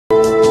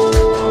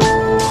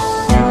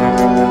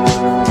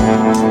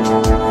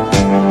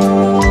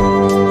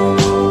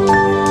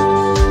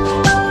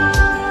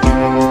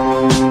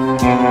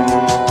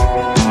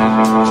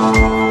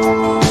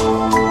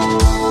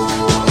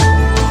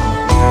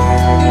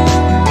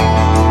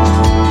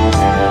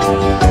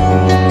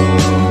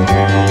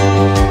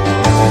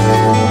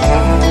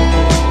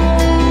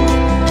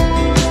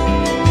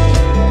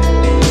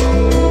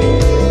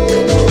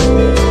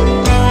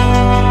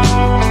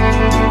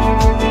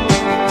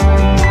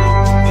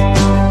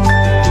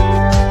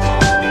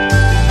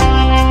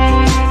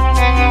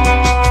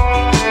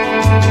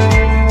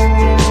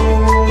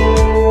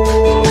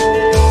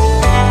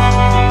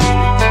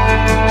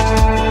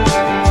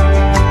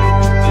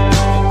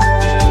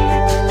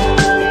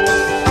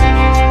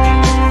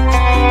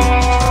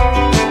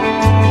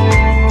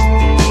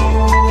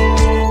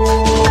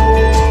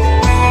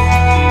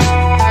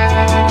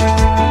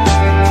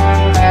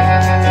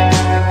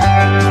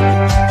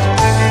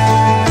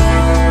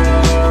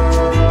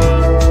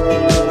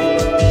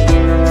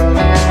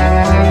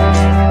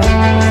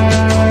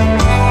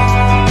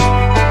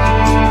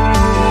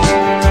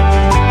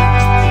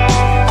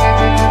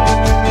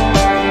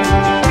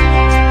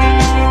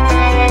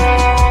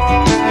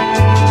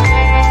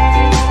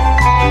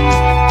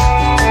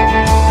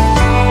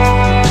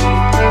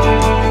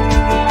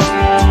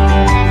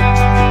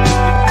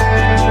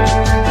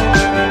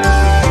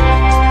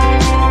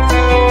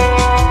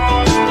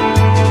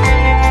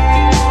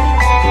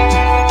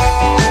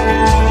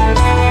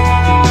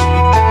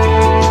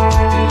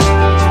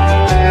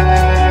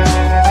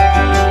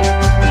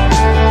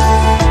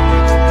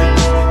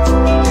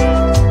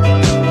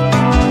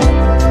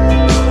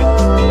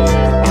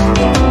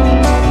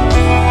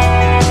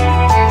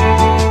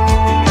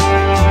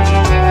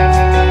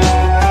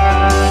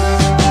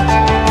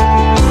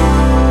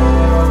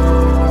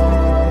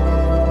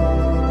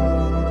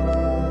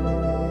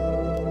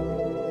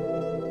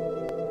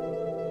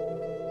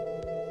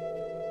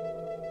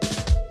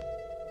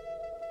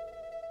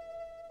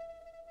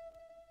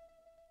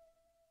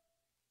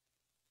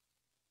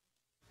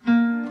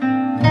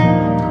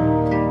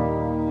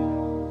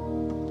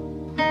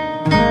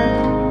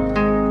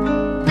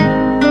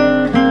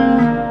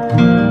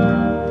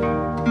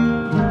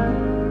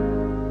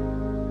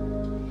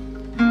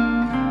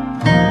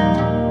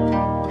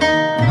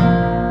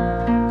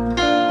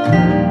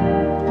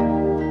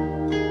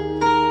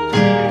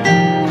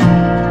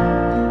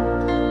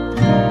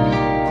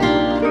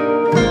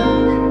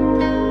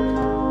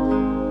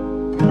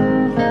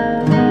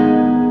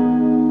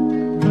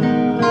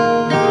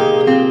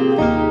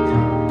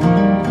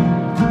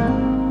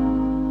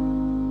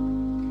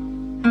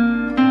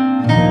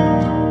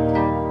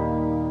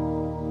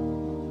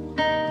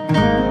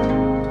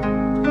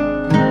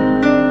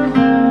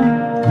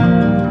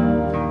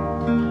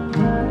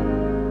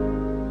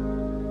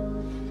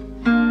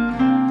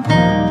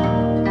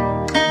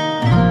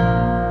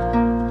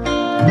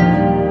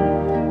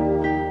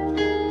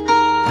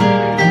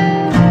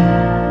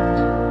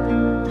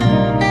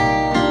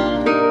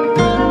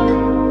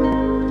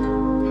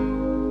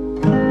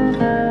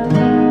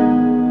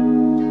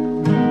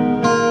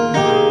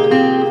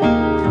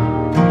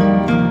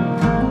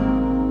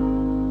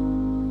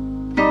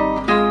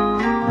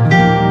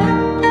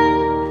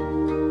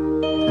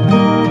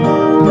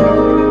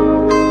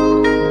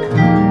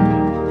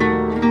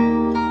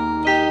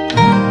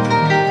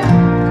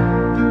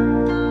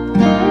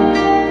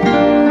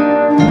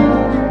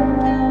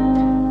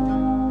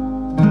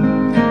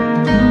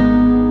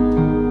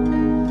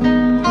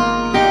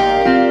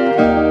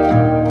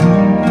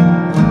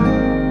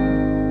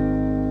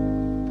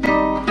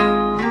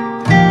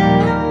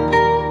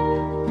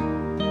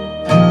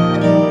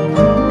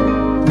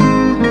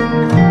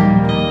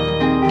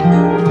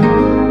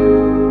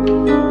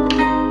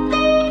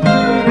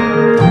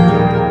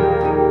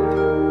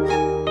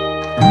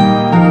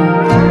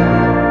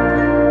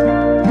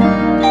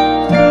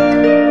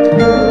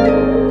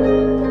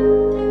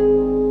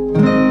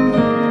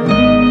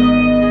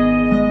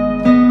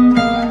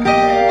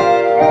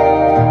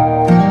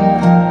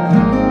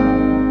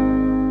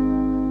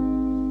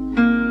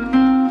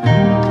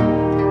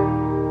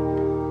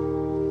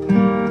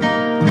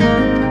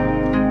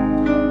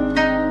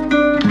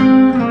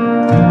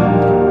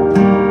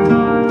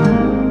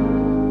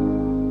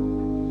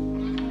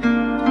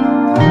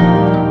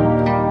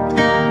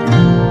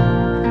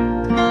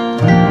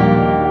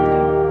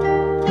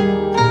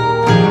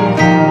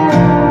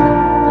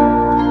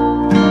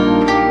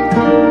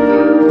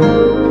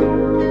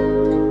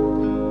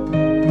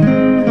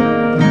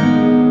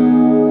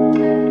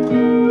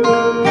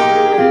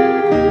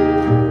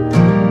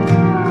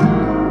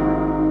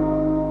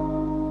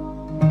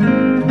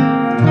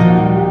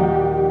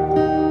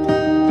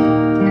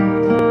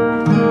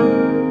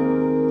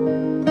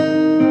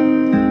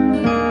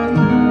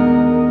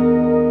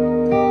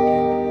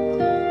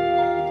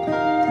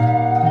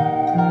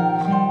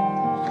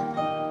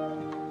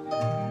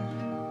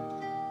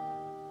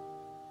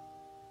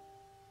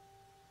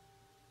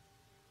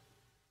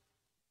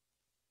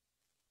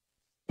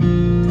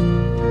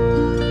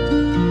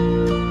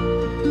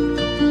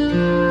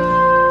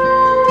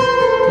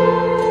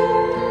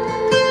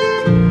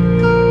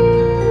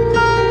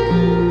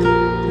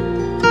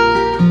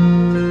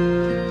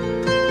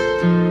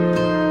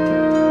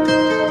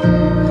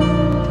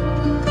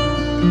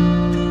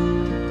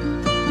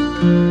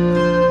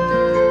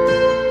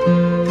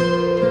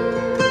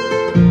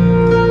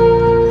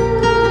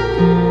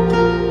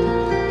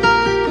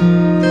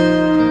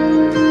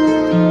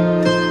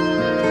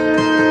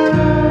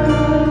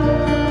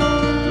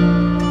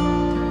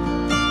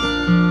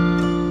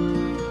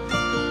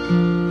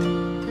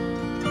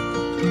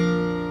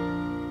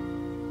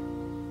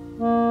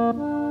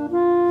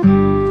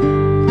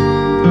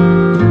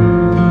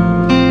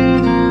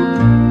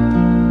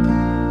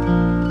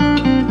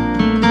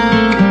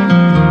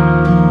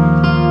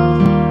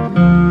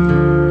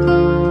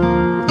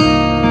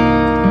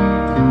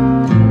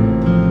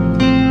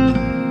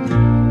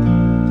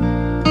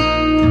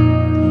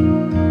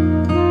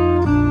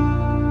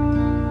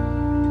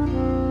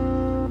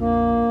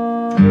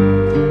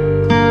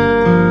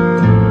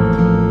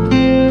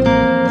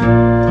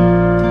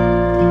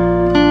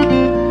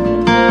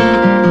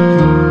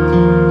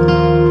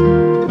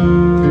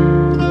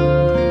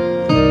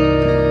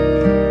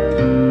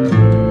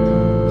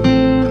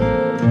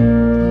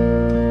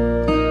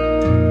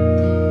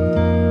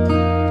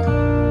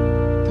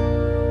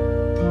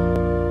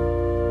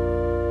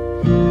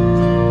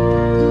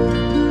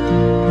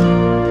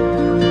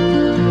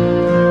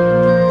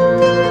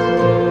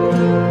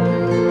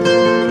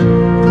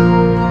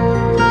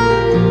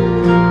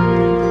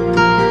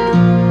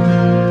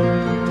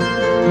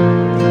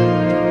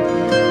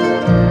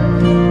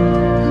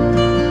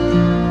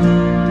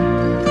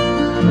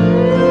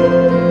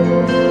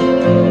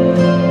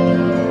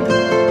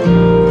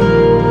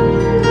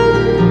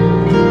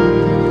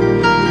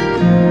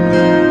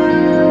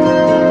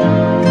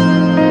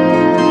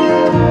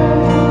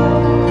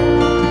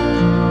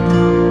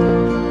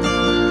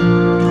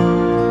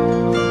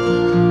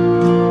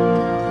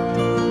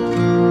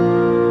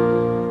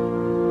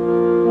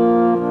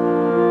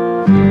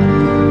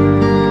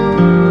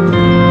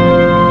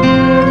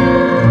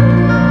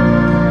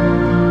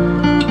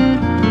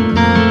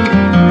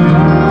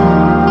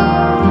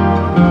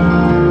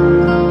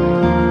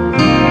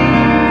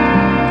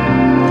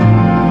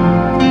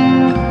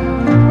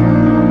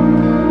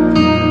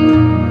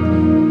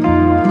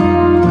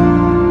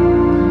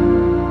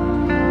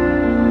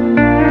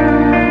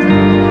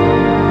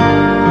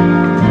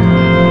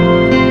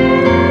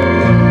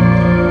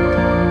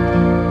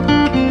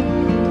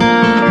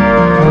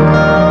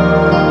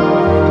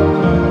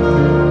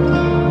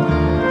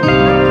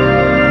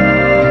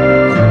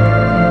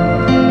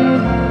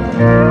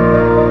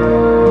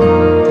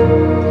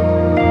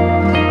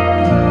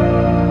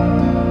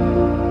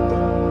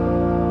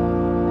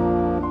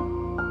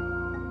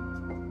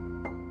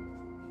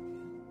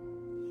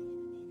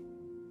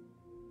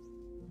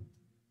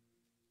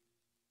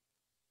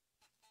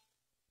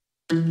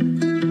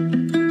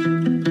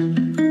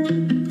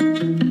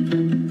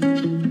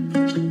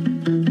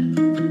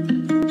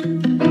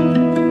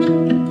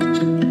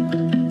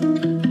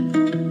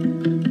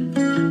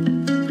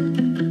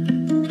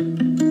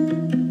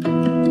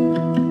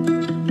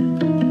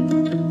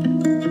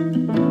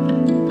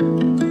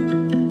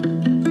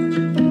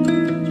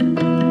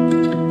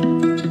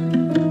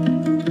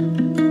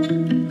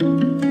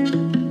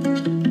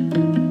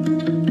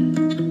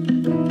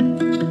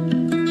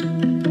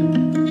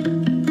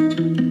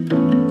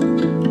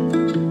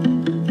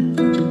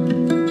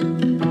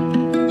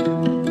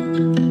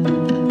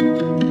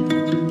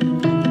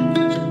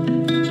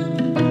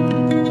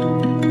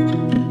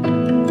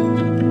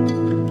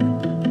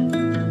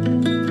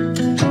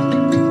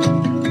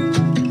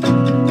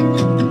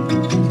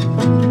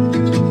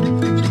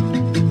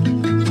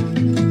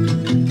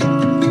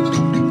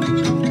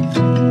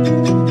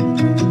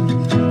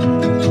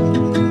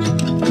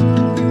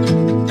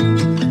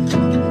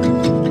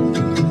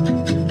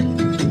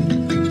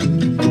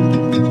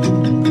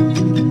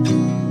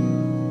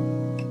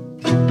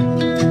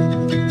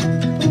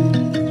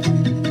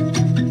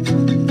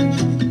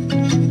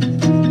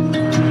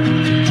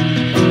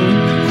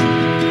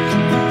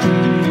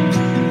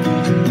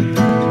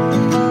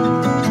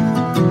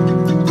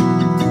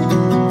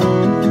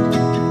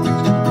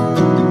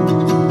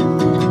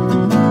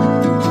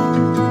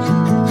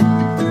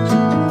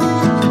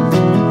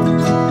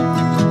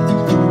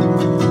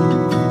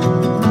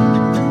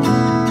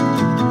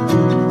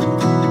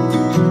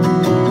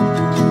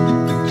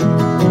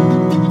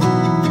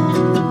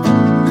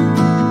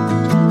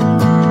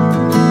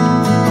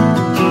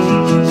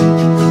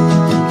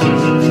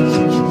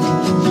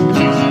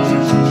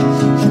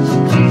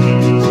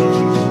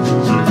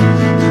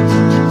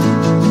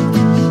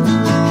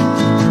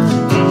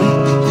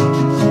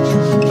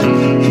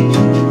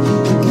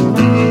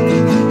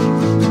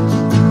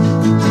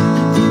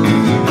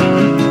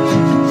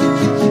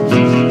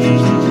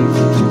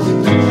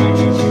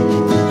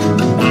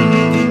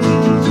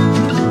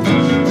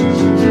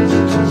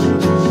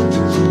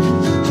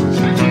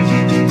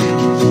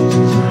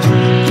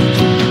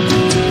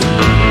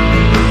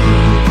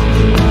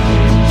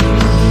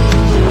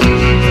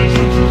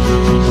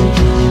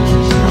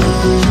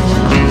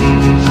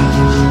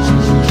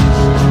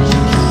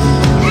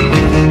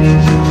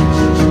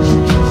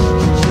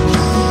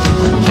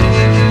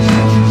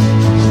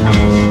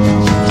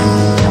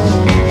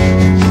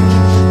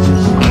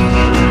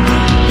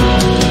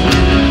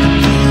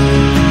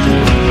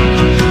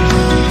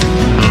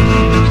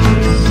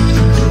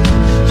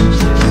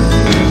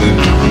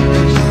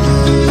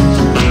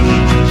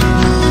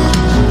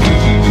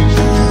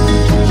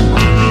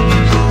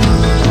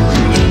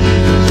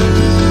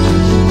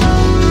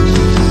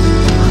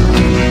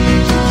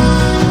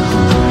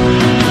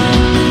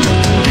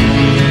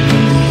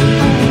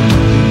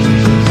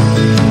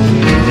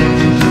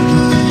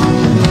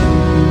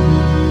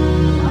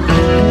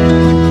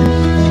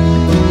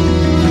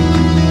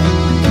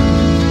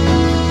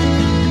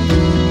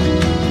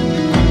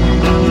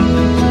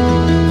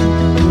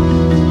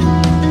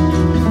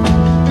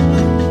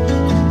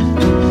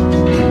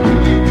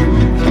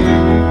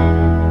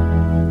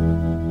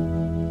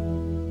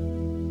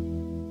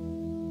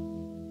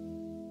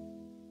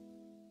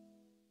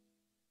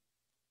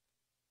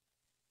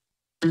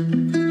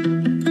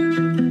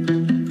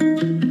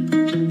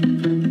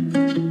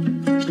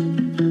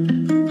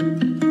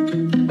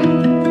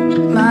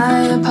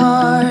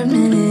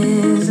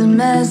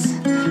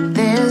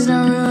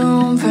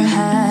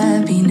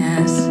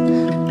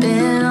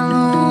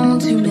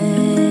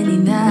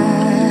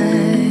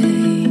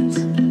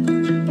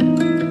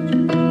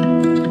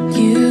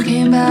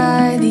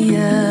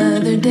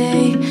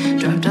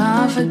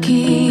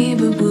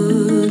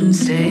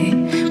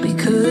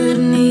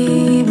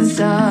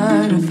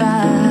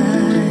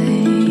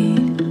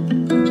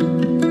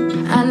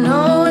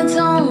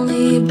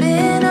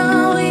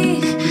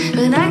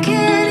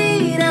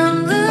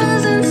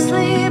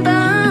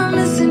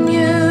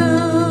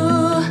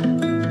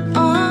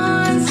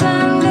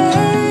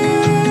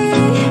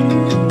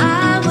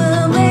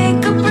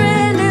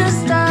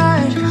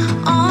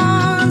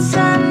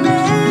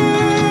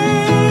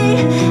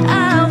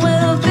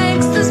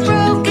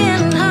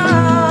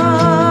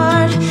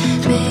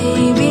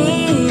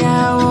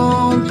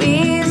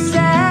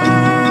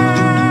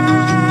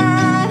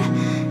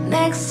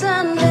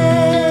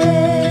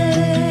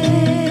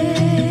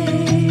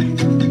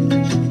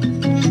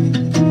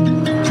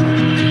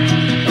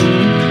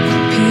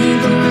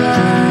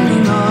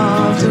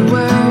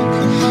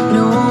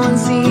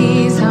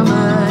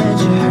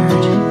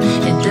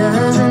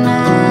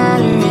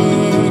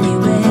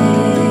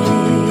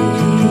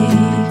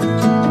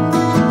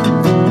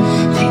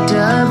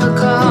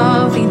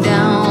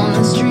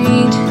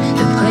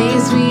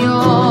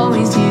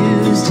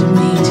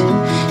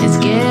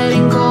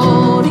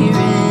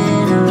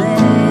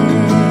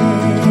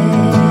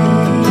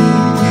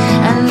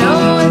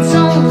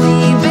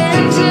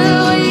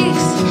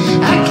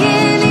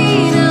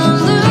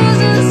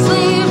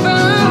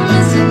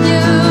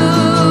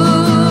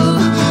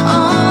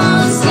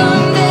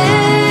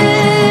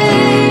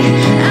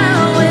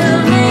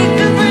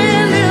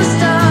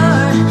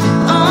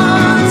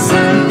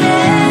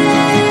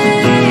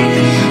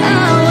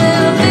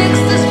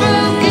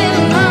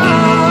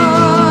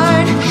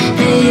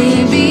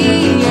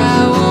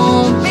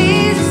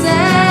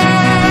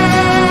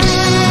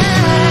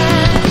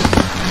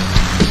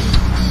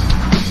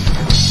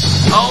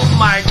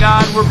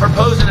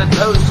a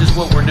toast is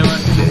what we're doing.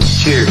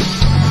 Cheers.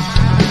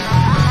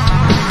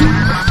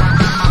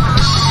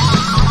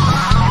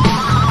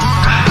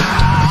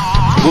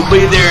 We'll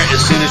be there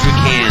as soon as we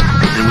can,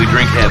 and we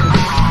drink heavy. All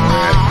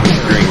right, we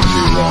drink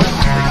too long.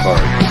 It's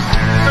hard.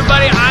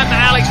 Everybody, I'm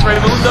Alex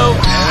Reymundo.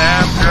 And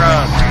I'm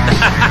drunk.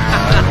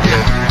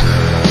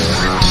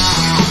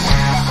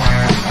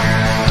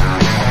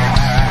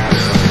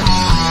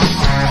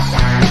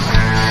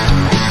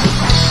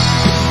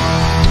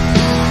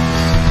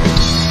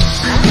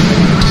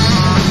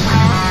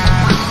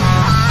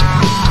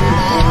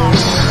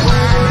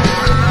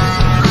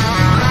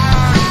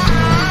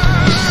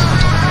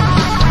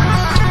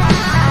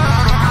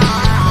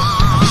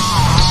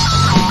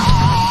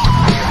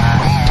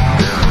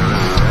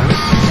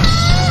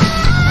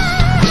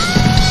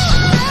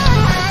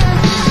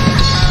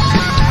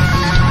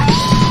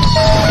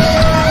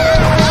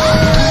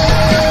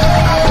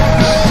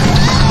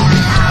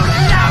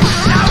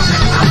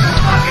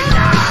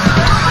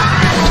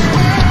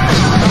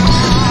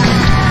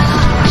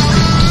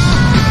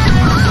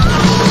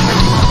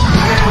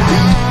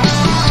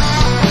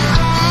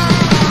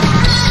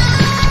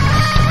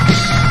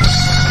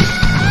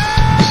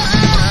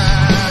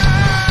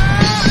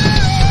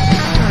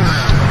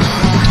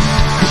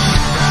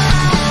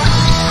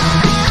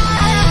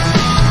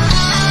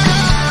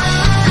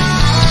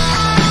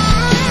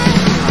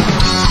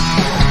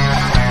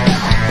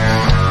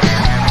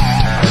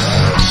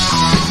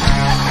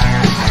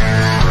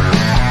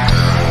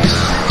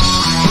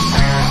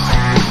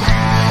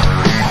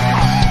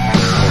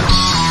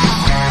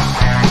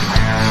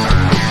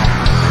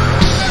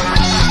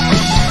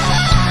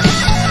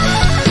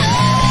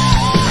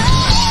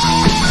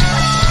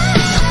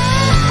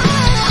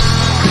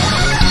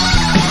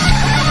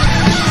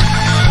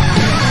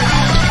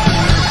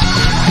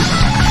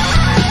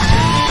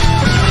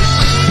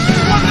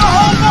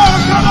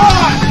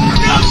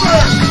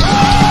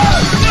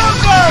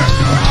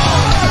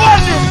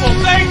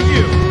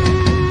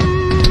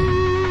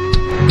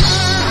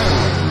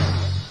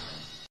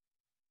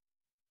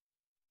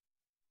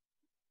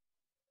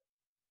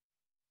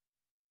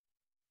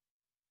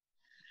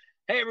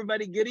 Hey,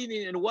 everybody, good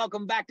evening and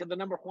welcome back to the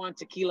number JUAN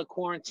Tequila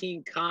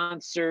Quarantine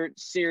Concert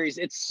Series.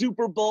 It's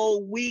Super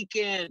Bowl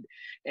weekend,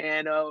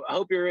 and I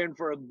hope you're in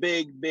for a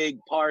big, big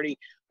party.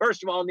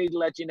 First of all, I need to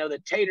let you know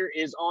that Tater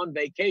is on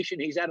vacation.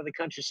 He's out of the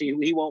country, so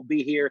he won't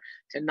be here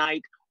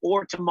tonight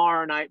or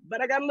tomorrow night.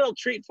 But I got a little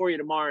treat for you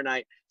tomorrow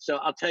night, so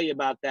I'll tell you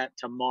about that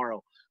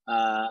tomorrow.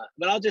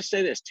 But I'll just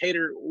say this,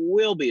 Tater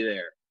will be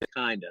there,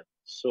 kind of,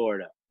 sort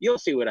of. You'll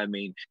see what I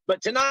mean.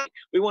 But tonight,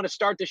 we want to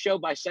start the show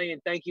by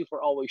saying thank you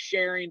for always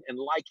sharing and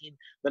liking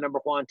the number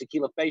JUAN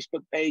Tequila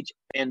Facebook page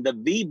and the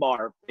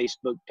VBar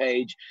Facebook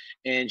page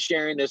and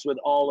sharing this with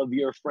all of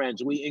your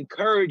friends. We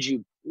encourage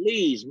you,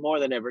 please, more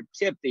than ever,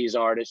 tip these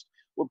artists.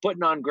 We're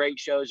putting on great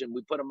shows, and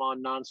we put them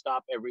on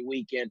nonstop every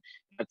weekend.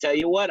 I'll tell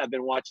you what, I've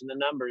been watching the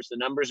numbers. The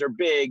numbers are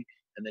big,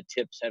 and the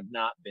tips have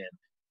not been.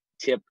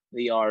 Tip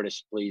the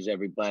artist, please,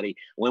 everybody.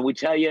 When we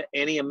tell you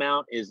any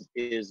amount is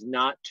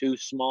not too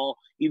small,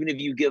 even if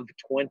you give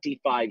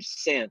 25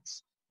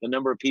 cents, the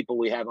number of people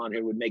we have on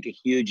here would make a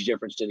huge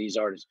difference to these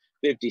artists.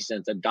 50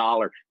 cents,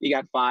 $1. You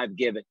got 5,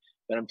 give it.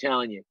 But I'm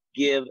telling you,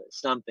 give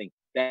something.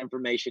 That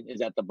information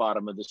is at the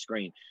bottom of the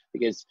screen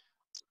because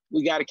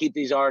we got to keep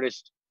these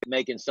artists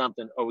making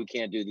something or we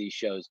can't do these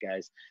shows,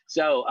 guys.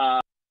 So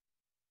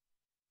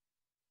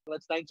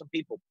let's thank some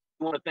people.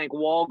 We want to thank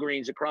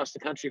Walgreens across the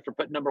country for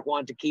putting number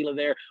JUAN Tequila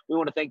there. We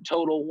want to thank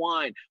Total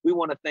Wine. We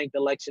want to thank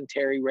the Lex and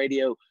Terry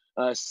Radio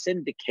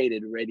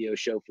syndicated radio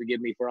show. Forgive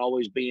me for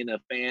always being a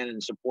fan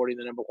and supporting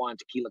the number JUAN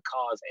Tequila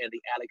cause and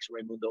the Alex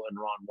Reymundo and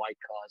Ron White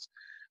cause.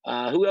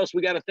 Who else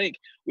we got to thank?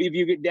 If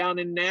you get down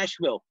in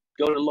Nashville,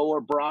 go to Lower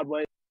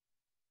Broadway.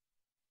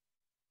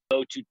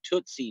 Go to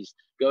Tootsie's,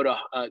 go to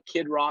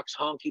Kid Rock's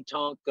Honky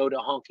Tonk, go to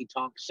Honky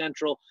Tonk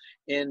Central,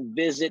 and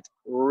visit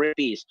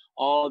Rippy's.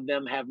 All of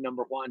them have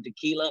number JUAN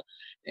Tequila.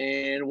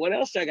 And what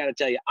else I got to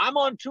tell you? I'm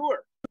on tour.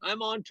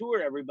 I'm on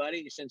tour,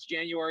 everybody. Since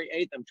January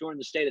 8th, I'm touring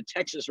the state of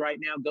Texas right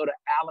now. Go to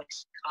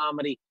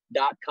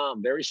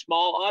alexcomedy.com. Very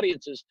small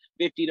audiences,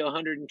 50 to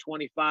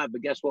 125.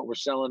 But guess what? We're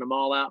selling them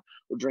all out.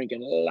 We're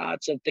drinking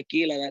lots of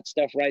tequila, that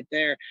stuff right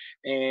there.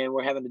 And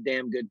we're having a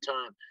damn good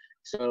time.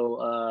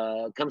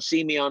 So come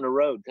see me on the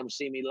road. Come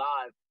see me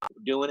live.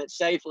 We're doing it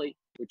safely.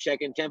 We're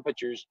checking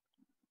temperatures.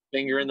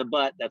 Finger in the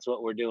butt. That's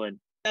what we're doing.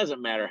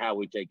 Doesn't matter how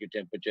we take your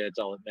temperature. That's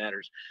all that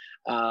matters.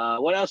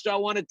 What else do I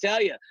want to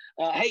tell you?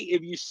 Hey,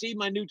 if you see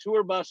my new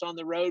tour bus on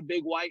the road,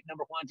 big white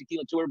number JUAN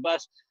Tequila tour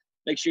bus,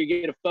 make sure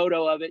you get a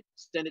photo of it.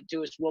 Send it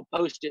to us. We'll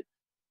post it.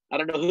 I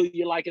don't know who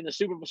you like in the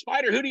Super Bowl.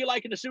 Spider, who do you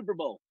like in the Super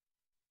Bowl?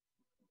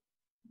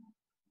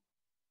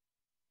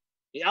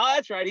 Yeah, oh,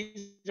 that's right.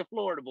 He's a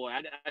Florida boy.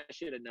 I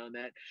should have known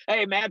that.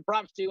 Hey, mad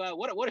props to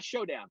what a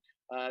showdown.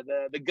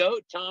 The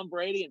GOAT, Tom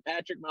Brady and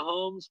Patrick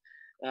Mahomes,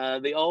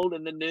 the old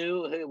and the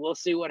new. We'll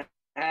see what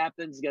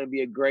happens. It's going to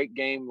be a great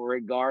game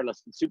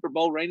regardless. The Super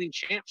Bowl reigning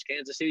champs,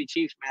 Kansas City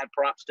Chiefs, mad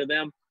props to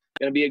them.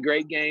 Going to be a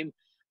great game.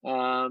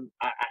 I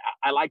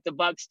like the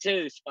Bucks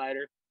too,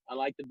 Spider. I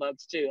like the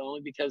Bucks too,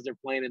 only because they're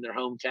playing in their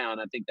hometown.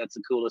 I think that's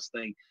the coolest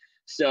thing.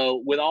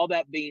 So with all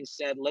that being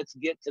said, let's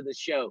get to the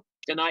show.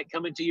 Tonight,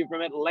 coming to you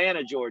from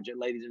Atlanta, Georgia,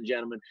 ladies and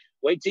gentlemen.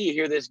 Wait till you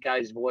hear this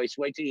guy's voice.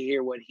 Wait till you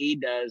hear what he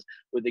does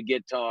with the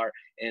guitar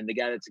and the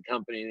guy that's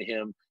accompanying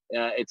him.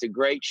 It's a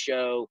great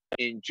show.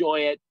 Enjoy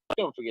it.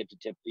 Don't forget to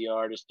tip the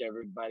artist,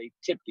 everybody.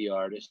 Tip the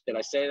artist. Did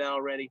I say that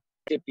already?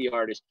 Tip the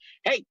artist.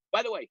 Hey,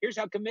 by the way, here's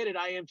how committed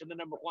I am to the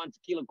number JUAN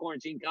Tequila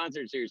Quarantine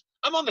Concert Series.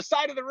 I'm on the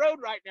side of the road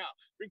right now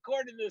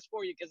recording this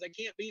for you because I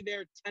can't be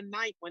there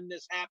tonight when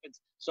this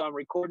happens. So I'm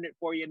recording it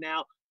for you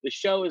now. The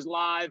show is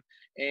live,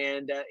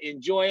 and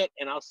enjoy it,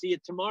 and I'll see you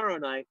tomorrow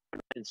night.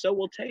 And so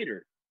will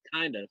Tater,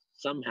 kind of,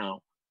 somehow.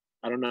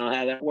 I don't know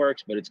how that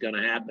works, but it's going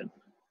to happen.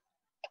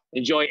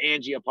 Enjoy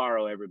Angie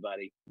Aparo,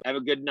 everybody. Have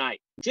a good night.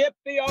 Tip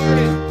the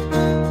artist.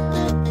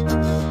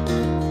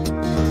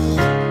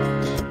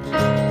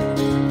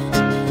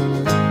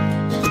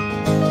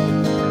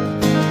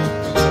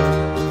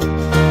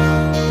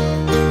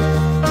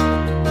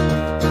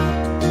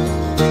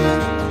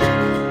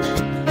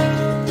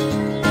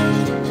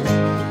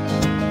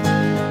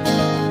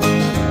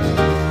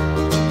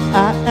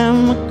 I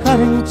am a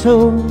cutting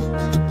tool,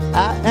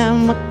 I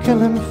am a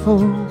killing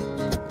fool.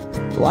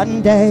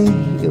 One day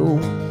you're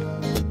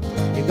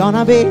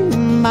gonna be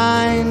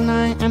mine.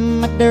 I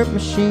am a dirt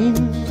machine,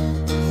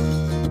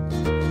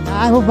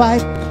 I will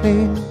wipe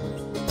clean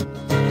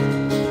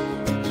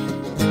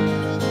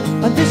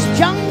of this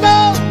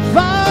jungle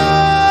fire.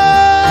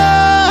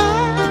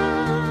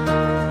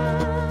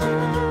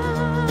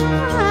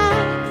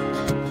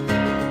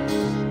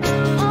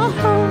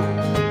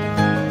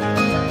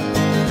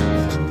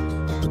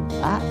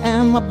 I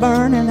am a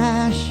burning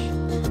ash,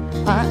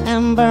 I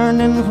am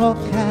burning for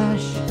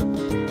cash.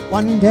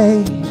 One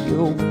day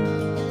you're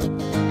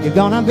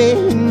gonna be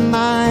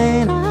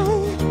mine. I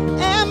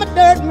am a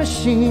dirt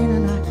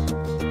machine,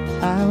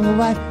 and I will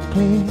wipe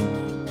clean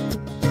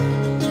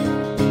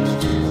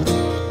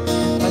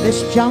for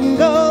this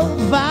jungle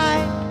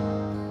vine.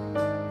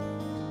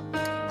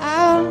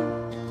 I'll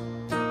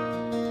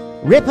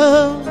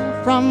ripple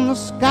from the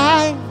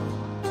sky.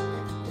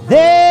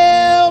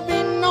 There'll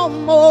be no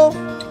more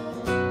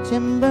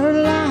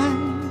timberline.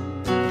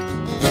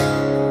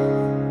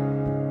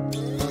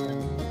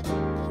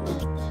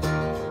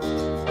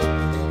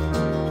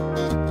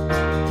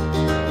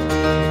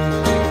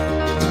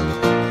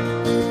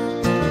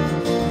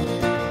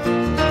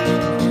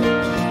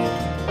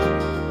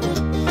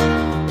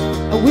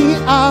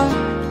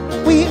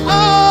 We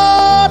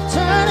are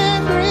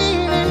turning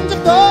green into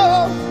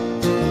gold.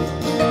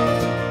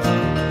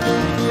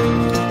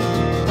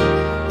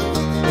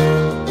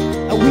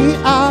 We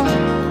are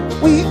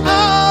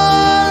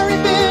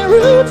reaping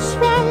roots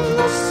from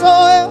the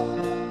soil.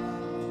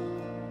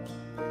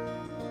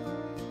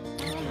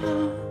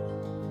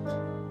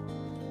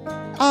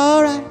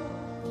 All right.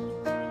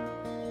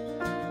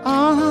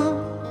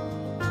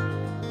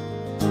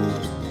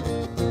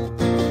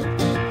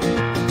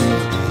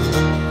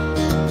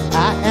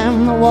 I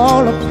am the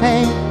wall of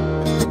pain,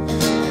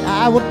 and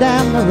I will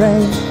dam the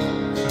rain.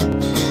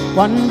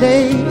 One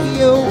day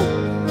you're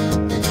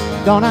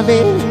gonna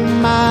be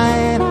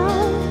mine. I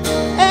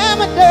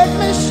am a dirt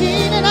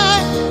machine, and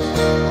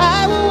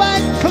I will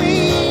wipe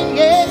clean,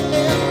 yeah,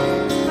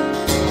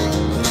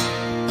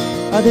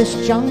 of this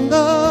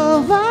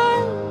jungle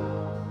vine.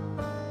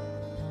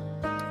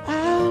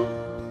 I'll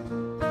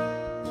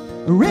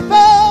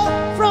ripple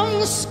from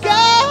the sky.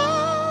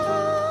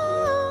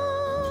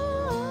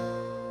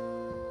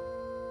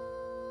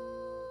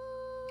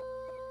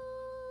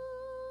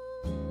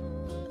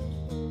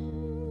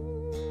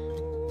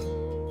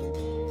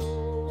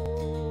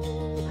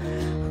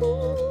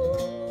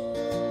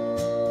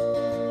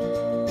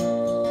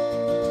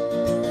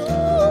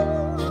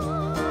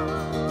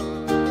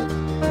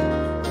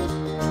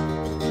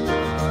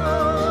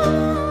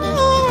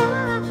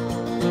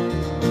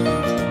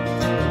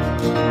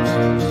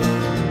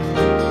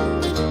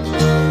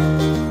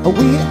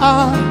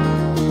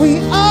 We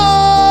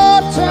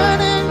are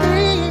turning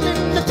green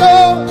into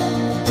gold.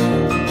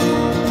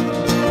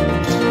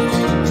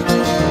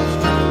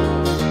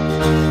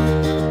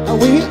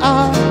 We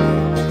are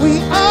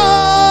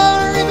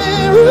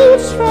reaping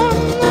roots from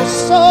the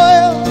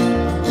soil.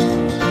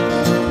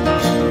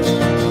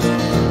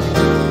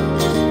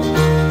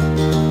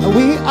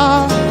 We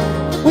are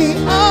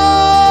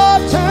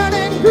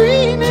turning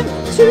green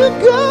into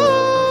gold.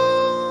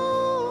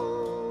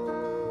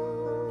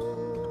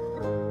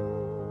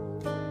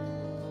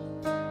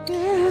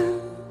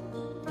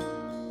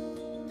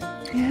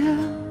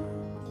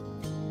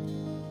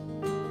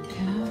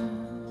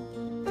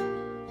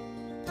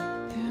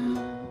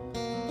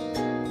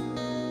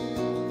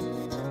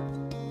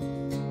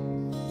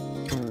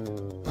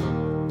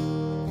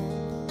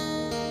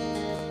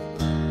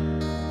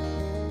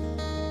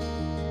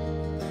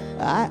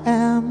 I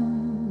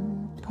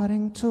am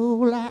cutting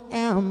tool, I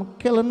am a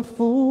killing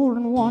fool,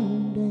 and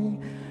one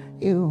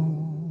day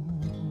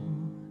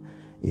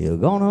you're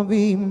gonna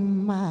be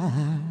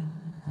mine.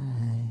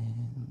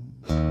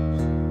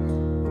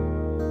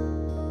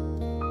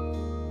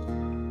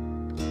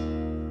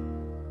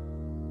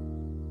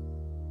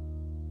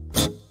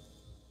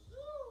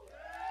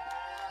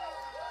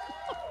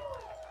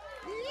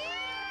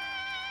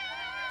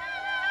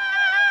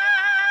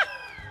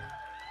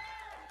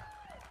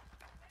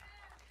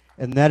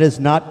 And that is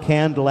not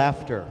canned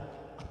laughter.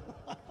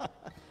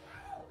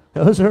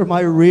 Those are my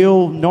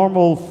real,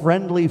 normal,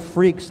 friendly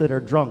freaks that are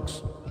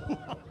drunks.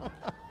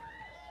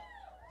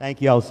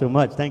 Thank you all so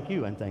much. Thank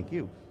you, and thank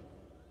you.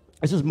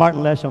 This is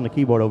Martin Lesh on the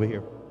keyboard over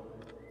here.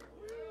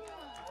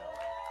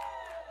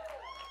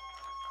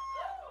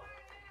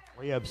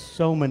 We have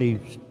so many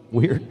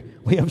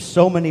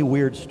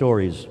weird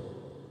stories.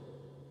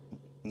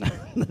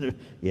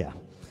 Yeah,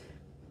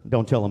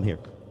 don't tell them here.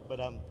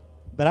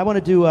 But I want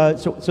to do,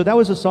 so that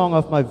was a song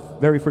off my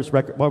very first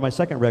record, or my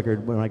second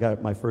record when I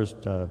got my first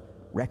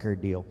record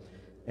deal.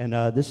 And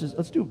this is,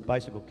 let's do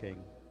Bicycle King,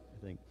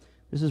 I think.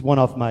 This is one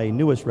off my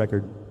newest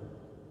record.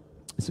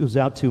 This goes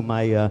out to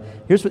my,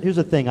 here's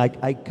the thing,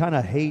 I kind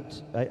of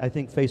hate, I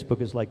think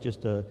Facebook is like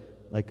just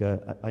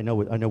I know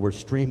we're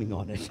streaming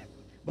on it,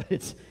 but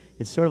it's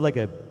sort of like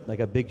a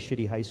big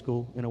shitty high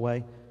school in a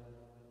way.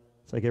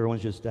 It's like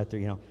everyone's just out there,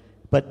 you know.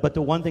 But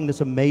the one thing that's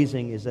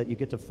amazing is that you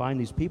get to find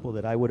these people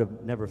that I would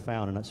have never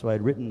found. And so I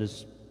had written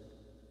this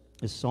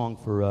song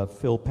for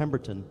Phil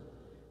Pemberton.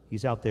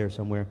 He's out there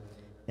somewhere.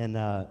 And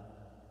I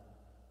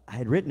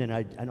had written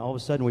it, and all of a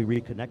sudden we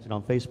reconnected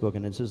on Facebook.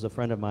 And this is a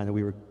friend of mine that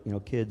we were, you know,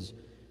 kids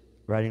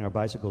riding our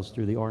bicycles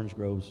through the orange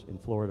groves in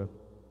Florida.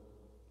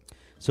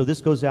 So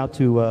this goes out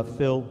to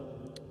Phil,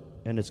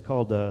 and it's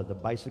called The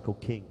Bicycle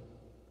King.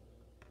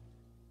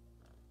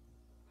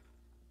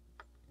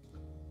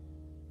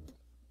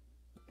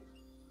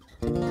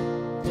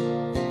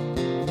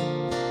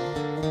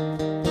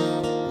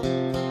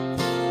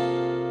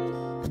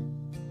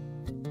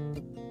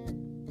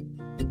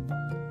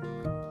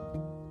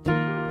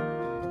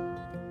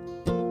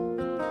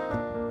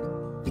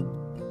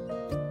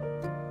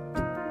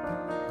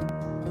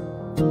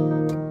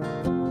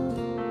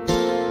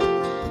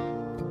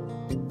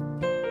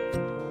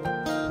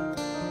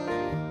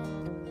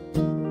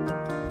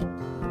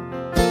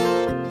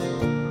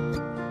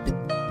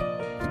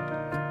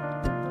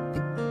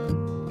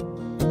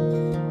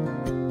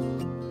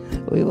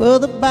 We were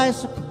the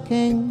Bicycle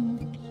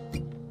Kings,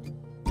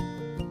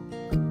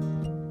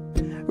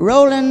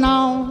 rolling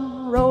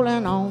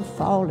on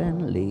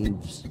falling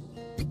leaves,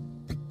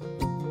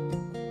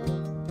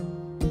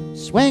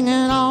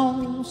 swinging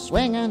on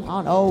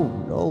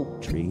old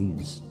oak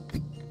trees.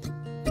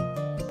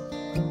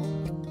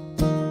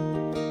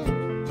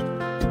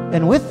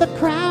 And with the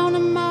crown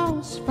of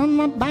moss from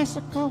my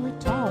bicycle we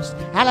tossed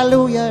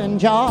hallelujah and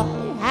joy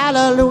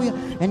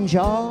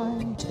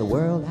to the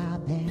world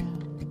out there.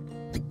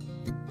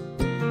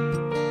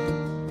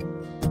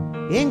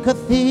 In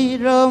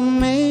cathedral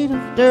made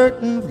of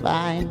dirt and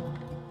vine,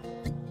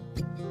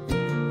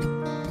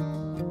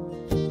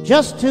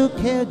 just two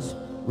kids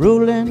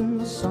ruling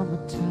the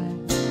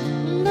summertime.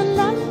 La,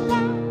 la, la,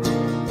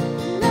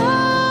 la.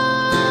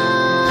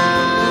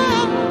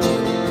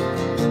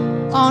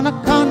 On a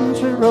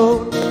country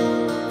road,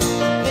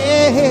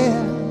 yeah,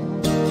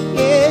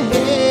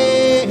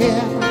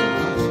 yeah,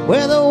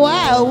 where the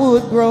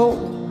wildwood grows,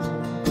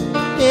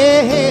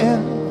 yeah, yeah.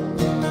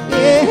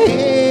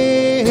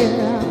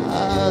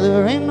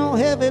 There ain't no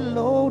heavy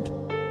load.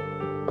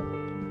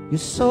 Your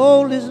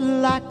soul is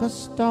like a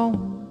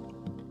stone.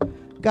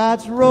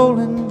 God's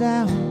rolling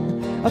down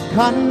a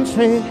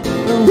country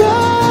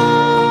road.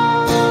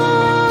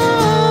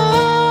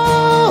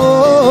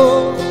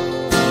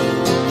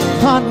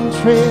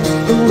 Country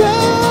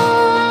road.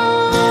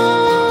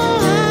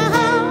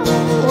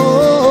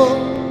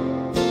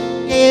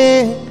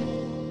 Yeah,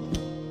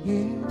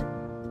 yeah.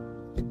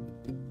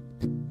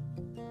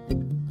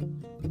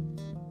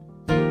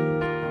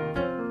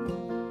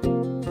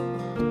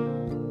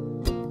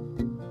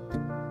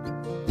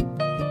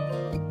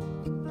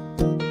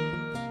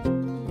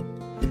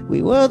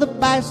 We were the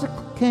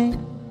Bicycle King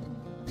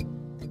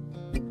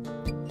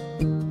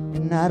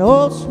in that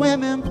old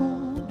swimming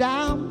pool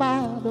down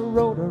by the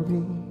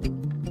Rotary.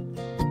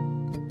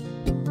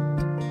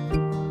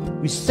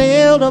 We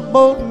sailed a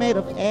boat made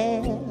of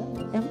air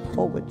and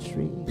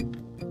poetry.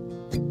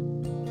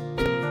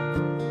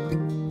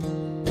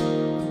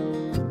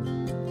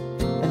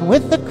 And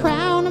with the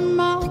crown of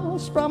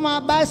moss from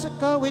our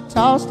bicycle we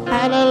tossed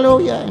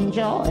hallelujah and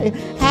joy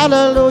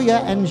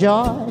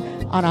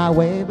on our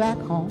way back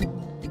home.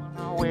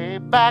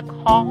 Back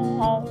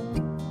home,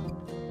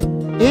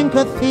 in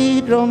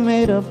cathedral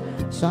made of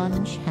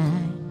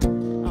sunshine,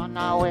 on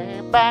our way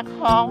back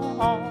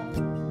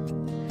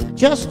home,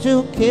 just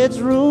two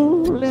kids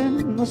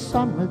ruling the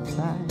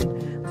summertime.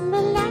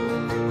 La, la, la.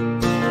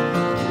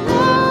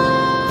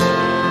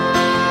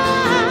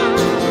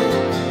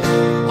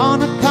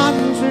 On a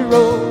country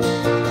road,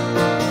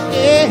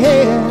 yeah,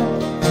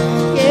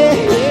 yeah,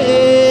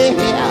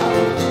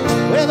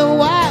 where the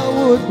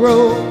wildwood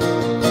grows,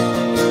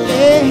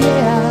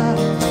 yeah.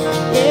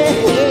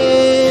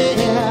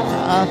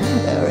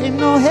 There ain't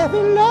no heavy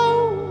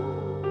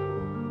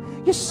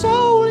load. Your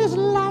soul is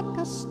like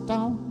a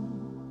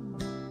stone.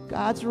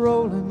 God's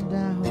rolling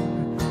down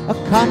a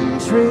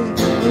country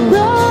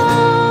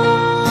road.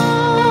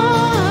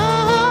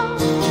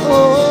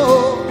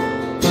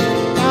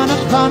 Down a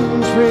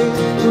country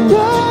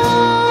road.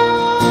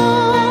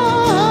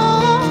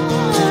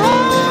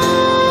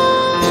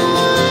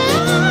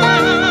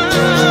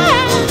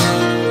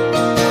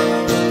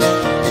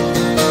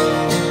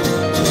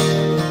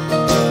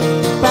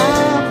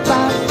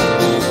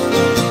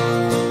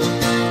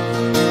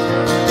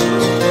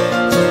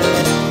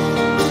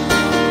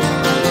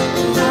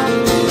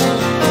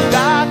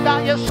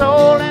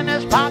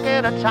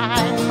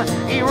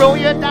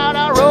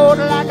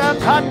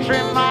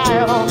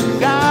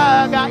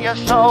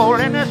 your soul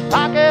in his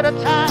pocket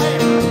of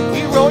time.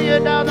 He roll you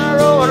down the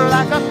road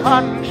like a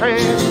country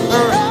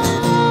road.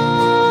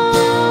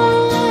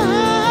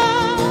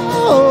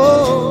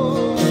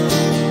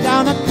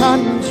 Down a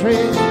country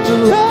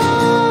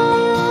road.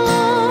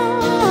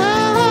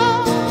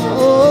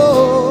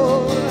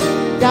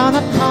 Down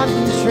a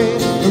country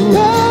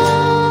road.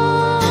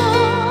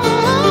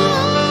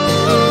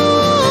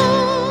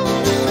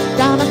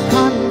 Down a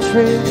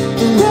country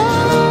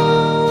road.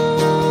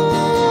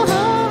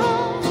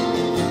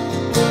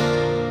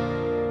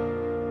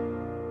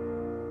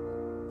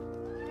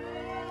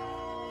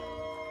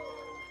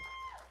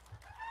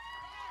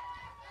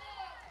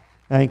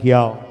 Thank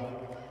y'all.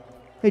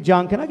 Hey,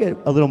 John, can I get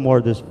a little more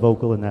of this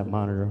vocal in that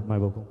monitor, my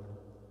vocal?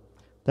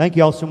 Thank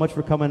you all so much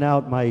for coming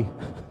out.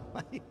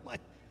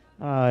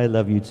 I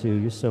love you too.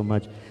 You're so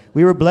much.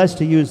 We were blessed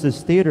to use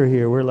this theater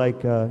here. We're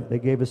like, they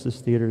gave us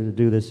this theater to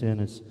do this in.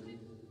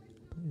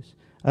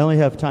 I only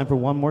have time for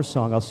one more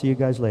song. I'll see you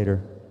guys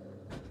later.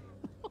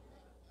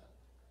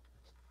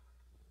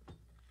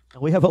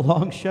 We have a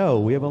long show.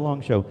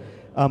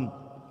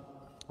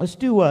 Let's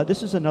do,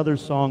 this is another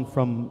song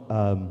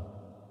from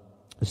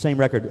the same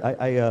record.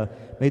 I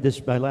made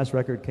this, my last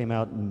record came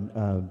out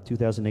in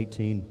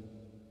 2018.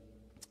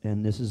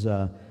 And this is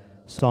a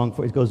song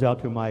for, it goes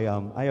out to my,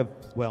 I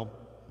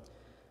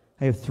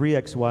have 3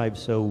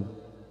 ex-wives, so.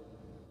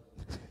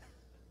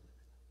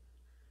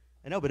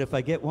 I know, but if I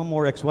get one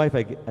more ex-wife,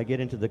 I get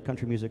into the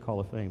Country Music Hall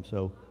of Fame,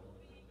 so.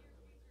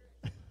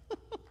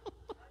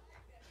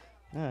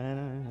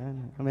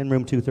 I'm in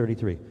room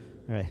 233.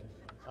 All right.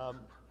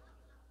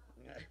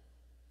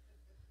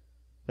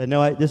 But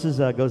no, this is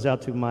goes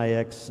out to my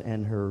ex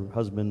and her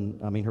husband,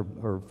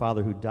 her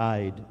father who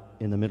died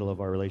in the middle of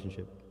our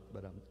relationship.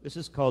 But this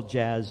is called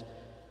Jazz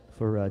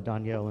for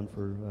Danielle and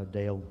for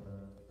Dale.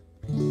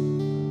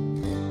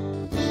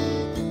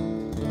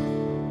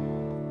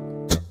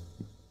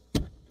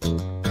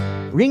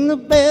 Ring the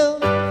bell,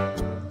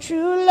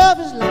 true love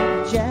is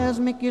like jazz,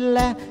 make you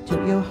laugh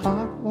till your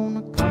heart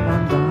wanna come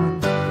undone.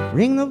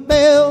 Ring the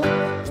bell,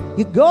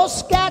 you go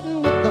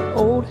scatting with the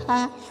old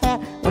hi-hat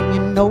when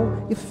you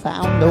know you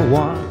found the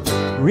one.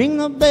 Ring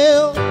the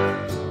bell,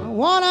 I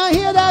wanna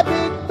hear that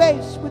big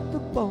bass with the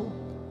bow,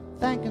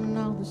 thanking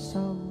all the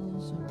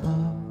souls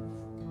above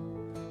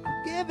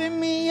for giving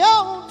me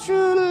your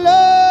true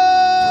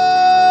love,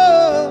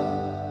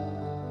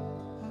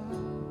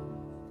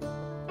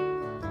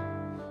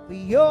 for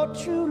your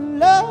true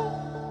love.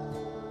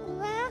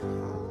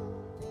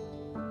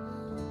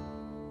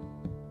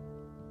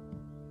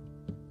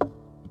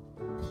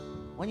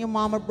 When your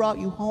mama brought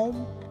you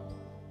home,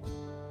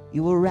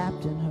 you were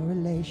wrapped in her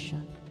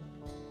elation.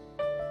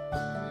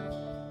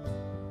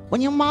 When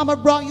your mama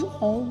brought you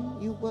home,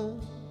 you were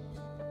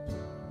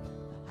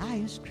the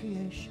highest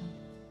creation.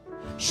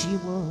 She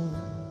was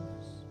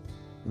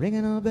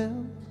ringing a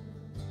bell,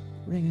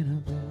 ringing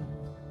a bell,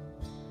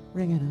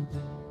 ringing a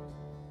bell,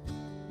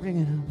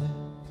 ringing a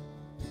bell,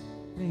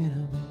 ringing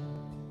a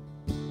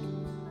bell.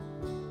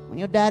 When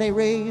your daddy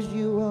raised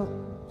you up,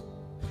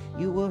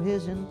 you were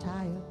his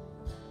entire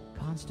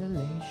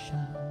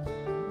constellation.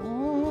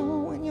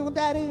 Oh, when your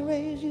daddy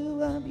raised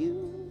you up,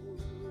 you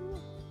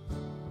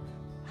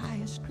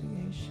highest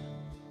creation.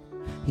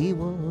 He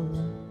was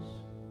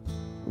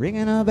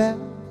ringing a bell,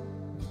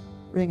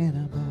 ringing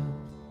a bell,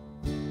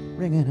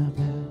 ringing a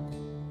bell,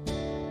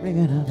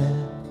 ringing a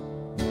bell,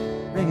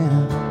 ringing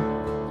a bell.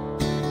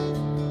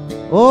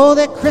 Oh,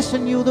 they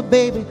christened you the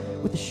baby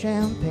with the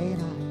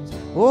champagne eyes.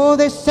 Oh,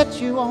 they set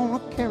you on a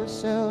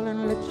carousel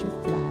and let you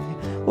fly.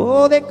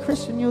 Oh, they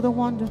christened you the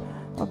wonder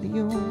of the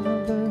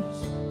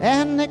universe,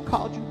 and they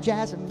called you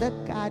jazz, and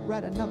let God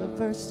write another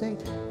verse, say,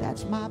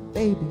 that's my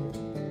baby,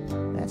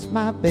 that's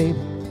my baby.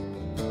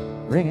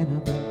 Ringing a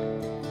bell,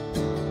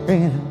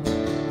 ringing a bell,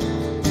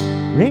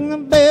 ring the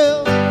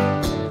bell.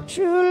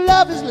 True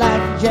love is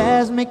like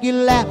jazz, make you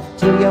laugh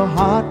till your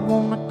heart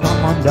wanna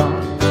come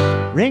undone.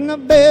 Ring the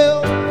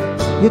bell,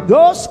 you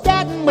go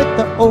scatting with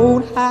the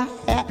old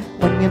hi-hat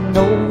when you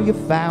know you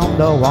found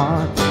the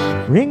one.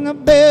 Ring the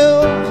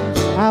bell,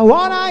 I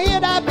wanna hear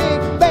that big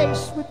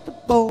bass with the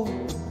bow,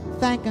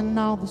 thanking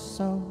all the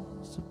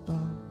souls above,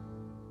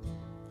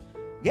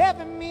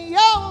 giving me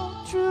your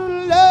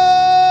true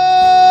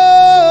love,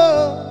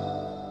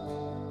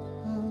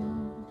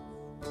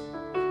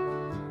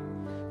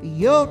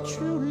 your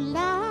true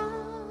love,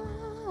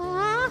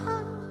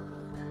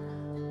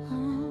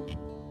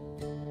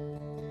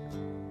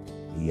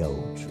 your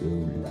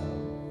true love.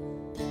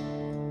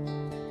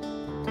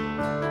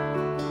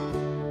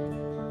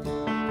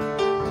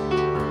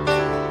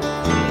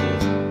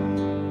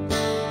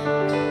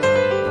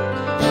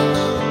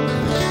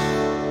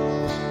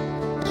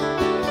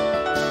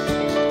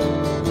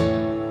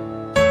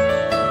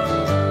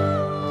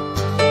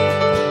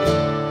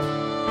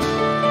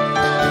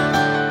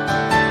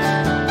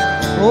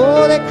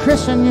 Oh, they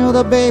christen you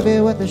the baby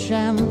with the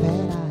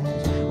champagne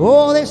eyes.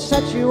 Oh, they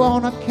set you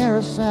on a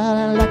carousel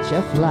and let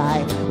you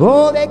fly.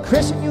 Oh, they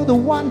christen you the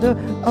wonder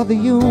of the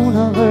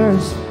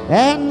universe.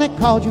 And they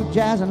called you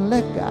jazz and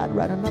let God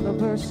write another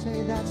verse.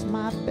 Say, that's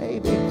my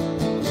baby.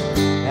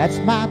 That's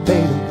my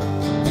baby.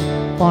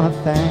 Wanna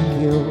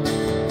thank you.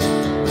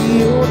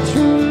 Your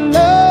true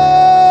love.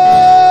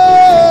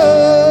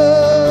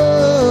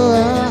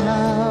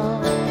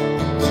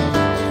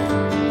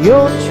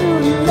 Your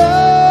true love.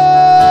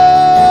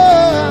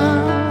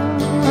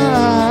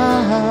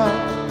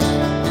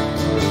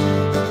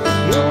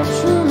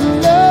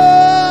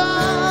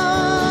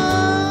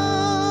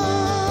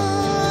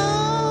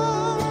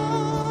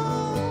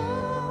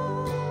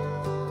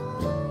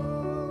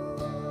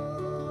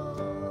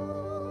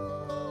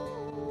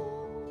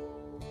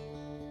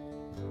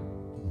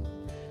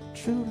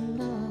 True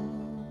love,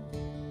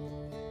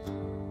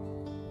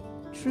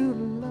 true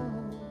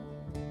love.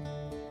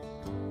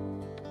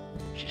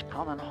 She's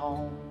coming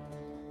home.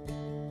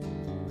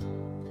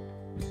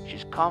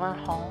 She's coming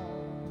home.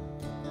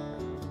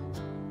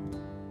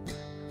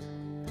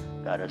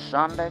 Got her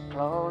Sunday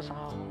clothes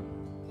on.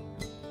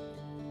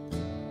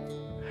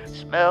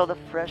 Smell the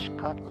fresh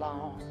cut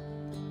lawn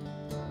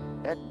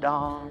at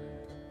dawn.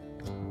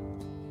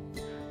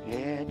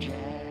 Yeah,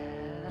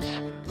 jazz,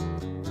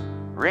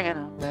 ringing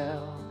a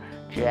bell.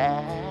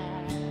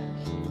 Jazz,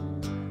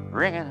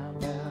 ringing a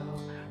bell.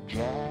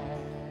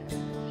 Jazz,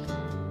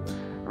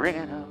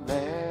 ringing a bell.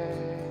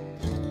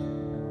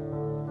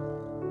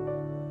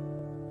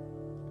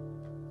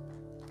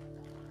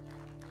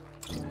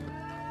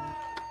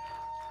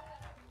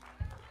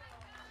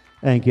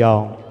 Thank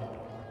y'all.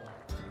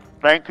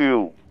 Thank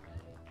you.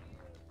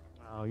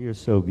 Oh, you're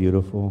so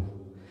beautiful.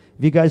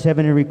 If you guys have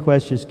any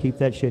requests, just keep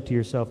that shit to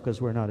yourself because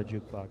we're not a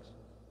jukebox.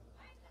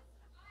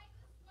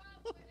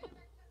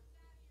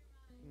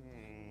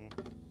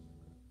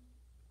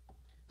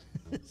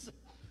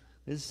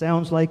 This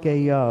sounds like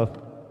a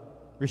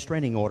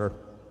restraining order.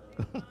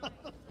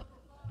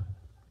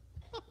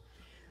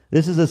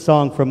 This is a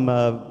song from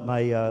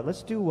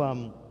let's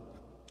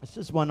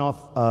just one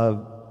off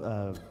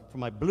from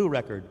my Blue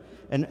record.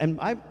 And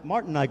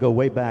Martin and I go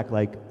way back,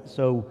 like,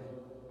 so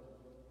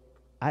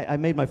I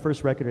made my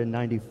first record in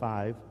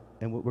 '95,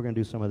 and we're going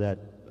to do some of that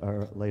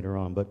later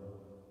on. But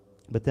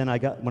then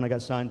when I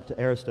got signed to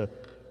Arista,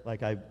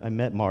 like I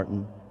met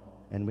Martin.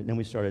 And then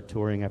we started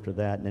touring after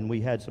that, and then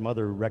we had some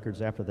other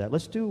records after that.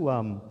 Let's do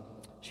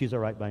She's All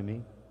Right by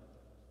Me.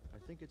 I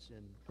think it's in,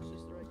 is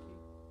this the right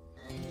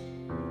key?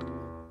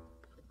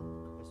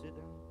 Is it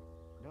down?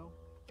 No?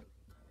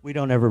 We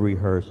don't ever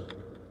rehearse.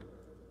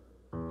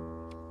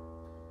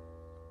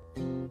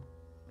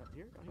 Not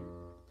here, not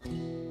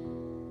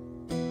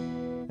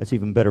here. That's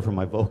even better for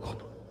my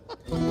vocal.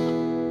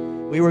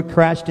 We were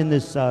crashed in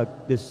this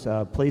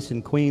place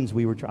in Queens.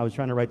 I was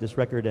trying to write this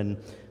record, and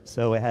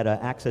so I had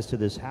access to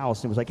this house.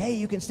 And it was like, hey,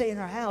 you can stay in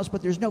our house,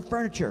 but there's no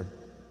furniture.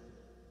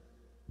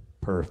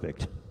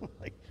 Perfect.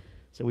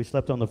 So we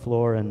slept on the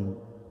floor, and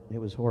it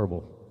was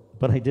horrible.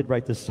 But I did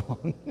write this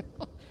song.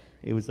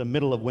 It was the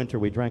middle of winter.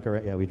 We drank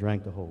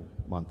the whole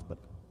month. But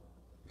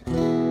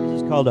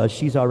this is called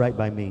 "She's All Right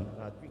by Me."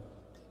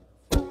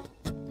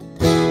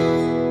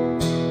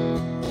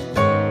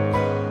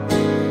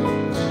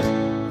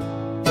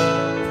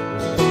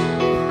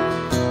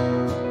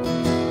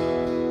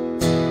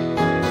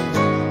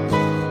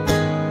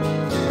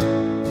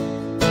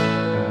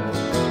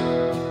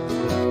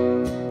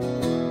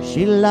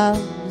 She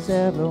loves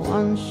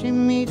everyone she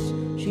meets.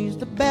 She's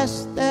the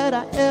best that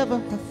I ever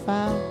have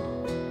found.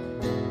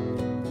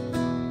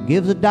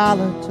 Gives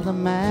 $1 to the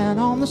man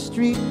on the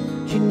street.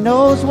 She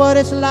knows what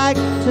it's like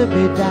to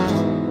be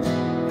down.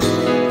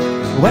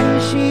 When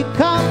she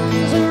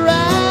comes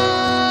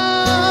around,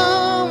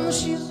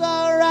 she's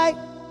all right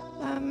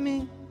by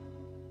me.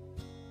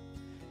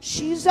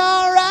 She's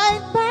all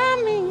right by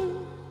me.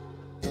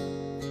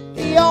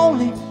 The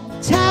only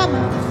time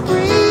I'm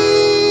free,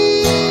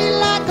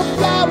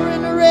 flower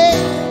in the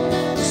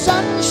rain,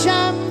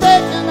 sunshine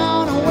breaking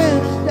on a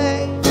winter's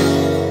day.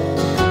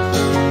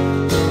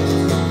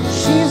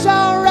 She's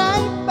all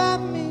right by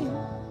me.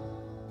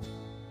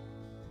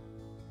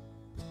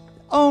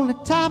 The only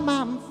time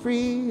I'm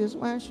free is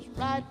when she's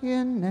right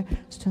here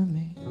next to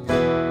me.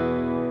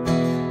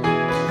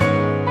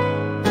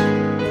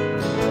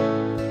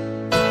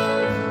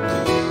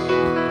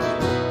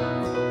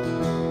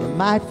 You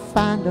might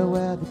find her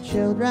where the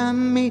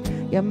children meet.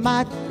 You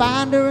might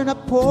find her in a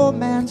poor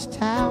man's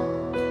town.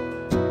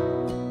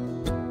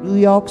 New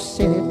York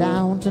City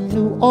down to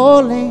New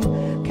Orleans,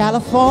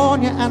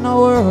 California and the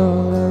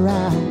world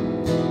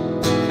around.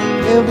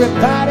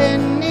 Everybody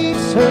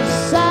needs her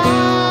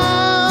sound.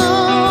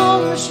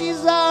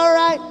 She's all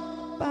right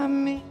by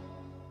me.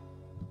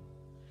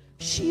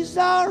 She's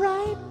all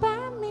right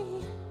by me.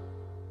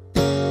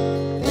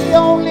 The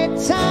only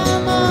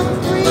time I'm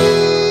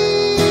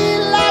free,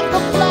 like a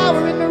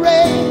flower in the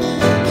rain,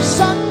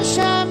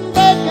 sunshine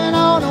baking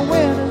on a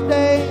winter's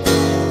day.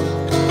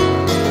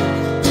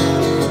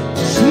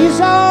 She's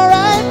all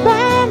right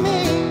by me.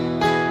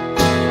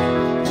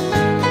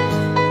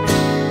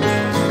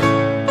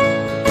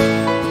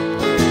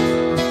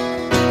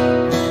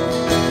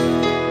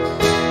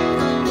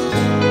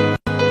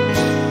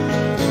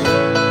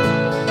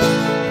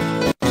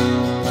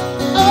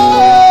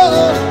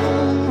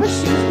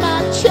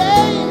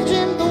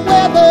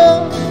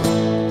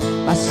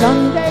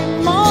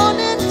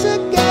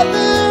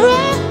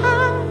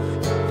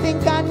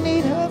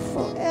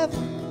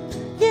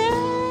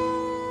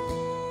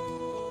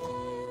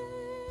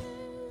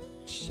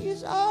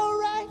 she's all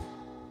right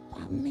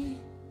by me.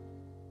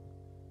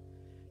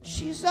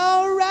 She's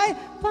all right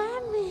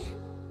by me.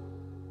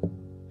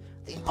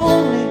 The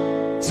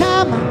only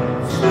time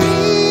I'm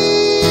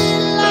free,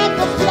 like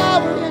a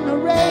flower in the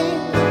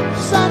rain,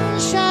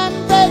 sunshine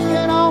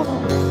breaking on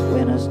a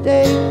winter's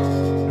day.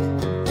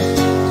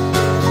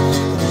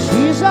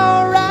 She's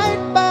all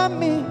right by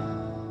me.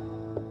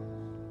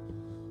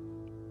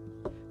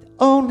 The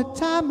only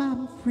time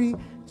I'm free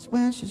is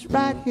when she's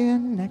right here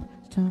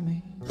next to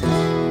me.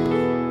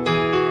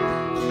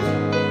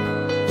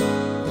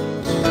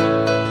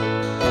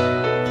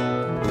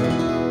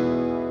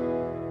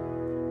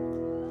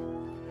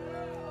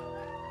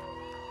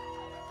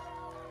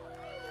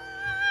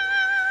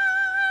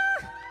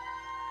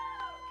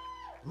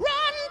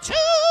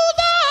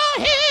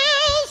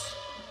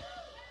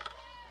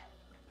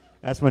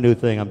 That's my new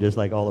thing. I'm just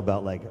like all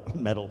about like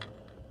metal.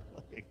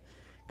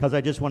 Because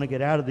I just want to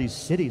get out of these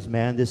cities,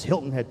 man. This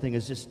Hilton Head thing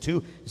is just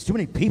there's too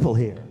many people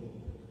here.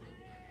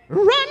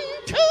 Run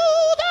to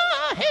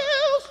the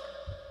hills.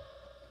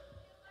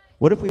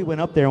 What if we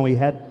went up there and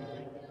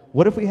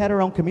what if we had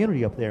our own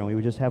community up there and we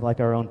would just have like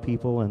our own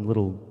people and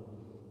little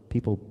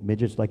people,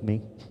 midgets like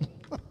me?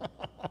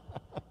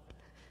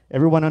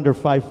 Everyone under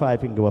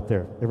 5'5" can go up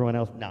there. Everyone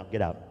else, no,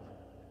 get out.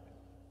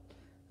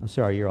 I'm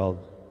sorry, you're all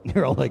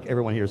like,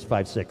 everyone here is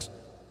 5'6".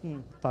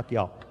 Fuck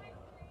y'all.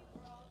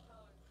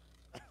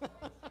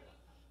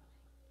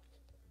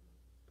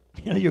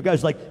 You know, you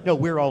guys like, no,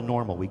 we're all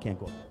normal. We can't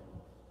go.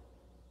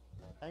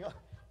 Hang on.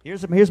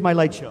 Here's my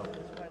light show.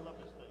 I love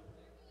this thing.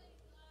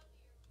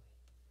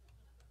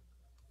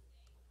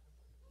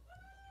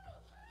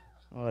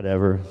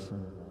 Whatever.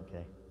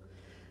 Okay.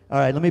 All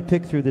right, let me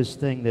pick through this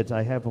thing that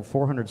I have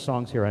 400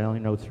 songs here. I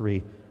only know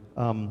 3.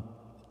 Oh,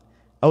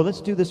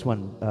 let's do this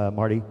one,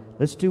 Marty.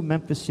 Let's do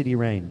Memphis City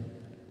Rain.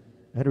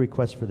 I had a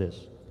request for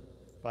this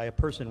by a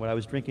person when I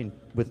was drinking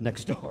with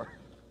next door.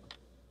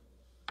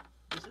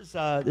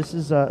 This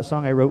is a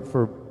song I wrote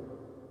for,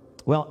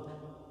 well,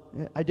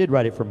 I did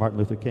write it for Martin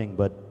Luther King,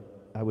 but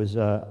I was,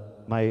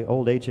 my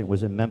old agent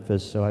was in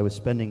Memphis, so I was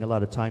spending a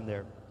lot of time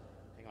there.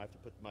 Hang on, I have to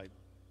put my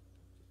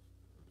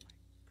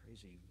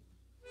crazy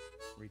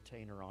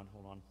retainer on,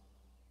 hold on.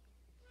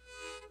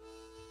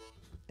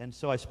 And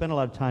so I spent a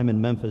lot of time in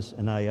Memphis,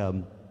 and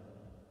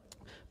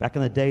back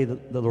in the day,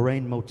 the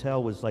Lorraine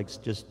Motel was like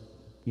just,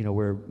 you know,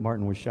 where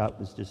Martin was shot,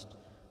 was just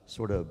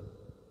sort of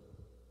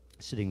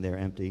sitting there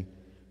empty.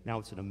 Now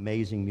it's an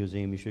amazing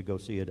museum. You should go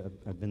see it.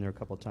 I've been there a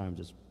couple of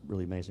times. It's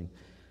really amazing.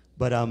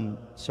 But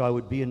so I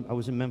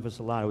was in Memphis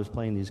a lot. I was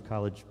playing these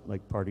college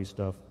like party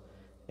stuff,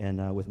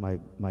 and with my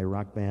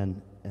rock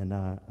band. And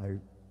I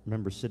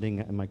remember sitting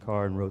in my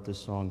car and wrote this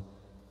song.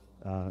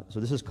 So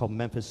this is called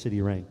Memphis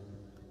City Rain.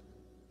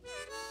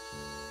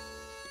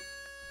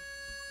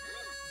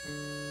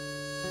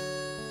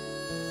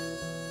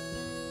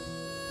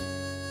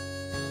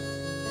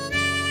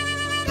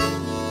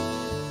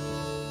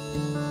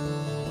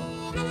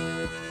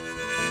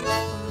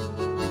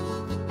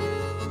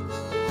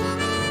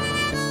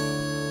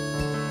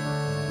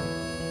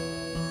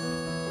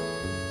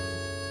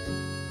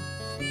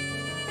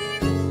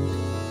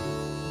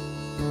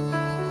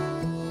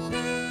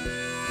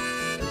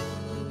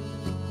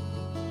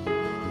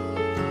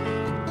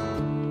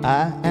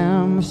 I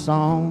am a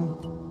song.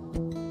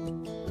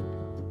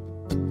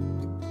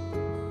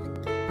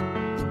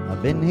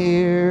 I've been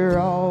here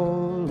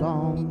all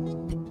along.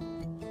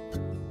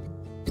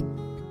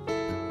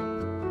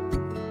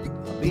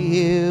 I'll be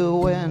here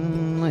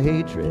when the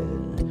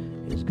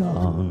hatred is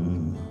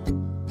gone.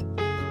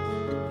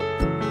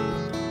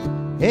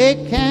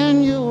 Hey,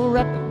 can you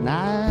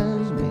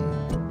recognize me?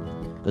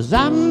 'Cause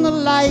I'm the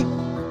light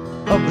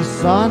of the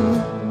sun,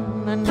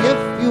 and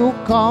if you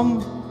come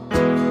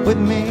with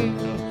me,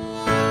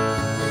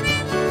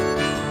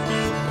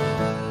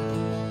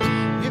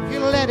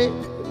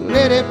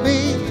 let it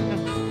be.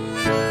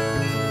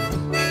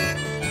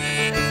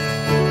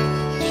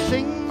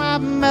 Sing my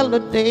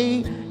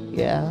melody,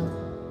 yeah.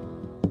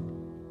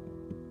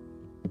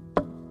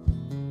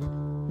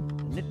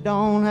 And it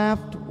don't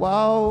have to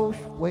wash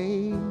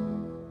away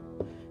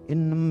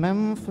in the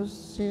Memphis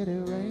City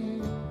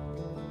rain.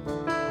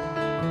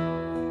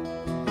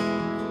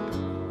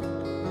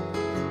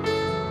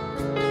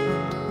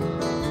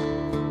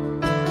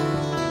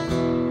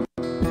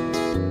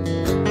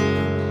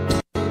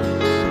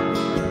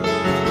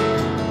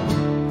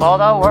 For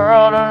the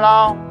world a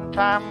long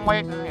time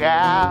waiting,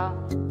 yeah.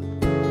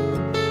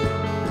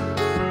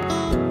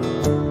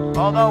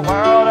 For the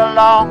world a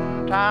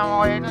long time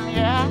waiting,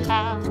 yeah.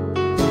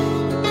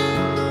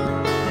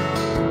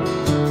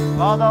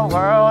 For the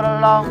world a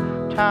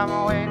long time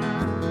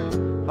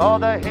waiting. For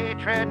the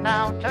hatred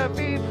now to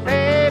be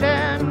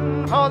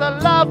fading. For the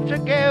love to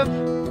give,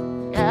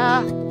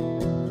 yeah.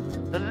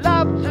 The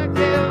love to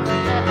give,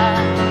 yeah.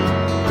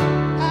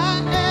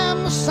 I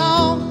am a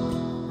song.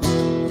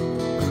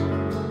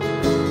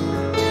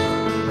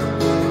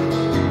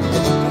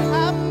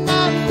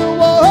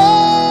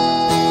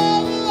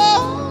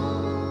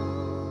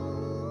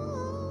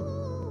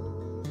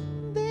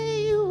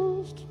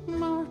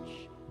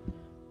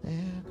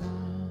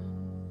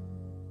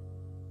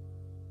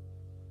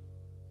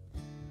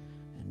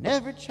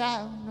 every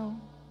child knows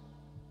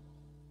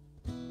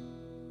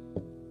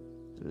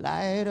the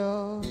light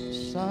of the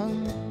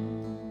sun.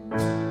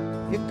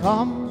 You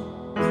come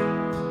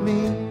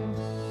me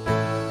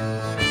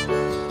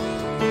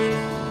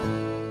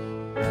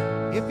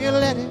if you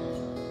let it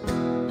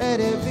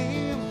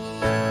be.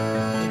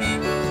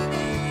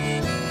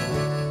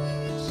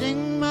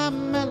 Sing my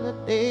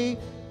melody,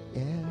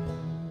 yeah.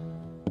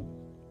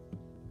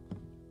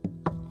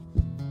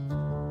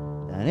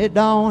 And it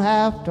don't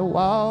have to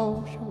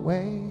wash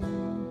away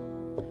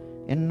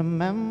in the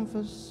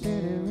Memphis City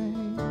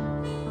rain.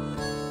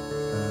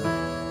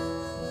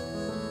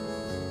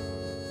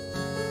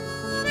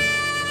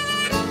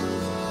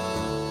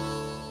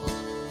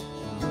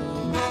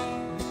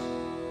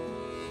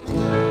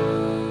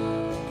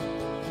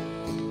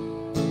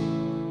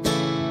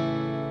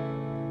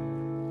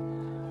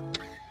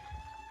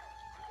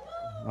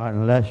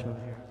 Martin Lesher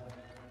here.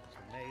 It's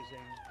amazing.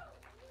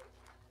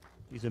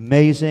 He's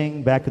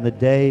amazing. Back in the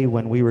day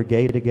when we were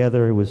gay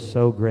together, it was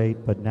so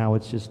great, but now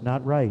it's just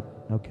not right.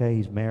 Okay,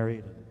 he's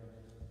married.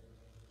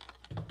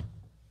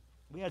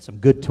 We had some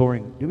good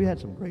touring. We had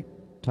some great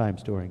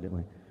times touring, didn't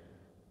we?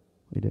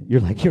 We did.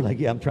 You're like,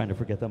 yeah, I'm trying to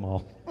forget them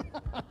all.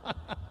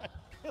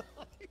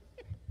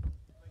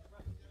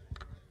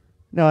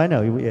 No, I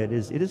know. It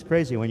is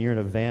crazy when you're in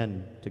a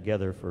van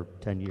together for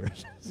 10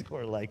 years.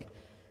 We're like,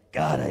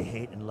 God, I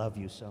hate and love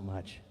you so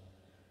much.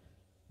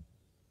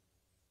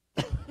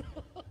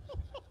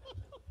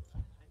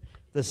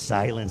 The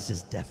silence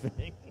is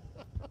deafening.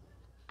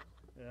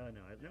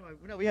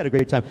 No, we had a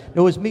great time. It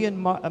was me and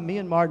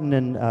Martin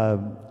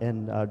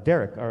and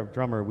Derek, our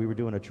drummer. We were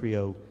doing a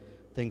trio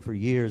thing for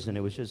years, and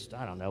it was just,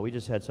 I don't know, we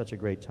just had such a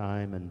great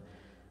time, and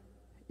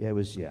it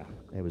was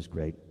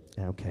great.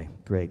 Okay,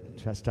 great.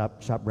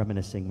 Stop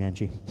reminiscing,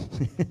 Angie.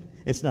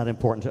 It's not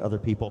important to other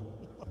people.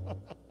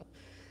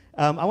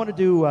 I do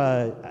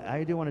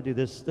want to do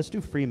this. Let's do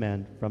Free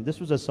Man.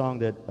 This was a song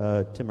that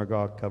Tim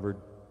McGraw covered.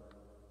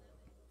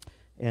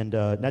 And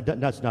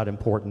that's not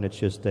important. It's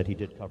just that he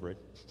did cover it.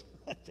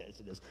 Yes,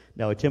 it is.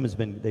 No,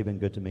 they've been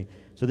good to me.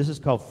 So this is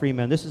called Free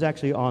Man. This is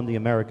actually on The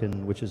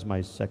American, which is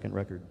my second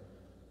record.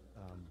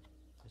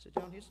 Is it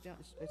down?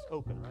 It's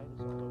open, right? It's open, right?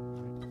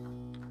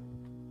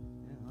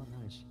 Yeah, oh,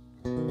 nice.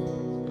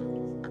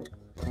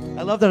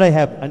 I love that I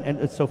have, and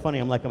it's so funny,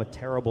 I'm a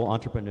terrible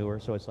entrepreneur,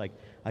 so it's like,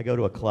 I go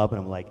to a club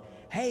and I'm like,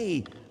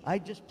 hey, I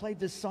just played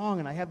this song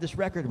and I have this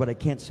record, but I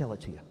can't sell it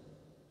to you.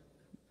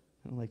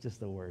 I'm like just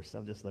the worst.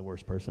 I'm just the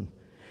worst person.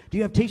 Do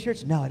you have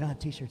t-shirts? No, I don't have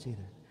t-shirts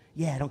either.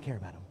 Yeah, I don't care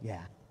about them.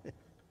 Yeah.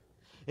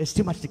 It's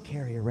too much to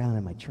carry around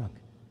in my trunk.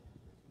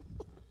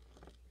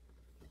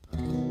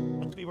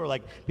 People are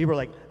like,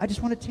 I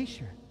just want a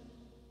t-shirt.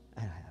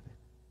 I don't have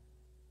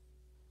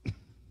it.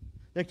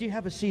 Like, do you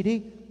have a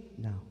CD?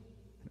 No.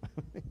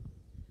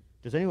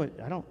 Does anyone?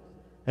 I don't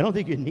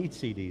think you need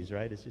CDs,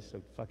 right? It's just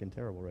so fucking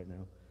terrible right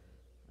now.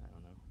 I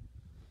don't know.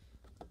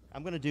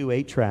 I'm gonna do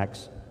 8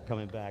 tracks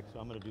coming back, so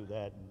I'm gonna do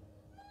that.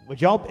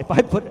 Would y'all,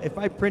 if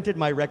I printed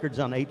my records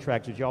on 8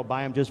 tracks, would y'all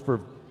buy them just so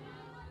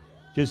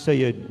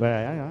you?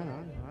 Well, I don't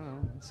know.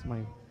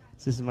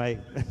 This is my.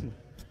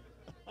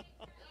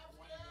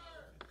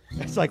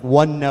 It's like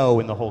one no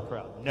in the whole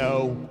crowd.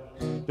 No,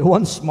 the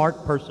one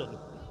smart person.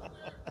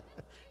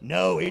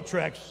 No, 8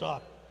 tracks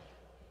suck.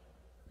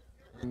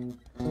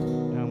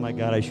 Oh my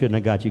God, I shouldn't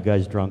have got you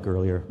guys drunk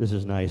earlier. This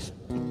is nice.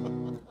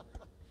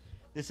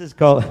 This is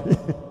called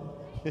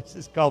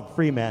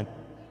Free Man.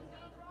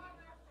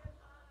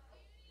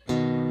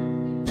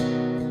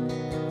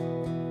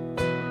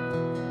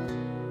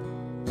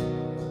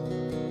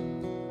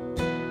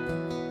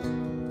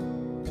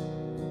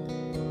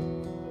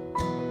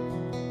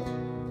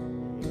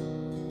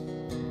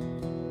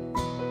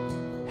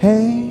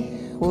 Hey,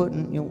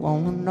 wouldn't you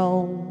want to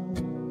know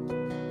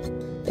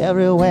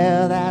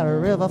everywhere that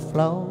river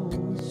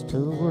flows to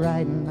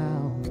right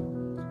now,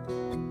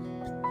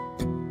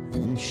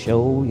 and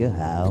show you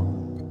how?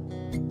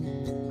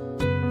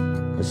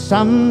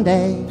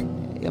 Someday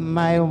you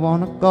might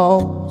want to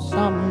go,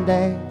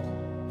 someday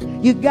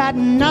you got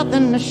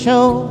nothing to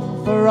show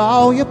for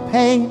all your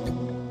pain,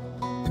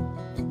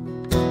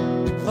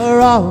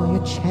 for all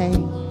your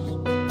change.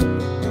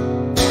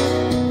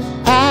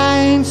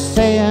 I ain't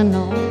saying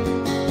no,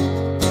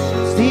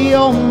 it's the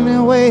only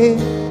way.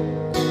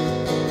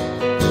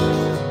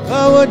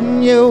 But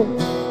wouldn't you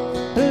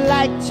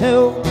like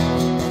to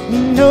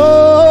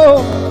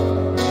know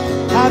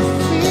how it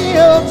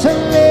feels to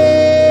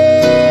live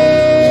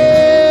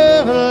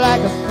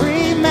like a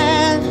free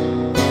man,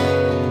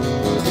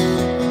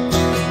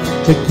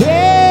 to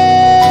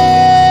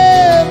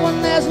give when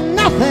there's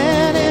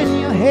nothing in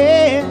your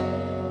head,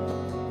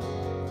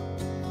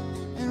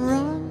 and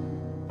run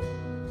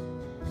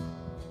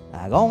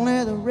like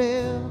only the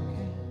real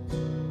can,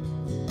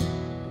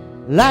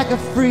 like a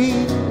free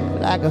man.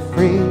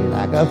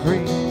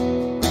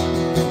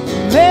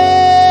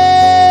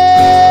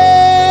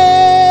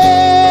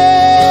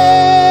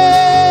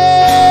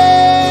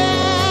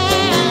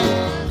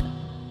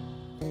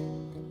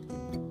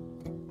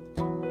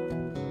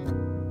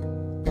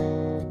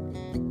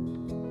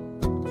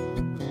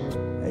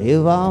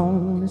 You've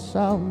only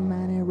so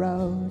many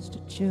roads to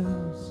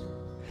choose.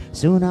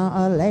 Sooner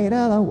or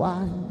later, the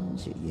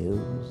ones you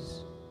use,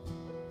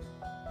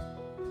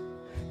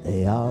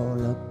 they all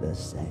look the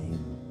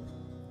same.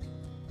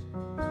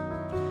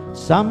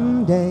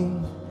 Someday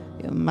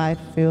you might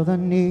feel the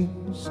need,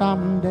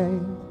 someday,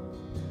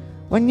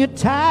 when you're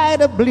tired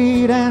of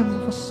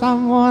bleeding for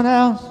someone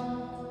else,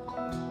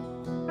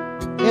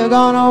 you're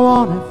gonna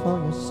want it for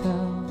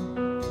yourself.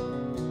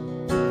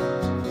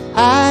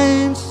 I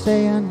ain't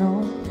saying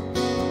no,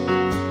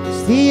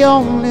 it's the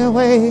only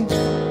way.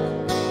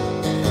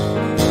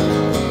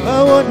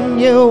 But wouldn't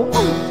you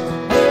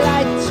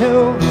like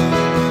to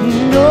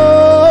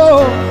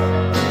know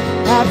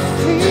how it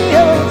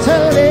feels to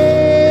live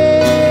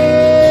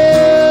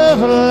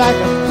like a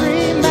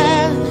free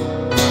man,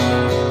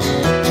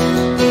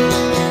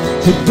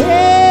 to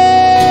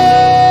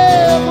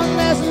give when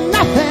there's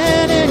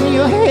nothing in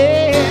your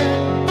head,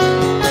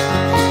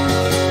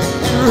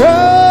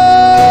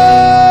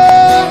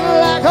 run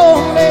like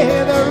only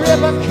the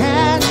river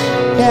can,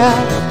 yeah,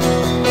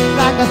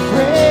 like a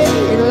free,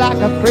 like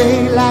a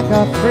free, like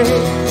a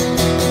free.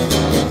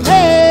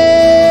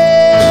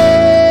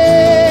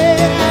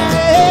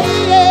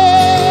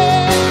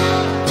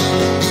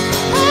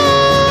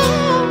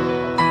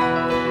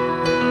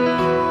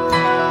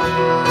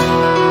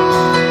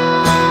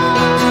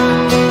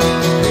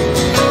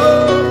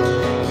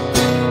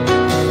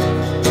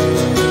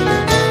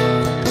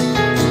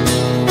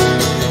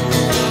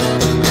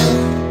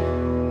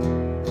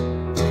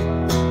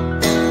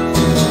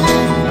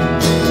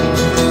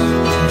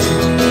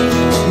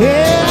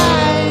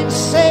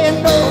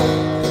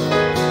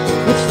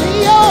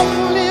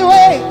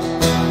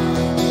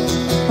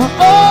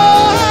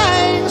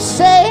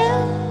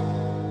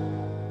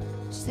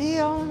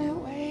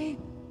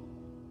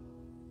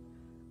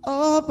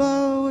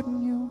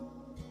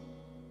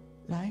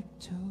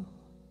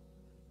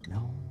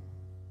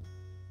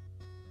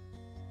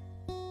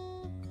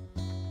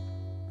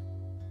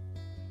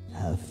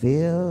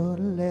 Feel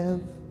to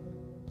live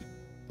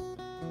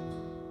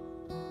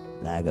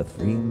like a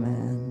free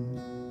man,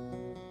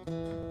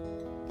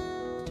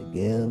 to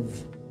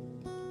give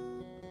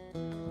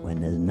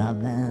when there's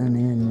nothing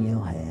in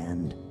your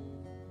hand,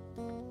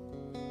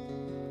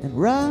 and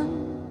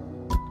run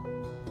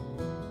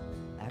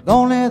like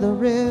only the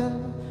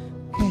river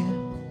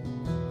can,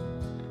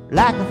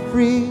 like a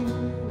free,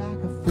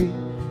 like a free,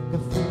 like a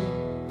free.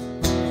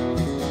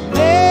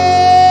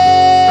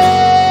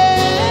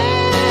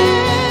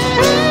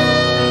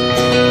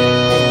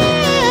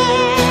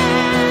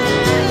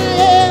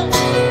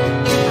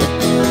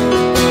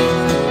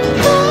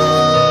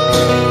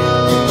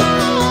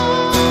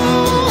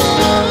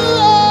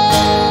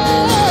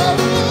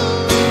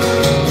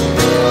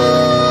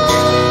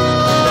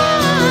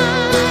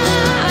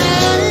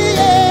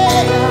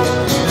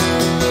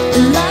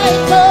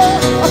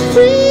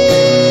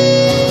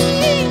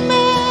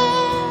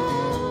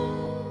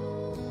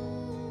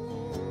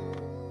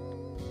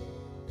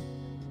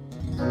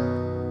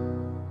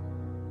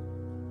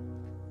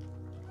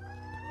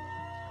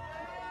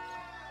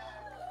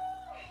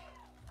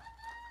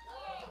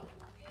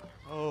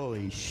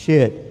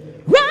 Shit.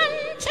 Run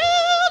to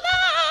the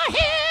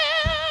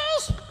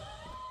hills.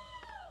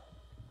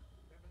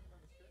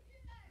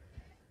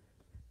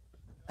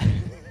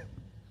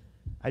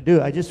 I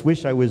do. I just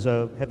wish I was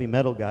a heavy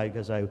metal guy,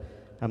 because I'm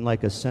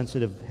like a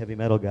sensitive heavy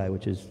metal guy,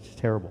 which is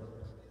terrible.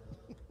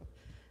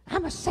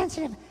 I'm a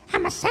sensitive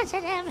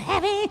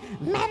heavy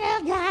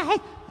metal guy.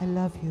 I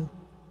love you.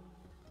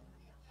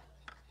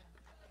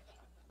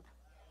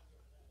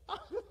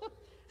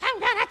 I'm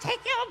gonna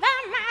take you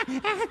by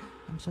my...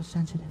 I'm so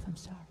sensitive, I'm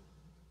sorry.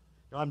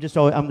 No, I'm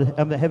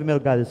the heavy metal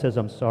guy that says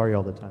I'm sorry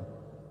all the time.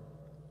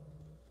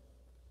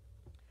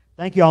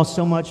 Thank you all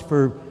so much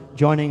for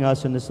joining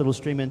us in this little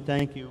stream, and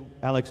thank you,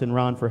 Alex and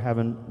Ron, for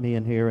having me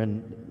in here,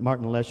 and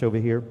Martin Lesh over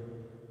here.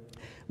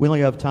 We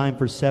only have time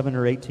for 7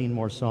 or 18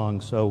 more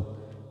songs, so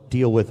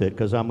deal with it,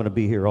 because I'm going to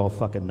be here all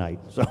fucking night.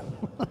 So,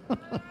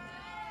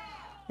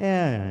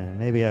 yeah,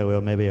 maybe I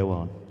will, maybe I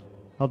won't.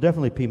 I'll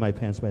definitely pee my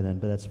pants by then,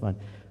 but that's fine.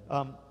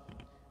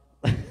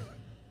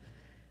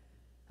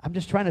 I'm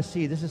just trying to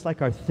see, this is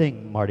like our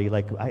thing, Marty.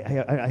 Like,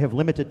 I have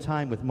limited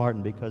time with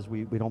Martin because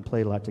we don't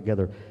play a lot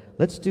together.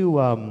 Let's do,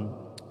 I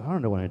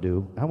don't know what I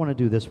do. I want to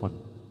do this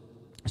one.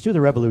 Let's do The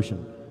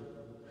Revolution.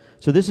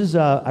 So this is,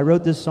 I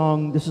wrote this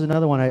song, this is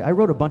another one. I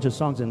wrote a bunch of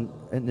songs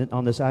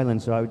on this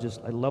island, so I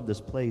love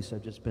this place.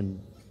 I've just been,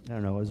 I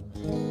don't know, I was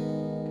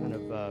kind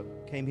of,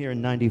 came here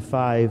in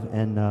 '95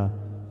 and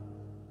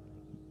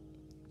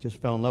just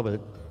fell in love with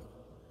it.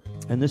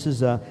 And this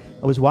is, I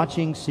was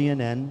watching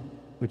CNN,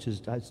 which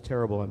is, it's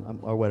terrible,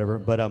 or whatever,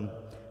 but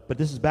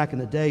this is back in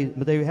the day.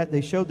 But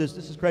they showed this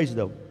is crazy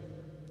though.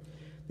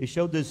 They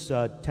showed this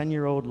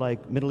 10-year-old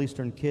like Middle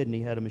Eastern kid, and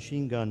he had a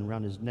machine gun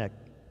around his neck.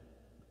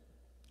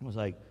 I was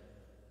like,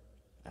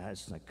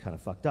 that's like kind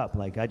of fucked up.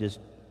 Like I just,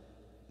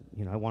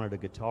 I wanted a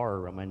guitar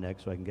around my neck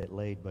so I can get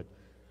laid, but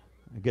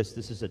I guess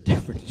this is a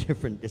different,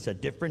 it's a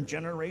different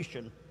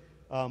generation.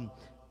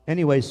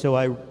 Anyway, so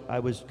I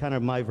was kind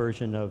of my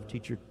version of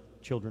Teach Your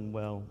Children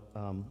Well.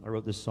 I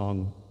wrote this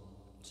song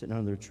sitting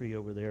under a tree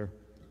over there,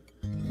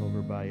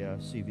 over by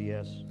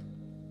CVS.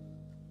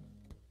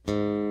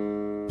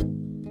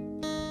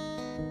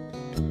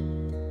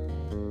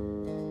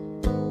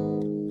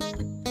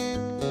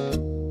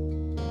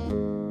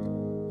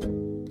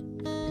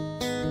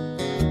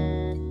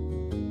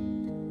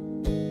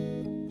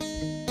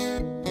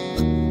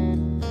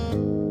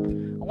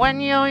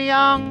 When you're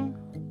young,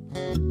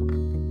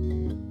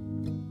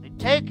 they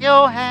take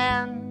your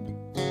hand.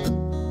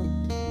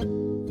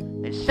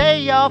 They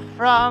say you're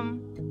from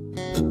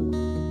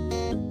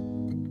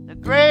the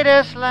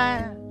greatest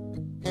land.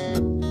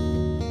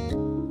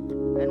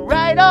 And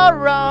right or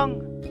wrong,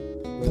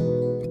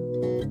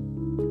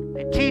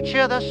 they teach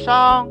you the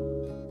song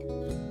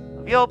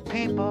of your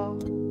people.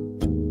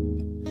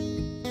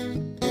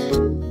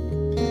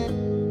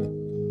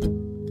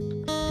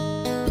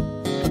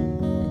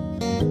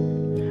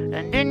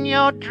 And in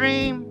your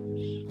dreams,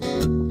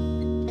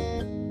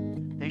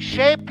 they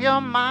shape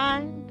your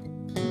mind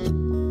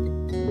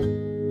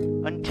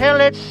until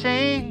it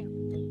seems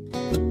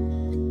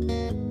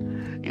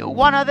you're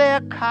one of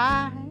their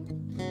kind.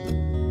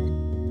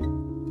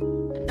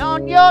 And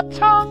on your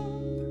tongue,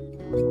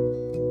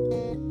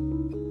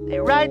 they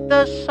write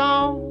the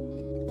song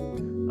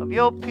of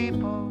your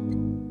people.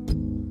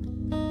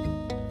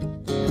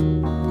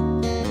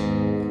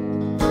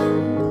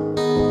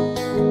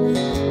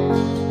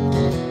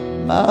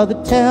 Mother,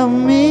 tell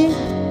me,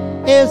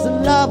 is the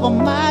love on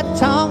my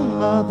tongue?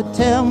 Mother,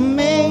 tell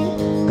me,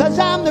 'cause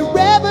I'm the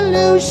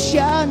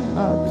revolution.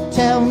 Mother,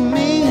 tell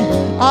me,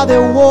 are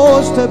there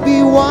wars to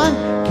be won?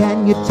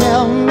 Can you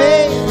tell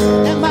me,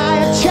 am I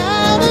a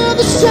child of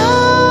the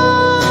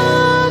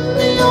sun?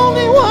 The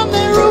only one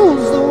that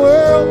rules the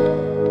world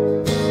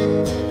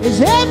is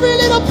every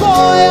little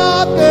boy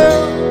or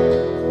girl.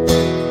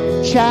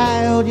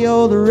 Child,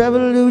 you're the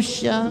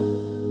revolution.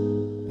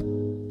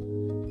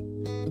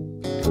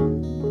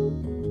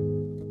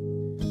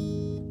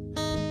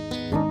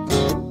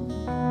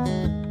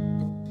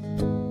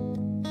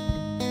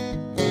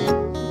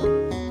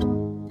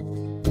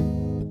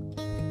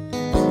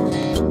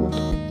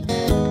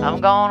 I'm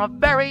gonna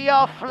bury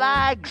your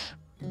flags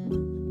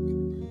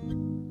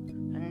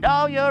and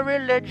all your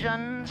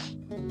religions.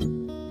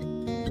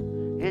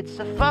 It's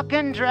a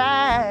fucking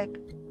drag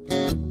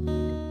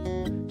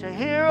to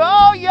hear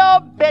all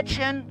your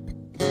bitching.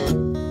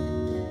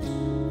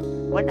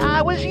 When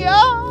I was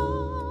young,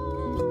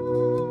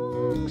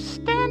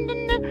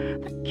 standing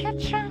in the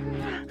kitchen,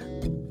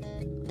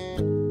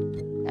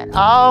 and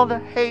all the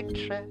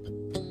hatred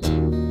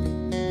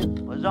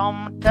was on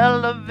my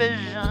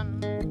television.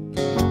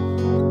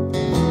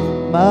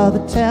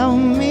 Mother, tell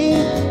me,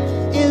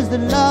 is the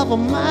love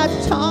on my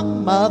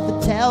tongue? Mother,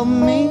 tell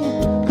me,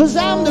 'cause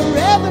I'm the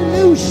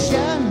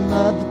revolution.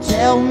 Mother,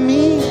 tell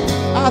me,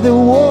 are there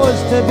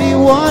wars to be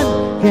won?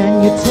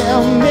 Can you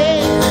tell me,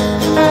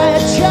 am I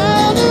a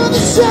child of the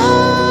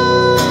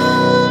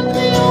sun?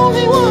 The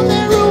only one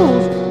that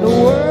rules the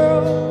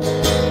world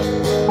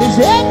is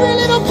every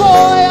little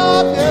boy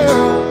or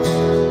girl.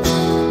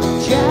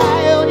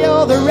 Child,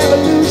 you're the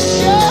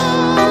revolution.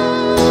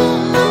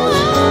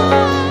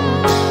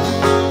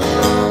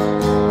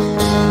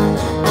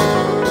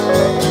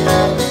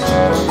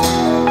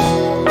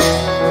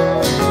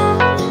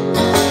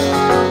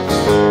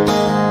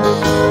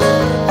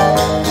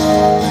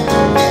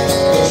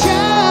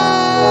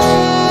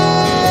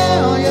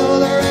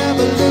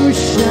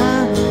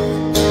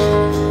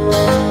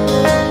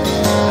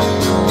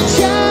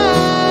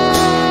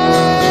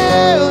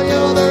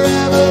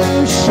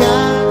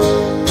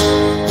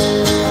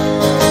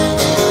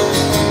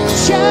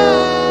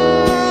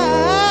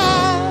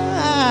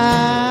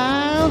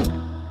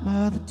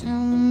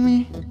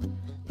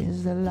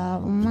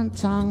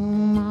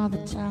 Tongue, mother,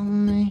 tell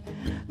me,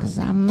 'cause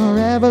I'm the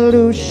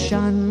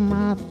revolution.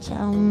 Mother,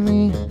 tell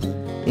me,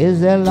 is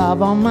there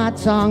love on my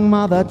tongue?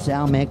 Mother,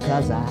 tell me,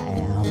 'cause I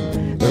am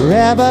the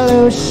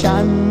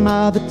revolution.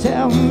 Mother,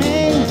 tell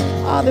me,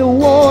 are there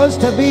wars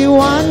to be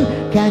won?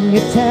 Can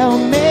you tell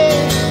me,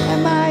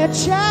 am I a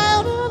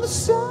child of the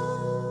sun?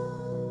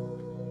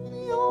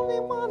 The only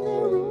one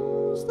that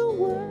rules the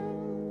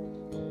world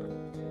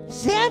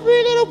is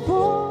every little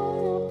boy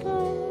or girl.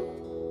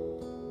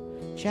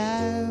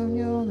 Child,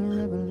 you're the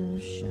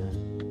revolution.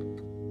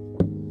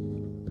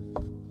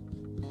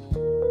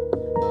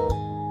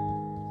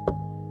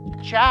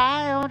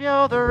 Child,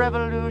 you're the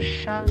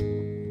revolution.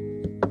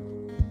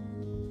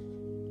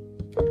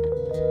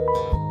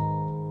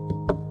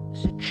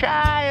 Say,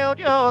 child,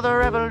 you're the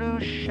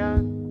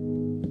revolution.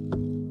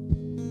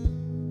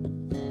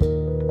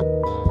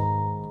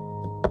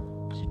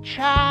 Say,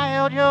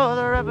 child, you're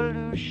the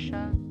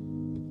revolution.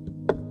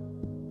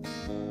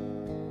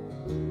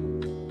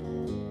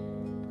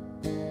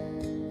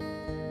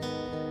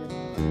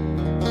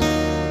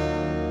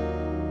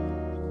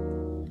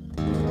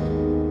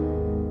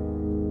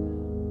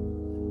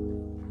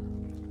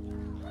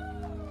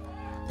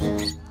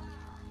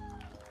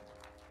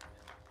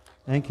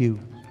 Thank you.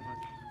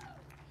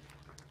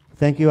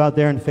 Thank you out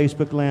there in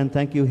Facebook land.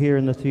 Thank you here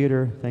in the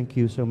theater. Thank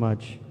you so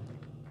much.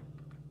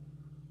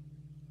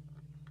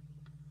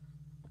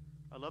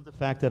 I love the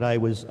fact that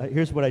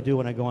here's what I do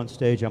when I go on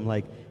stage. I'm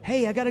like,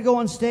 hey, I got to go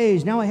on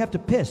stage. Now I have to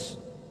piss.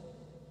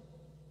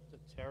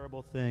 It's a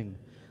terrible thing.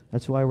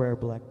 That's why I wear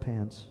black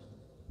pants.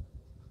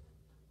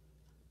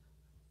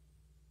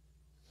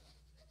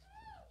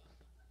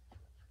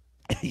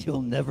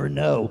 You'll never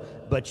know,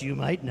 but you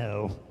might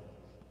know.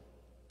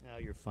 Now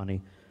you're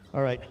funny.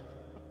 All right.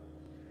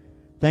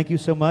 Thank you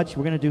so much.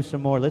 We're going to do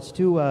some more. Let's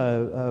do,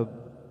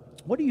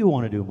 what do you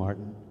want to do,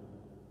 Martin?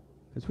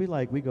 Because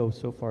we go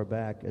so far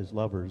back as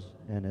lovers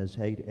and as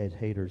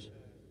haters.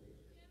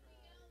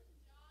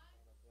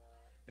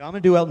 I'm going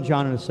to do Elton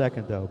John in a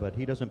second, though, but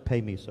he doesn't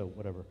pay me, so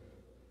whatever.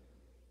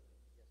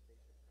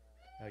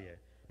 Oh, yeah.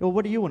 Well,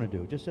 what do you want to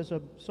do? Just as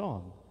a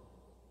song?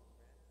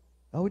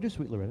 Oh, we do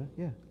Sweet Loretta,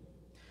 yeah.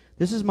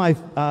 This is my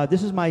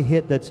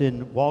hit that's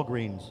in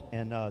Walgreens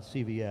and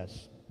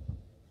CVS.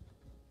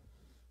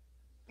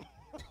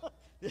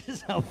 This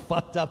is how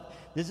fucked up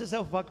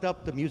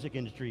the music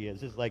industry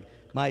is. It's like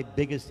my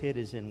biggest hit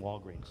is in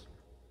Walgreens.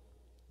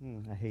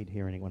 I hate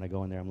hearing it when I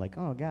go in there. I'm like,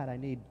 oh God, I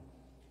need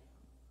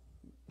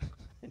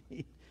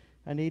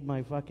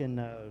my fucking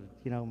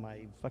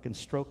my fucking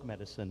stroke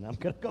medicine. I'm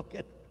gonna go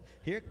get.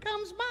 Here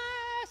comes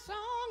my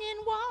song in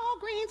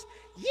Walgreens.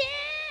 Yeah.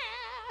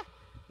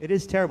 It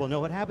is terrible. No,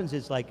 what happens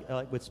is like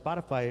with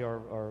Spotify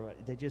or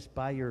they just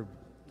buy your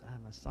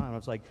song.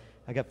 It's like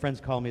I got friends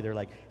call me. They're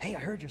like, hey, I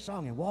heard your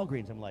song in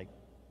Walgreens. I'm like,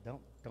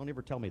 don't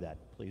ever tell me that,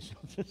 please.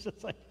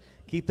 It's like,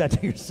 keep that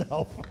to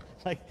yourself.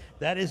 Like,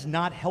 that is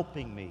not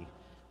helping me.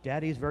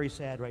 Daddy's very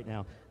sad right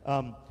now.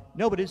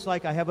 No, but it's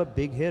like I have a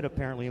big hit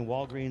apparently in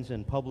Walgreens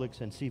and Publix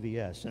and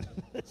CVS.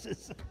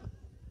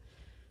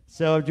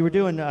 So we're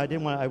doing. I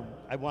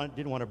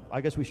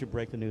guess we should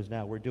break the news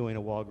now. We're doing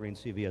a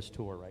Walgreens CVS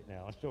tour right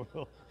now. So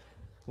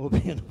we'll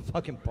be in the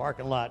fucking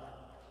parking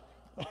lot.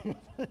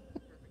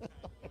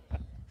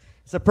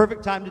 It's the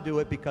perfect time to do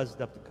it because of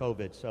the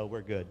COVID. So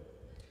we're good.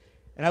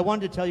 And I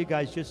wanted to tell you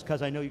guys, just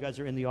because I know you guys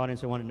are in the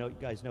audience, I want to know you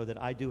guys know that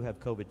I do have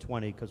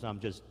COVID-20 because I'm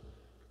just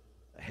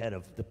ahead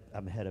of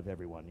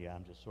everyone. Yeah,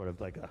 I'm just sort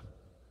of like a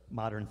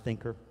modern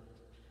thinker.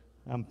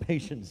 I'm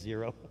patient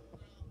zero.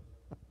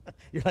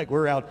 You're like,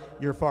 we're out.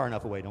 You're far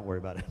enough away. Don't worry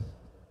about it.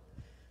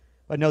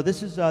 But no,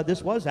 this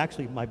was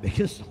actually my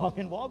biggest song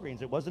in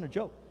Walgreens. It wasn't a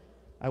joke.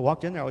 I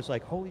walked in there. I was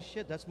like, holy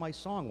shit, that's my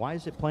song. Why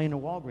is it playing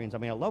in Walgreens? I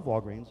mean, I love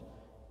Walgreens.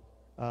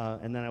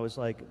 And then I was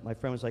like, my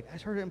friend was like, I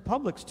heard it in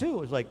Publix too.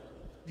 I was like,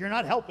 you're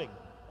not helping.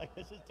 Like,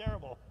 this is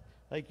terrible.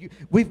 Like,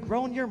 we've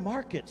grown your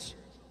markets.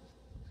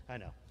 I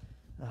know.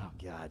 Oh,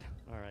 God.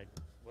 All right.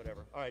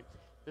 Whatever. All right.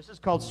 This is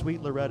called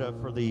Sweet Loretta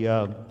for the,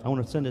 I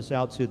want to send this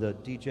out to the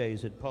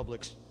DJs at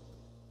Publix.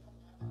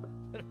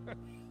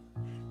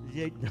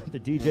 The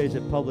DJs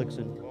at Publix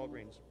and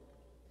Walgreens.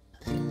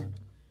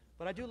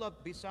 But I do love,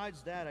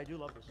 besides that, I do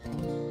love this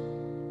song.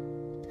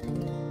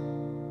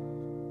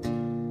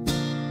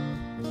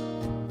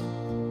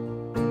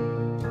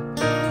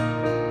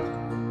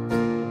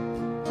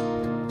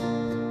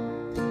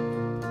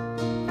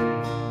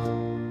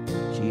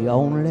 She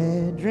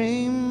only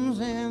dreams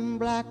in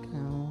black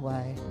and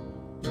white.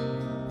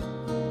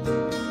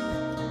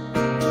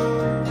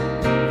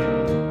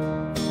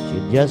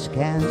 She just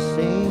can't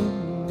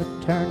seem to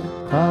turn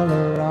the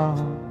color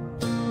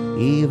on,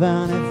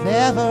 even if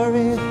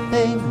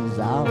everything's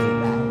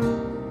alright.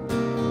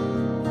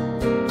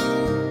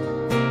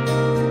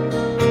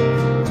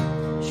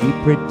 She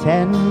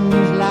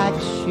pretends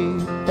like she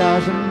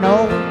doesn't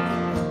know,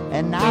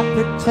 and I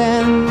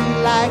pretend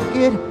like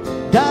it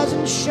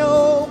doesn't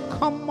show.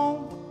 Come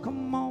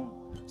on,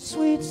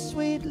 sweet,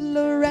 sweet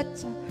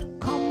Loretta.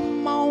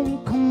 Come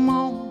on,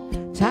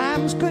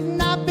 times could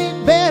not be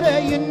better,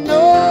 you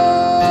know.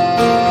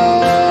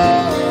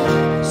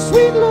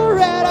 Sweet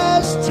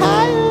Loretta's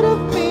tired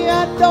of me,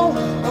 I don't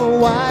know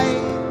why.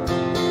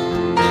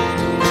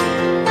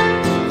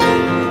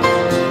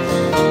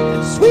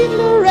 And sweet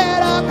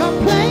Loretta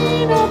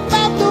complain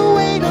about the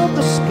weight of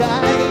the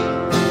sky.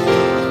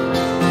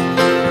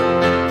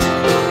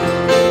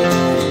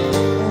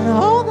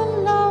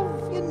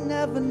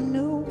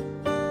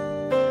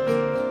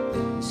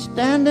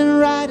 Standing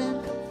right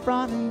in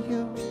front of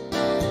you.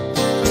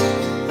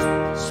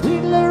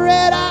 Sweet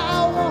Loretta,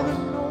 I want to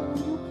know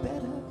you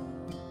better.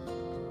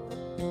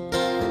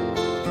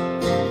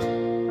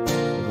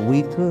 If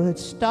we could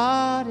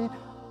start it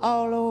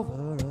all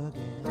over again,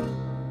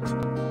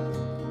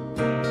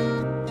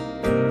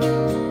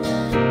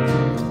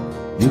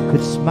 you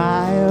could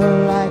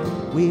smile like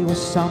we were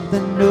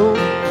something new.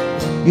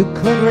 You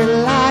could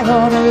rely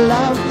on a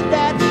love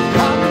that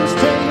comes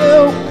to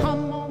you.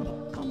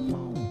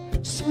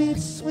 Sweet,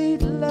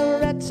 sweet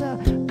Loretta,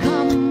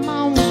 come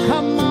on,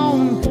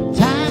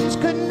 times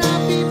could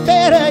not be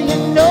better, you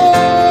know.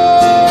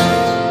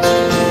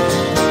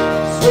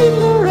 Sweet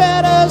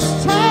Loretta's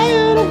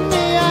tired of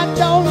me, I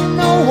don't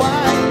know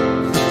why.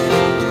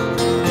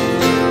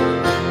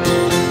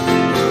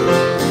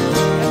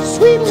 And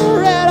sweet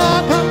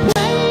Loretta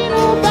complain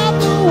about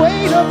the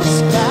weight of the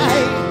sky.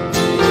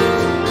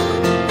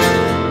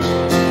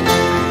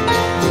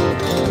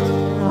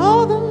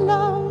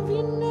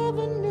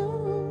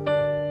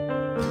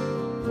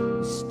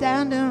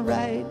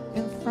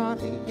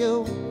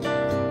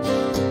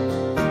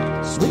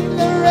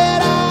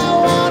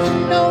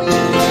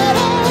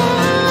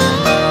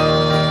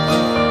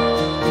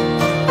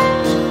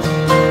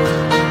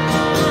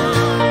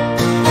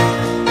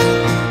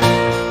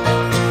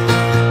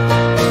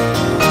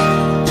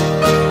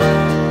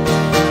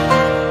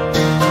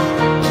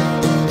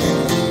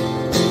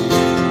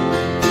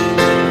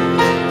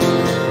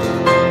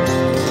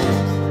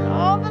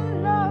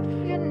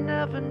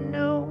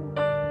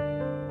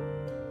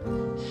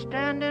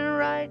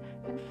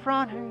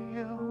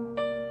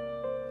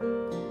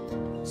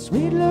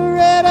 Sweet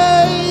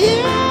Loretta,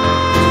 yeah.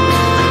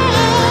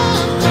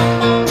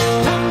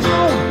 Come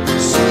on,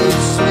 sweet,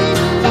 sweet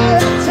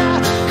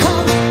Loretta.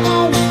 Come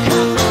on,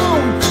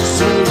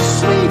 sweet,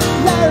 sweet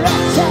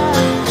Loretta.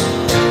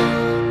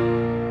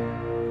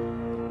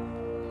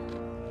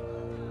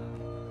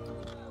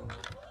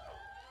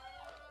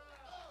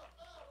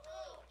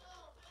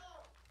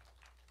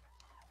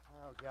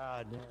 Oh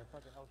God, man,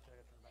 fucking health check.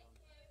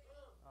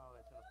 Oh,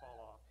 it's gonna fall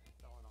off. It's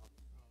falling off.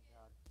 Oh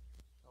God,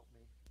 help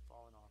me, it's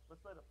falling off.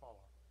 Let's let it fall off.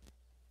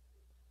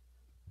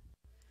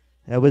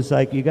 That was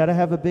like, you got to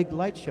have a big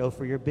light show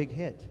for your big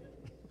hit.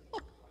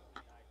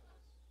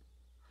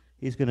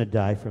 He's gonna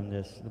die from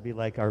this. It'll be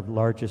like our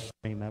largest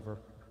stream ever.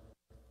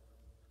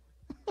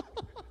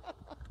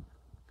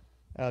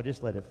 Oh,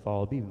 just let it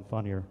fall. It'll be even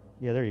funnier.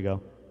 Yeah, there you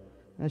go.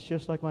 That's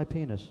just like my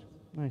penis.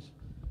 Nice.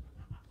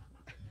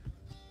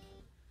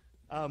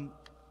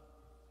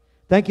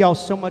 Thank you all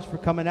so much for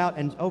coming out,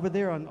 and over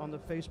there on the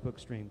Facebook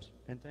streams.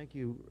 And thank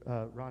you,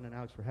 Ron and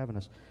Alex, for having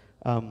us.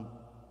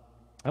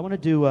 I want to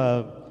do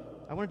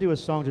a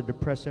song to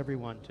depress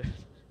everyone.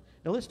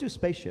 No, let's do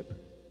Spaceship.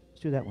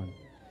 Let's do that one.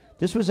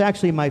 This was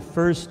actually my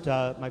first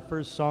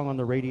song on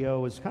the radio.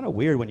 It was kind of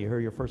weird when you hear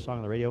your first song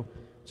on the radio.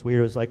 It's weird.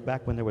 It was like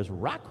back when there was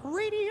rock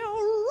radio,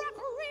 run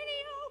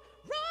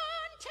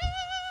to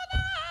the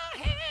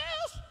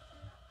hills.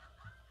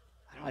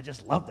 I don't know, I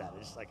just love that.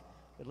 It's like,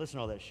 I listen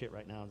to all that shit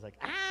right now. It's like,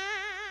 ah.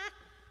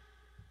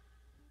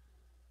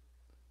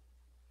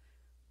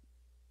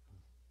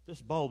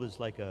 This bulb is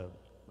like a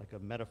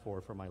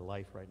metaphor for my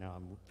life right now.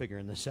 I'm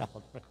figuring this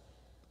out.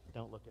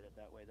 Don't look at it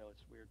that way, though.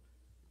 It's weird.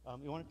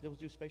 You want to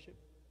do Spaceship?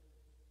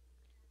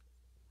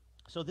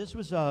 So this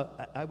was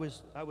I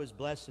was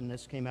blessed, and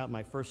this came out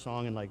my first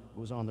song, and like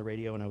was on the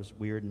radio, and I was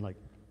weird, and like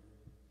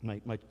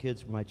my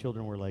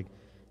children were like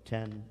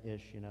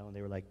 10-ish, you know, and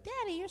they were like,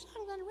 "Daddy, your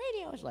song's on the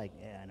radio." I was like,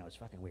 "Yeah, I know, it's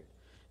fucking weird,"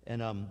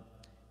 and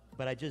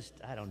but I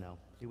don't know.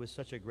 It was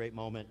such a great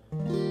moment,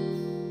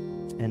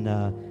 and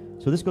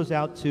so this goes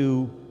out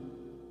to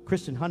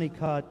Kristen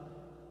Honeycutt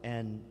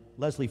and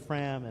Leslie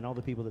Fram and all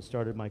the people that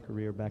started my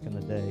career back in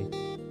the day.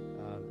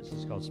 This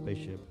is called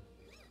Spaceship.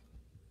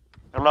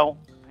 Hello?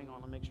 Hang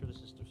on, let me make sure this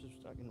is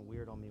fucking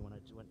weird on me when I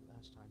do it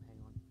last time.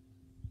 Hang on.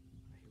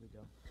 Here we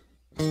go.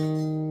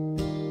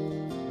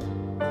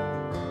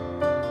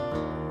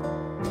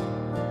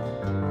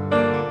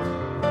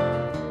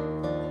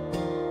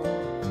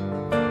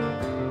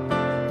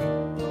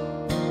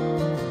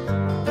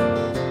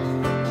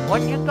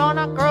 When you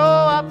gonna grow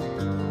up?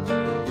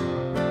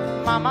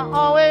 Mama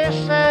always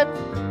said,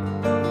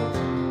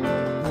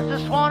 I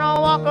just wanna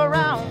walk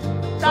around,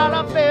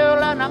 dollar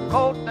bill and a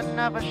coat that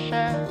never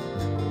shed.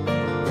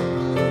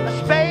 A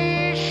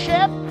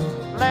spaceship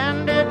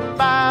landed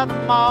by the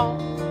mall.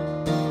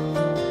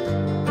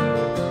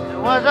 There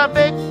was a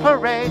big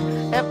parade,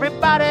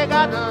 everybody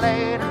got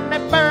laid, and they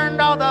burned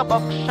all the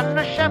books and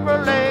the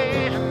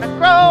Chevrolets, and they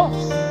grow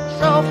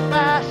so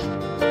fast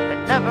they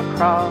never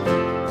crawl.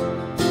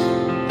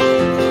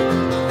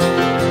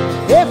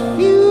 If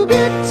you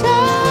get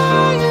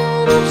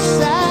tired of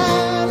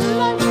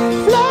satellite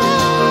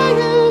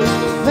flyers,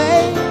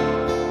 they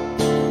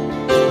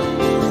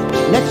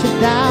let you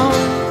down.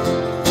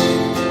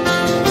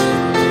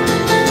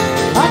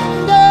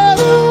 Under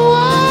the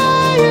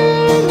wire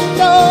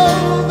and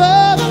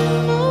over the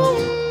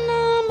moon,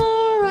 I'm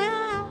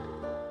around.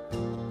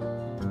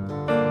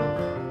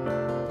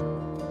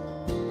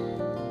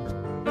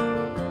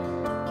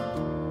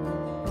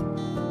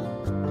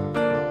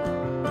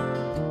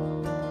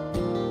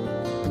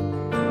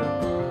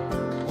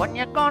 When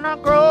you're gonna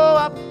grow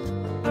up?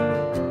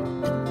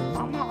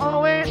 Mama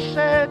always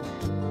said,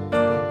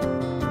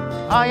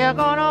 are you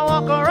gonna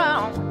walk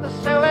around with a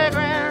silly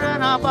grin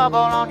and a bubble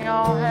on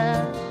your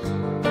head?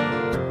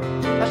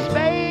 A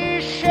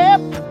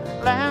spaceship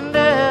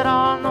landed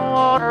on the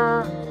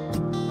water.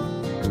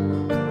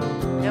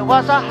 It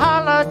was a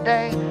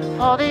holiday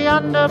for the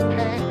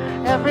underpaid.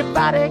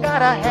 Everybody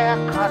got a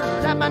haircut,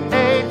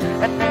 lemonade,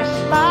 and they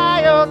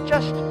smiled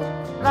just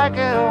like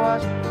it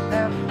was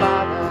their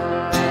father.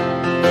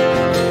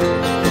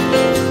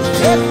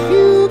 If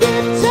you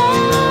get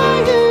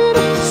tired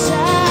of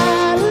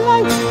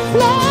satellite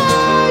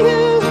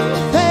flyers,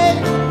 they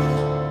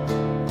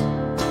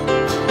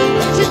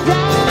let you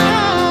down.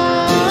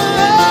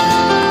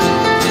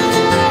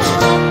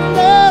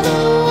 Under the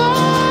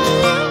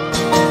wire,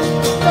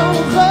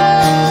 over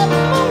the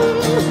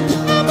moon,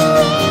 I'm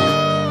around.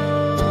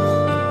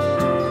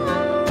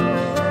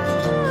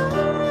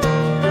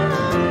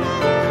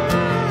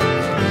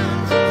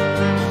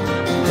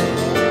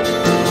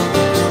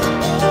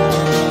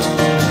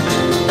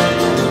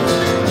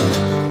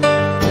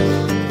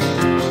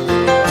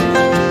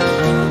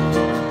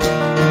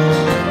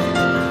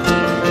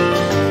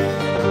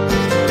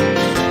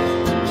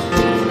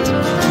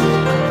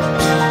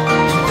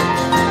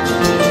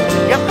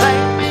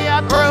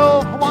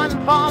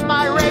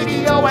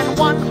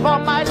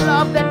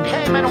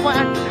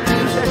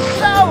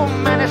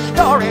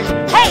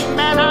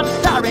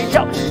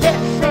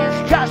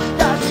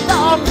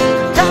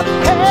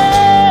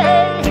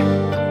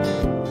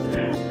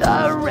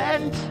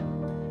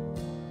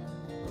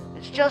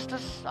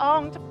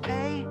 long to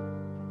pay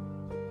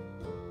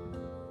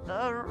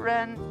the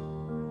rent.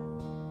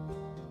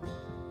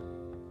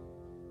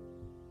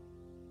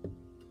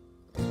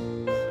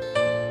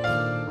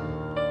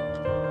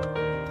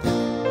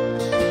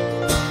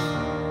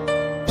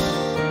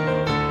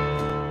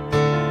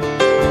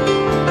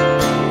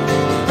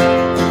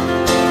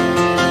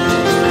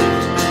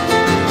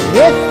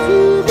 If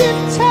you get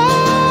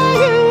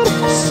tired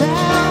of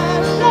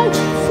silent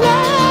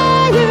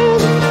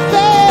flyers and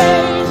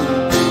fame,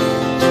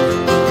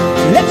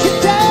 let you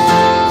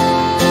down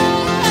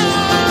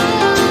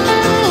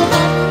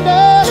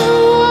under the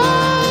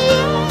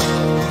wire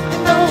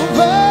and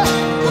over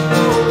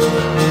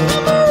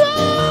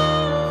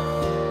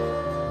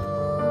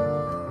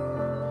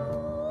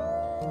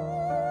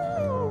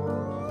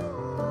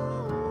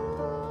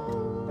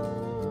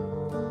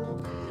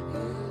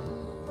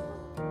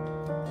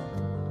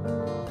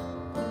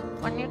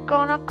When you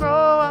gonna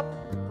grow up?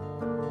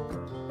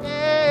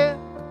 Yeah,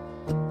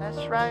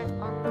 that's right.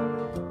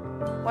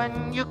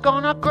 When you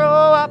gonna grow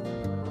up?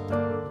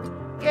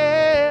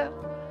 Yeah,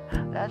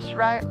 that's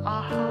right.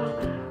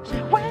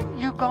 Say when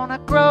you gonna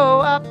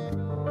grow up?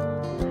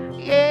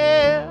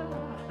 Yeah,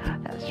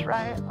 that's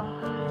right.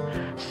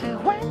 Say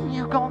when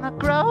you gonna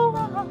grow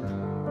up?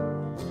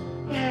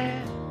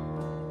 Yeah,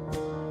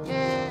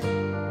 yeah.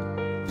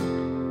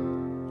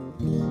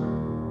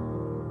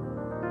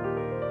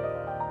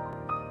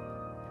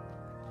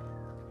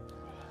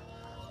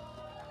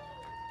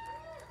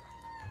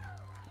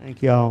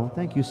 Thank y'all.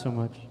 Thank you so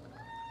much.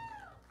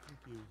 Thank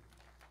you.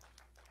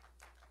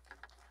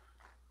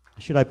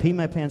 Should I pee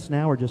my pants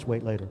now or just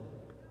wait later?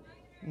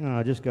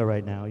 No, just go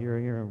right now.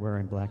 You're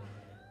wearing black.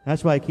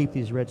 That's why I keep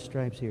these red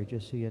stripes here,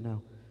 just so you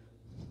know.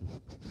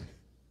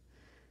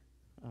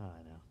 I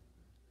know.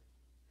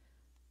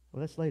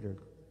 Well, that's later.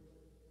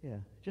 Yeah,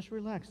 just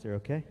relax there,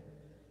 okay?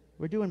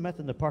 We're doing meth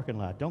in the parking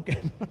lot. Don't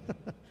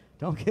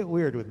get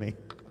weird with me.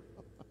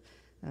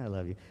 I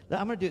love you.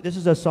 I'm gonna do. This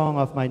is a song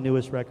off my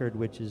newest record,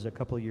 which is a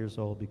couple years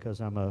old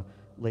because I'm a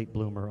late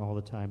bloomer all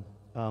the time.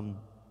 Do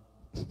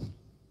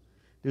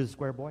the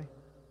Square Boy.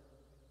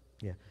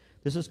 Yeah,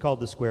 this is called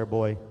the Square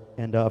Boy,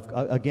 and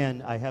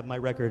again, I have my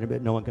record,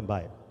 but no one can buy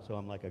it, so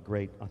I'm like a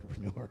great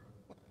entrepreneur.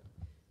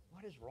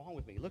 What is wrong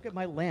with me? Look at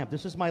my lamp.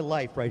 This is my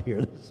life right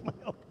here. This is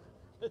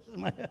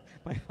my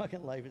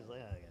fucking life. Is like,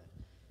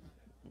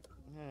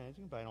 yeah, you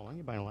can buy it online.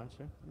 You buy it online,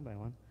 sir. You can buy it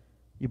online.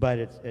 You buy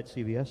it at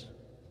CVS.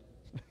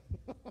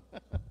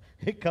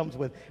 It comes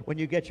with, when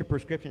you get your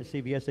prescription at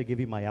CVS, they give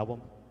you my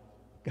album.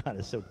 God,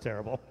 it's so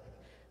terrible.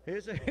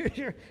 Here's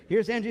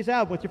Angie's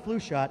album with your flu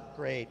shot.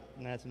 Great,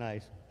 and that's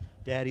nice.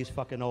 Daddy's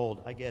fucking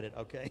old. I get it,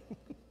 okay?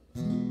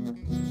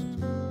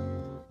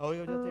 Oh,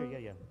 you're not there?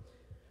 Yeah.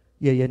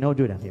 Yeah, no,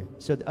 do it out here.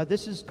 So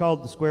this is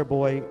called The Square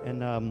Boy,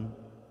 and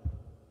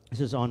this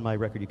is on my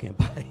record you can't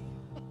buy.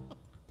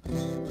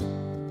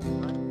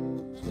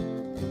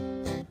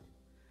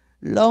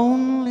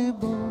 Lonely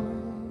boy,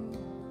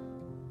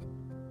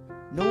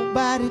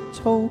 nobody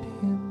told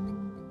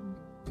him.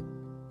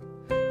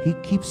 He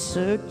keeps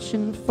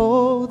searching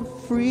for the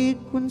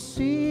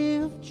frequency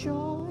of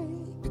joy.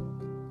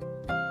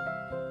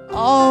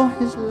 All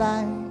his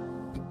life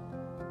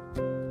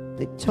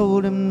they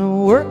told him to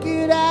work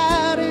it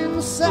out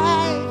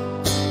inside,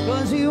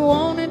 'cause he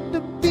wanted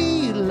to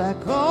be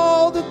like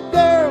all the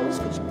girls,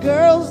 'cause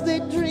girls, they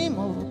dream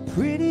of a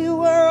pretty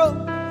world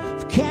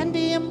of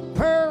candy and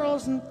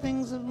pearls and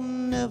things that will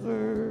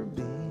never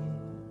be.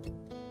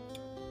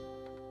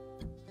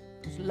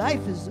 'Cause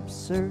life is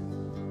absurd,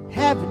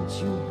 haven't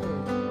you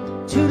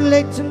heard? Too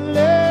late to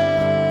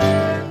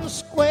learn.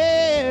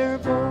 Square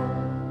boy,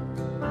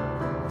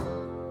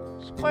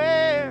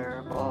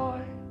 square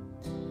boy,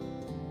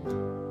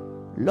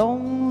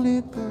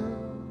 lonely girl,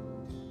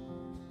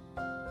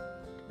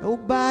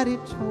 nobody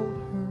told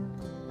her.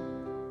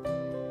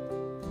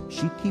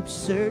 She keeps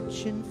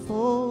searching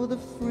for the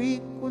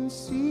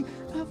frequency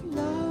of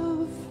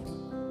love.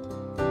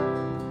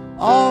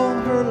 All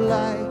her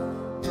life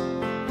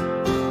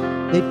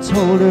they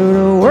told her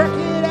to work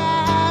it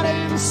out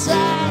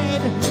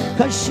inside,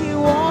 'cause she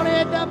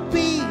wanted to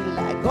be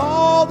like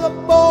all the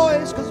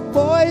boys, 'cause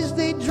boys,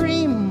 they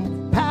dream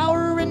of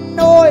power and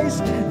noise,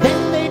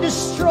 then they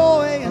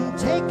destroy and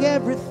take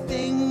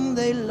everything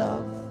they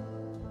love.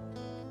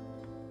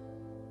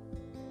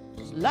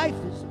 'Cause life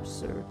is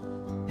absurd,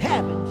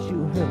 haven't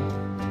you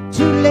heard?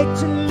 Too late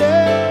to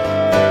learn.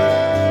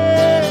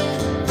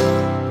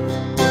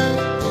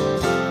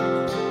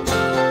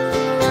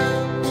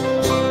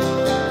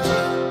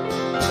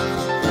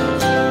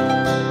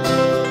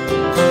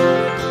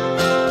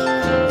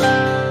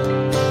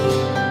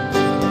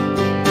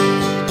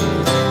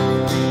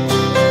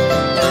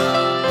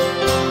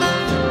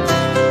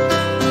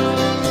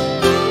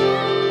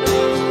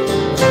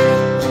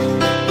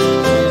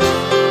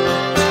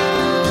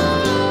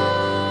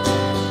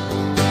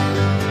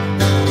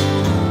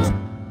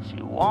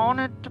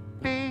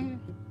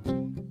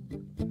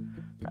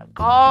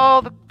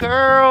 All the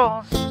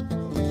girls,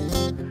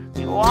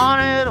 you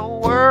wanted a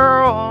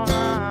world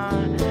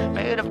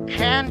made of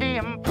candy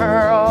and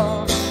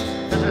pearls.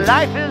 'Cause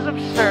Life is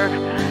absurd.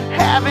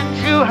 Haven't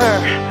you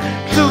heard?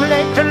 Too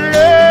late to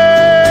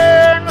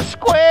learn.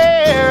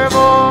 Square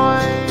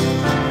boy.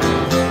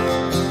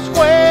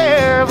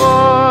 Square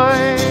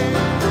boy.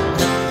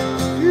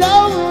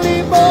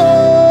 Lonely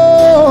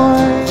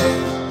boy.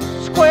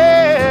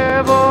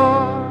 Square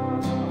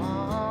boy.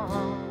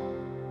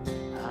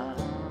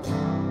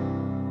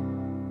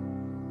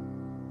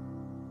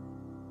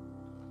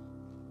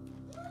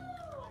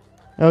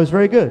 That was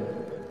very good.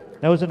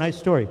 That was a nice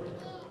story.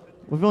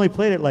 We've only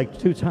played it like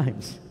 2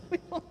 times.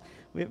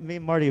 Me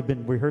and Marty have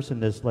been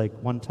rehearsing this like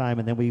one time,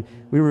 and then we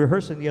were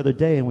rehearsing the other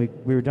day, and we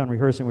were done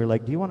rehearsing. We were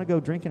like, "Do you want to go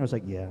drinking?" I was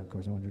like, "Yeah, of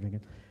course I want to go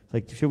drinking." It's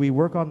like, "Should we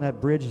work on that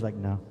bridge?" He's like,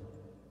 "No."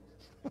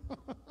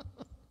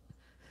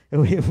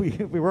 If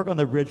we work on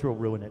the bridge, we'll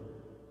ruin it.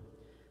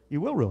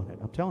 You will ruin it,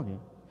 I'm telling you.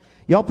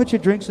 Y'all put your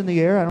drinks in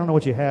the air. I don't know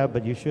what you have,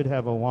 but you should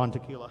have a JUAN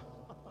Tequila.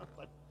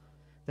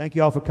 Thank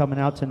you all for coming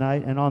out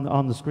tonight, and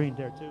on the screen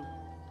there too.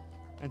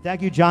 And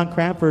thank you, John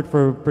Cranford,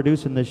 for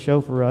producing this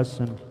show for us,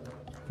 and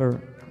for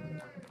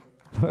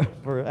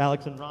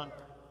Alex and Ron.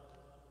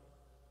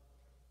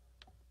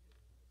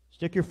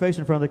 Stick your face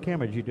in front of the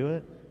camera. Did you do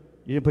it?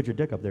 You didn't put your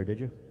dick up there,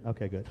 did you?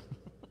 Okay, good.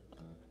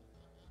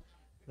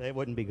 They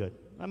wouldn't be good.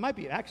 I might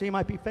be. Actually, you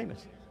might be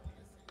famous.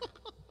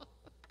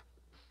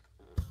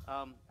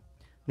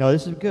 No,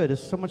 this is good.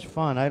 It's so much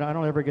fun. I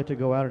don't ever get to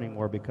go out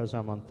anymore because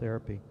I'm on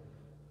therapy.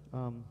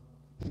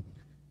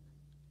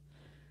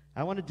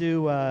 I want to do,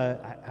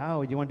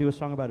 you want to do a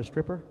song about a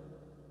stripper?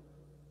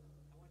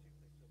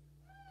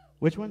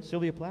 Which one?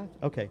 Sylvia Plath?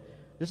 Okay.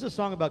 This is a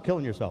song about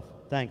killing yourself.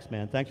 Thanks,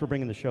 man. Thanks for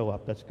bringing the show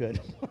up. That's good.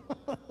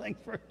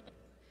 Thanks for...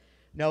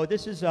 No,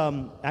 this is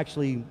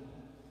actually,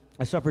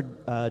 I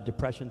suffered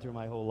depression through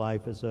my whole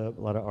life, as a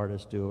lot of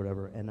artists do or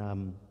whatever, and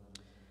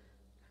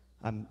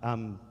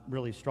I'm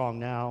really strong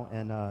now,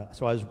 and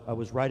so I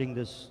was writing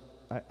this,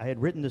 I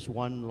had written this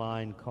one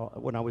line called,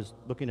 when I was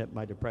looking at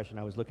my depression,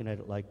 I was looking at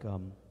it like,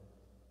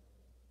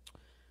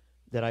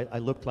 that I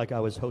looked like I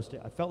was hosting,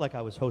 I felt like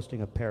I was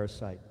hosting a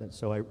parasite. And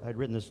so I'd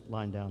written this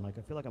line down, like,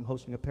 I feel like I'm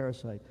hosting a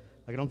parasite.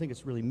 Like, I don't think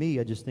it's really me,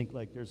 I just think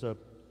like there's a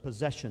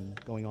possession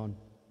going on.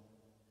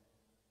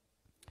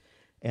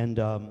 And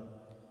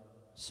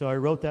so I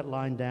wrote that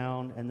line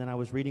down, and then I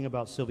was reading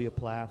about Sylvia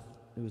Plath,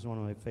 who was one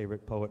of my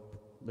favorite poet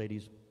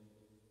ladies.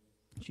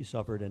 She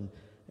suffered and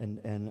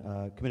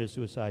committed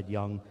suicide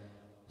young.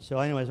 So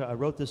anyways, I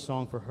wrote this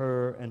song for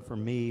her and for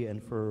me,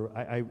 and for,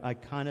 I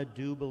kind of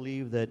do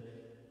believe that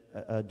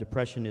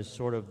depression is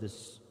sort of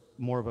this,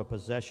 more of a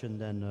possession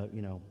than,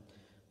 you know.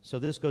 So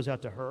this goes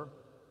out to her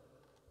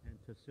and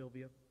to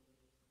Sylvia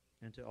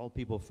and to all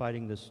people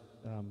fighting this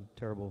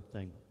terrible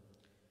thing.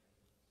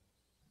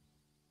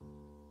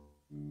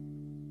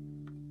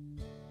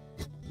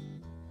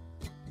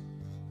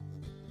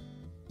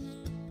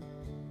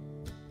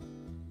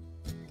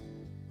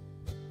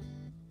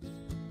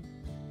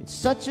 It's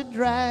such a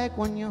drag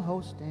when you're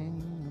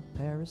hosting a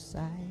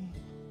parasite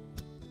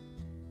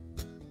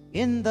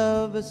in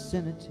the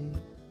vicinity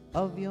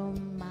of your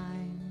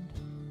mind.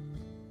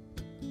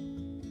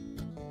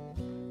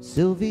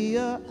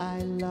 Sylvia, I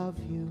love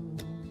you.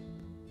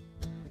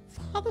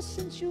 Father,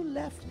 since you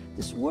left,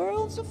 this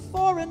world's a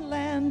foreign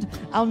land.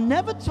 I'll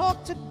never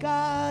talk to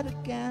God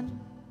again.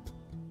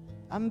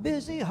 I'm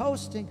busy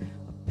hosting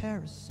a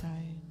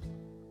parasite.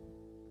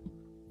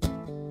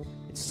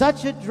 It's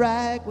such a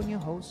drag when you're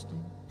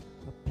hosting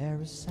a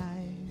parasite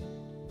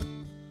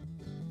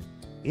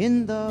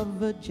in the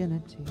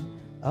virginity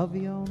of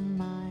your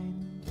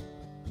mind.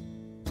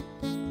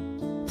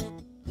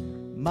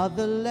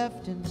 Mother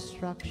left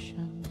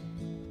instruction.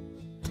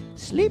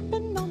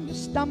 Sleeping on your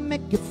stomach,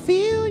 you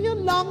feel your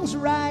lungs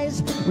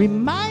rise.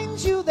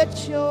 Reminds you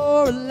that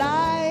you're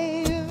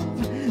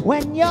alive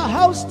when you're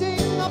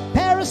hosting a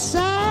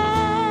parasite.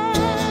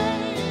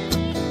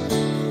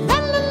 La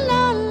la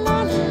la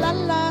la la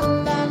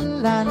la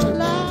la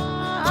la.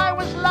 I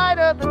was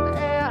lighter than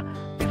air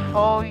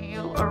before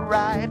you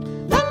arrived.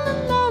 La la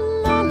la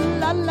la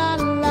la la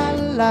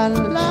la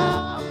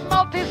la. A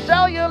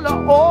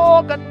multicellular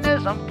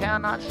organism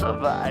cannot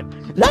survive.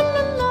 La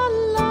la la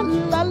la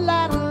la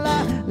la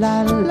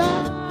la la.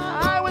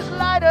 I was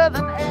lighter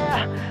than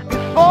air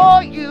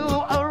before you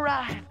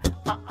arrived.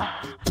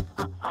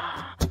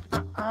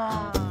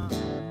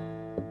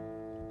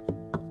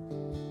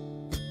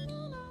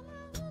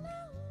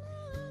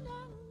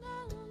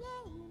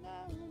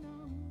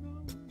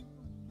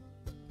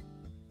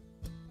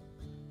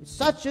 It's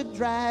such a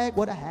drag,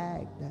 what a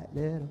hag, that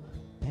little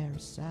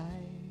parasite,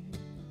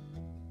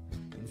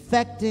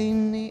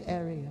 infecting the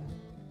area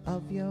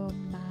of your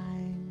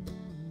mind.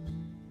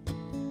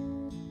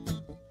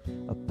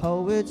 A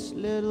poet's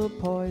little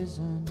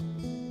poison,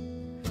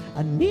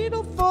 a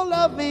needle full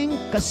of ink,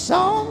 a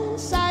song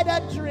inside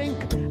a drink.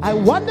 I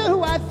wonder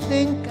who I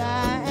think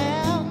I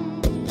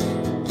am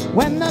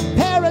when the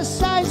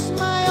parasite's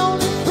my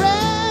only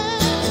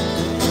friend.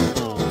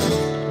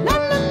 La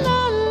la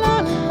la la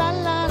la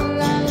la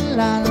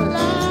la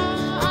la.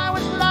 I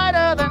was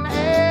lighter than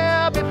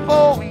air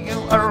before you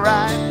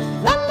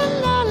arrived. La la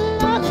la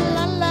la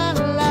la la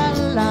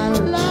la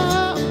la.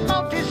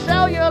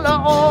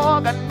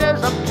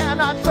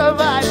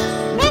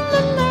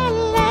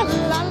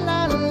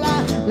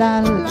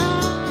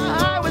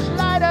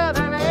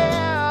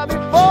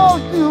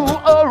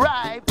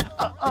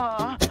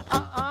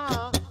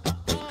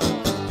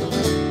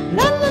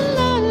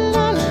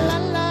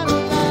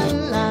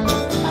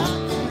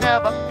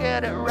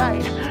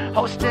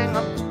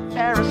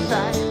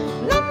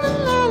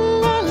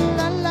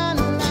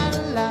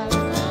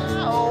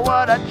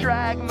 gotta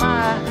drag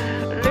my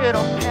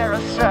little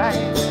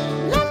parasite.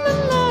 La la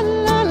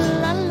la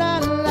la la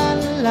la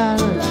la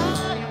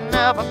la. You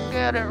never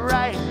get it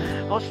right,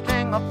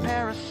 hosting a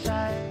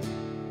parasite.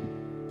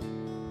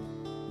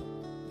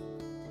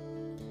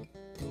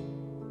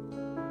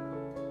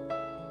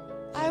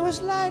 I was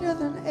lighter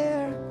than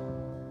air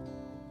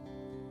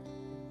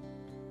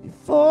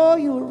before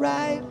you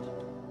arrived.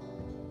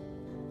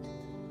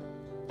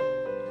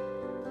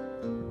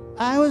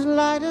 I was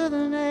lighter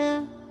than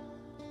air.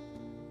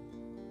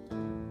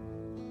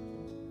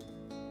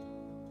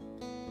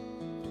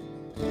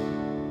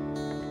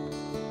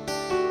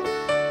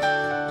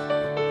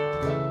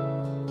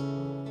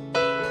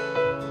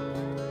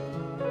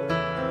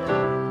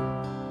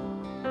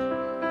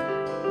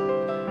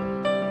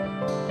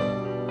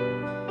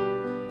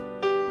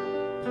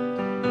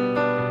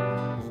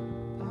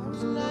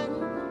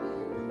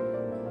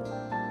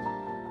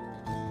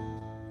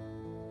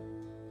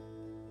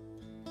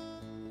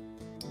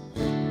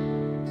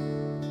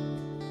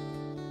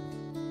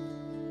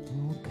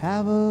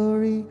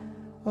 Cavalry,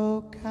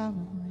 oh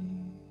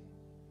cavalry,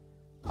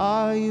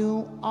 are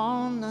you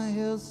on the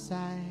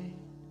hillside?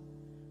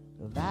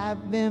 'Cause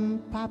I've been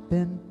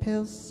popping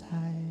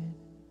pillside.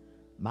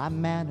 My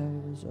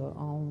manners are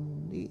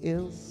on the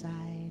ill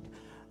side.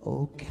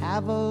 Oh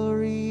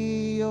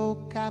cavalry,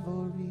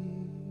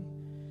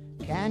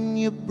 can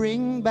you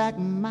bring back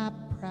my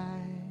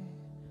pride?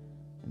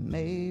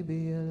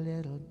 Maybe a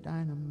little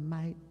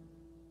dynamite.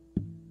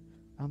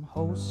 I'm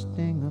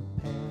hosting a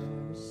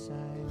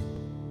parasite.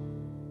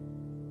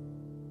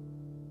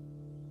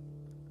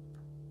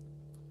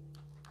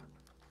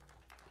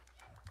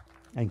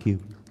 Thank you.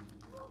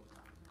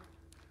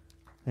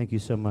 Thank you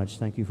so much.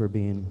 Thank you for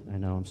being, I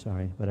know, I'm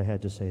sorry, but I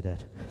had to say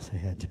that. I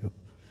had to.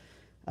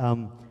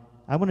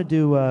 I want to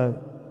do, I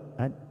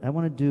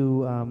want to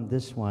do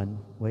this one.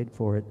 Wait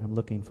for it. I'm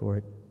looking for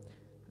it.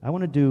 I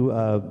want to do,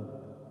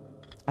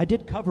 I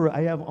did cover,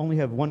 only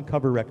have one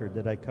cover record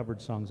that I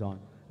covered songs on.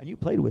 And you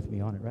played with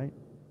me on it, right?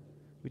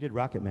 We did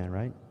Rocket Man,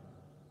 right?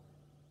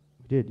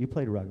 We did. You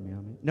played Rocket Man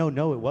on me.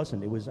 No, it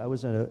wasn't. It was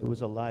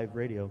a live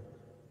radio.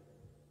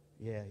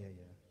 Yeah.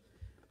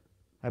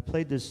 I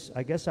played this.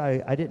 I guess I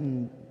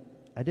didn't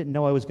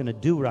know I was going to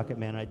do Rocket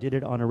Man. I did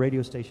it on a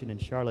radio station in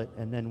Charlotte,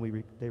 and then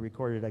they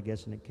recorded it, I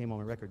guess, and it came on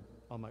my record.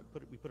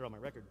 We put it on my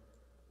record.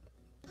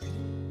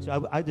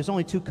 So there's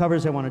only two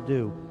covers I want to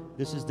do.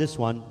 This is this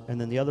one, and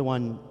then the other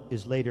one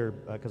is later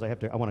because I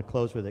want to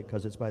close with it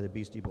because it's by the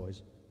Beastie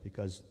Boys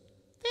because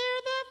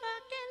they're the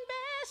fucking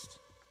best.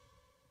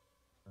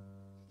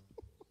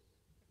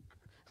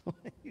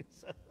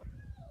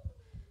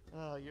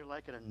 Oh, you're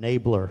like an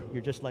enabler.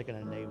 You're just like an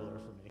enabler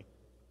for me.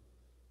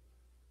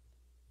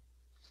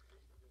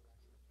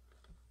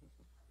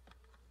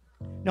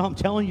 No, I'm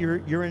telling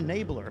you, you're an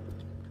enabler.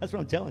 That's what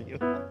I'm telling you.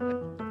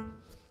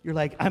 You're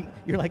like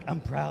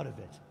I'm proud of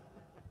it.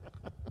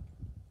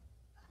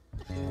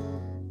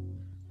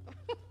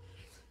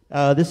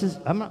 This is.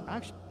 I'm not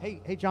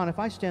actually. Hey, John. If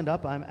I stand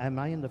up, am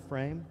I in the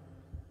frame?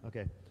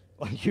 Okay.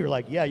 Well, you're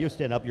like, yeah, you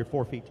stand up. You're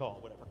 4 feet tall.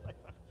 Whatever.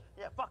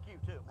 Yeah, fuck you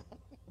too.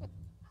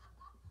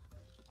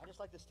 I just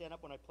like to stand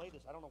up when I play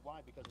this. I don't know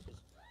why because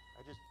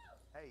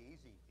hey,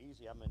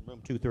 easy. I'm in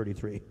room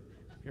 233.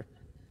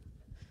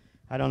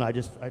 I don't know. I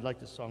like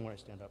this song when I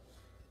stand up.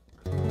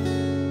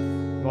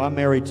 Well, I'm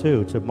married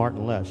too to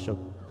Martin Lesh, so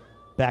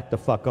back the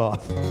fuck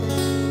off. You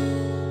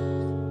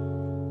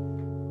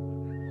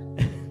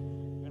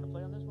gonna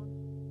play on this one?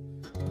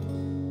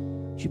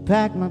 She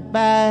packed my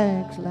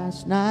bags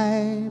last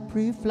night,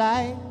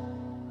 pre-flight.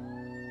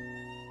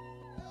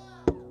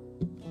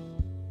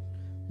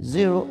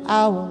 0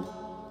 hour,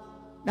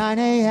 9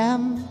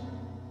 a.m.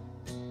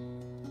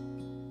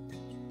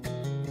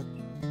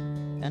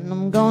 And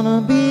I'm gonna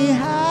be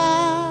high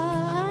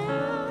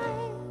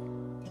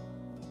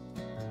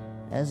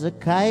as a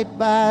kite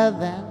by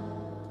then.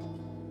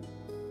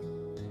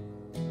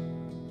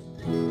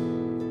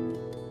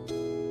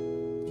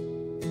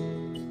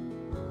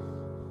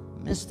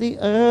 Miss the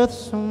earth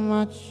so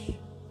much,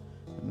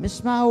 I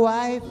miss my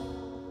wife.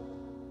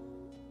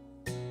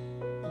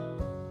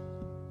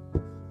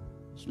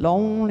 It's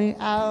lonely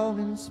out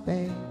in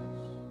space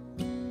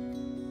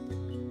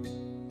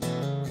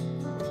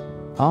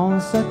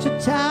on such a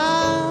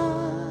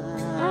timeless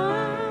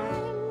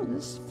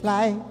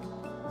flight.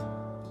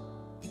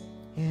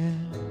 Yeah.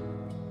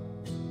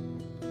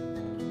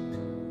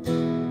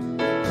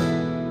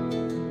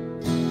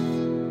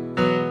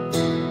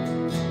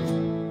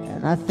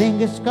 And I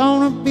think it's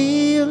gonna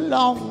be a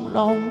long,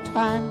 long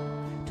time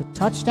till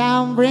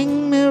touchdown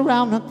bring me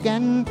around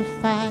again to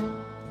find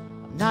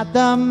I'm not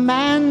the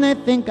man they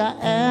think I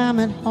am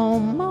at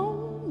home.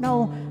 Oh,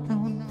 no.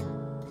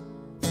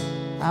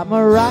 I'm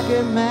a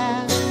rocket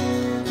man,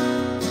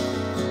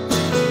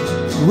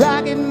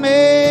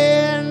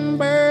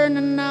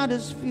 burning out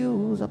his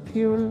fuse up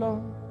here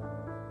alone.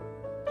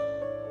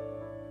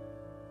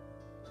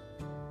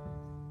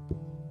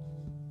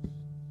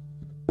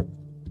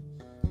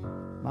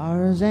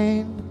 Mars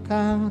ain't the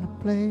kind of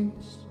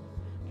place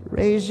to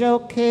raise your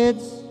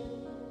kids.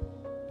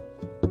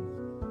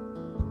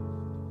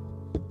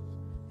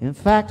 In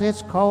fact,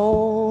 it's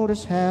cold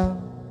as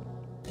hell.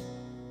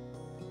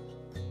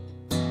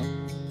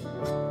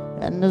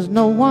 And there's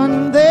no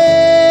one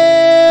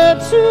there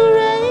to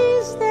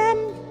raise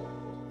them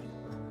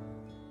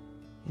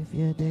if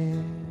you're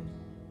dead.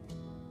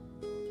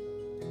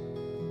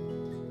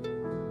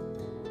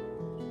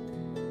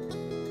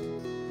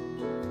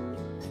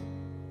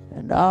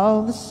 And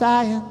all the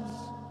science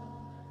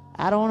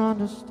I don't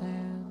understand.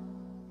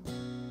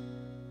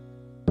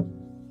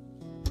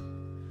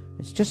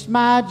 It's just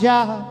my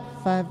job,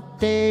 5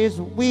 days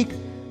a week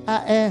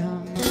I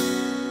am.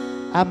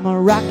 I'm a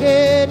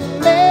rocket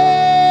man,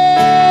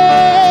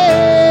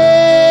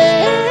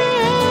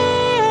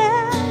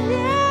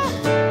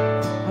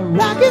 yeah, a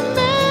rocket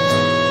man.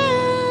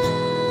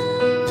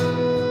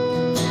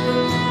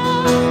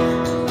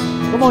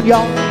 Come on,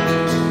 y'all.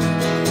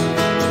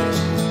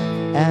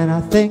 And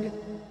I think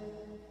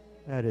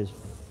That is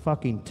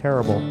fucking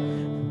terrible.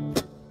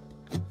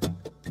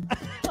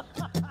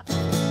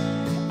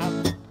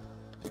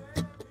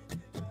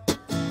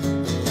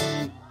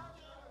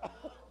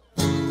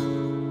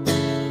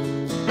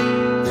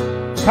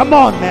 Come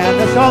on, man.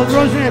 That's all it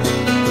runs in.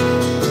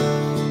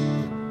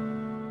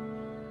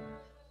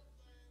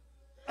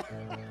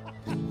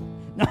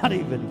 Not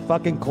even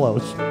fucking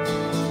close.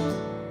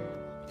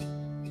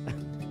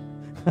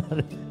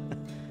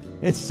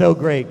 It's so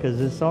great because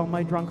it's all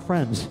my drunk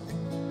friends.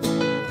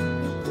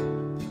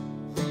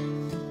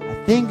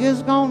 I think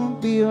it's gonna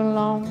be a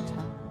long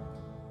time.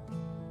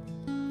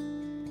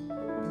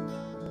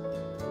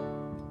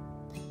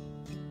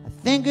 I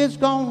think it's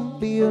gonna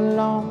be a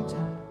long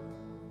time.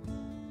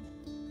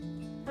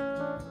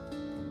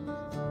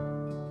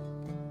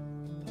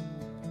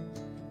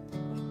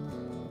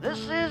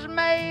 This is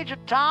Major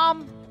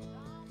Tom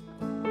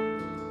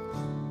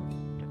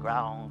to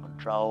ground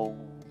control.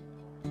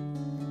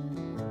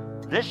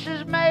 This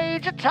is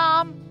Major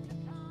Tom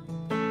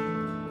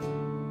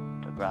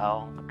to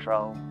ground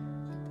control.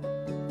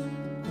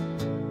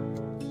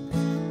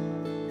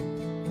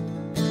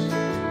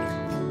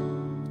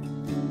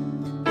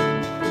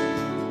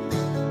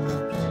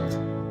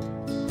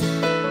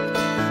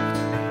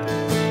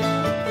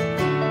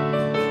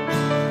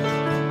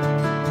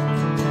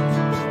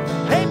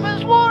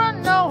 Papers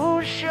wanna know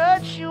whose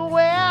shirt you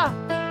wear.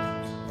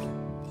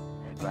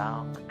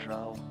 Ground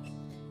control.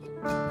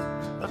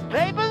 The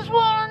papers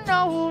wanna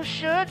know whose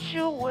shirt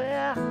you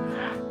wear.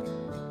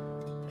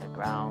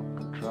 Ground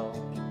control.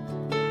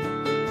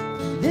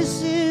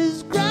 This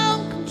is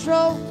ground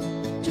control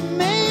to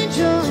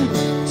Major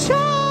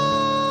Tom.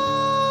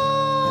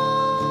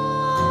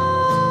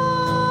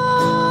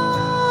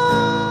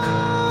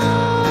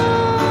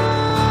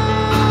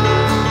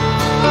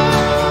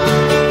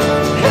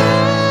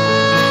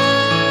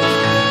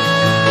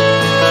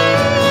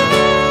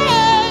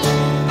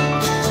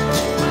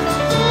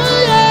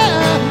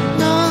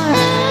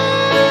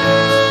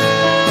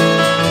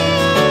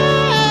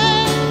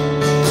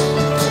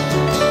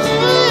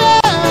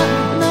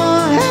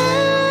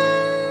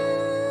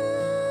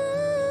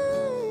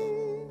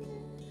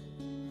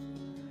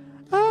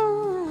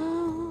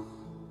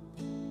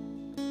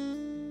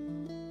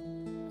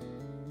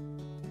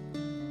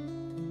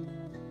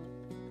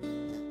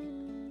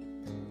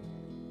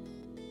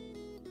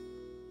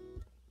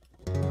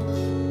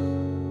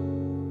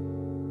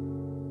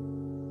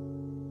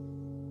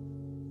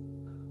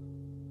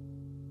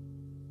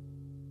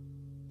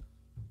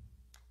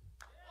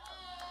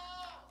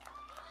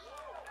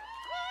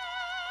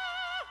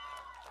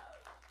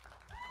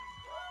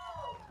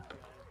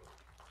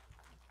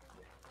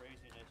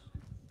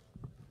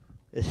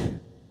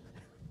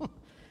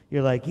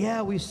 You're like,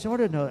 yeah, we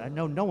sort of know.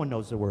 No, no one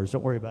knows the words.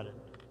 Don't worry about it.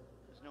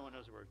 No one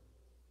knows the words.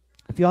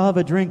 If y'all have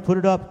a drink, put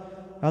it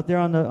up out there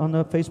on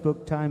the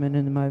Facebook time and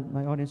in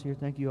my audience here.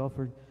 Thank you all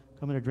for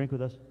coming to drink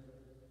with us.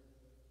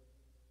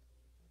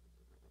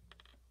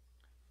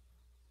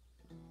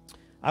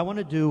 I want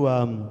to do.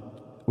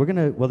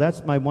 Well,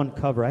 that's my one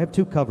cover. I have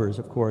two covers,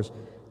 of course.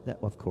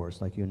 Of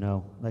course, like you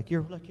know, like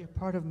you're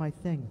part of my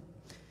thing.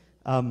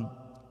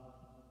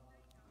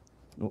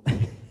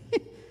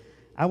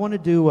 I want to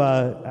do.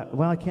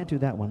 Well, I can't do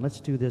that one.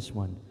 Let's do this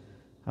one.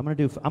 I'm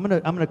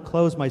gonna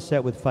close my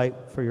set with "Fight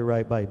for Your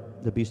Right" by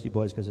the Beastie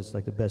Boys because it's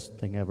like the best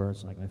thing ever.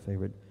 It's like my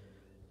favorite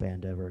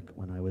band ever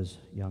when I was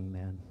a young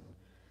man.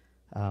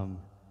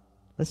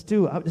 Let's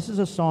do. This is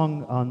a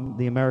song on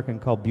the American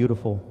called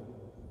 "Beautiful,"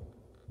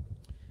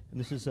 and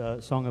this is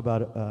a song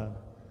about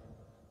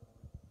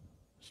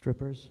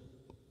strippers.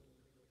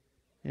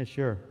 Yeah,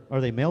 sure.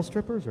 Are they male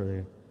strippers or are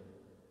they?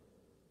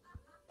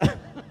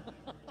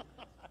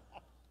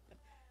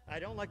 I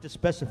don't like to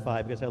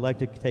specify because I like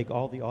to take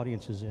all the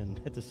audiences in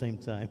at the same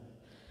time.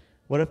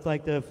 What if,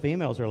 like, the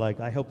females are like,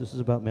 I hope this is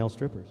about male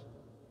strippers?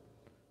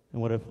 And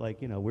what if,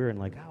 like, you know, we're in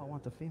like, oh, I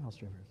want the female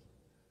strippers.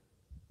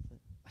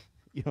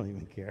 You don't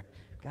even care.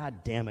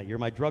 God damn it, you're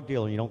my drug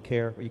dealer and you don't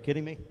care. Are you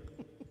kidding me?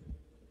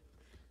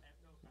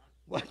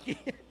 What key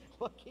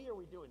are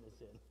we doing this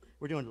in?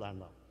 We're doing loud and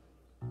low.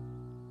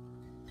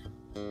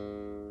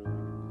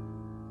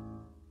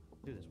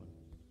 Do this one.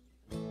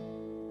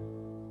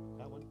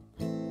 That one.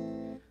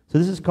 So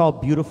this is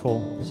called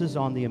Beautiful. This is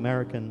on the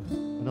American,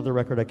 another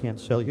record I can't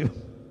sell you.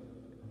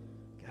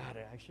 God,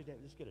 I should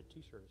just get a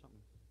t-shirt or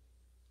something.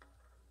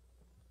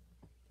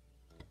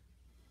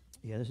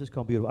 Yeah, this is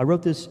called Beautiful. I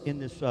wrote this in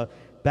this,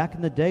 back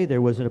in the day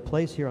there was a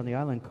place here on the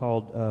island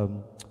called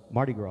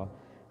Mardi Gras.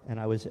 And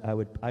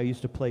I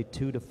used to play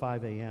 2 to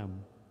 5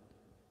 a.m.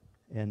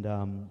 And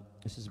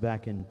this is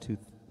back in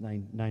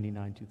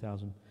 99,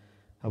 2000.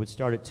 I would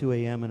start at 2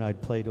 a.m. and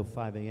I'd play till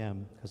 5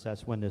 a.m. because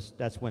that's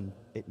when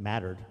it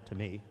mattered to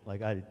me. Like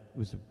like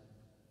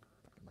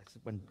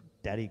when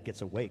Daddy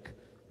gets awake.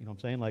 You know what I'm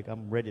saying? Like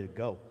I'm ready to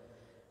go.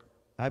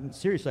 I'm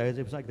seriously,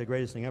 it was like the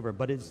greatest thing ever.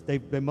 But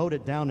they mowed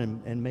it down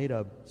and made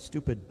a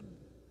stupid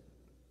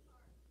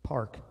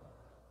park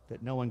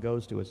that no one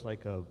goes to. It's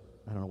like I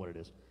don't know what it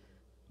is.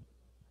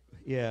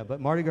 Yeah,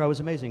 but Mardi Gras was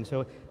amazing.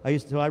 So I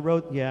used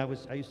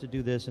to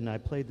do this and I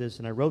played this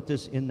and I wrote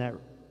this in that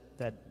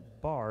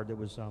bar. There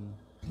was some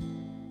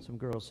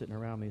girls sitting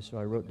around me, so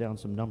I wrote down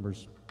some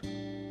numbers.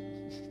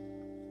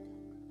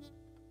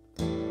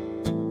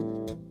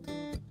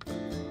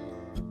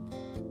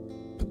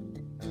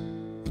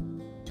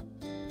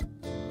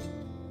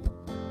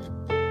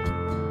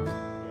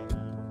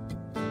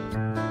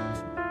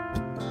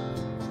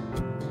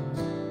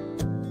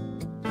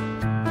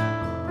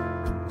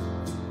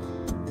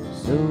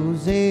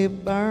 Susie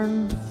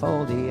burned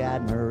for the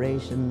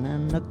admiration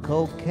and the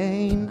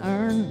cocaine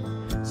earned.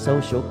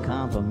 Social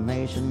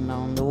confirmation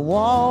on the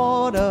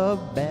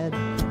waterbed,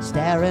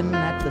 staring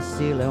at the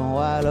ceiling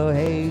while her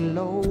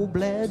halo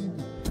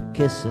bled,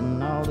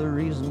 kissing all the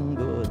reason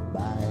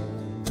goodbye,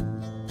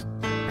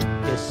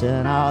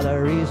 kissing all the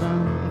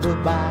reason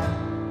goodbye.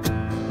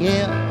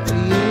 Yeah,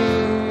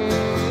 yeah.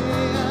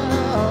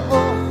 Oh,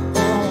 oh,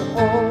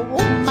 oh,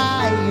 oh,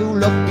 my, you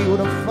look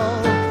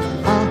beautiful.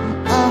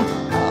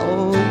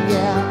 Oh,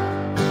 yeah.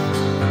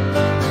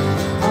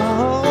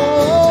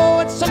 Oh,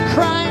 it's a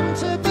crime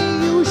to be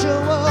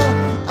usual.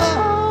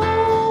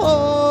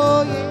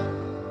 Oh, yeah.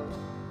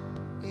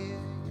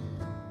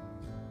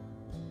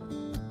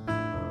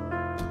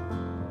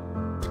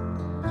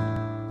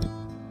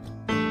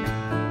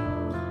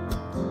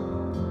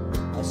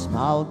 A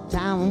small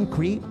town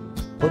creep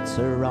puts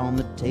her on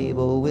the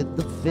table with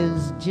the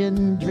fizz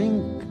gin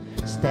drink,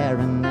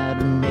 staring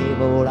at her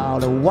navel. All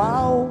the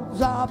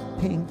walls are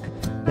pink.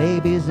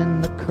 Baby's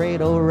in the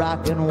cradle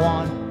rocking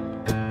 1,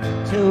 2,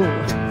 3.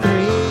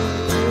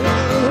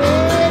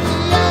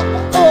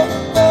 Oh,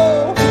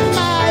 oh,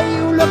 my,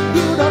 you look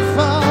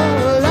beautiful.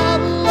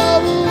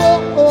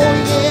 Oh,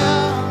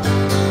 yeah.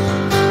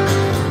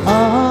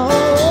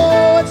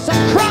 Oh, it's a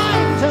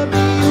crime to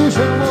be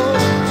usual.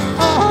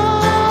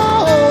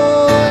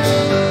 Oh,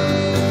 yeah.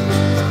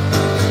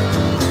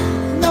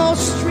 No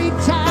street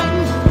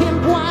time,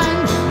 pimp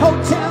wine,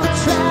 hotel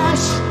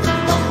trash,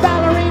 no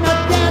ballerina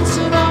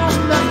dancing on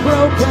the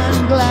broken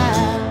glass.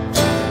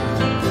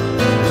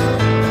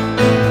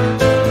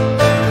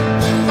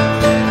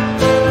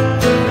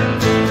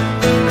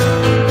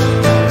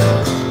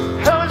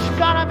 Who's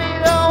gonna be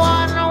the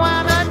one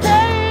when the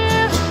day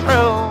is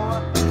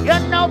through?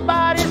 You're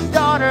nobody's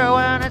daughter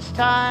when it's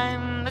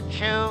time to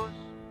choose.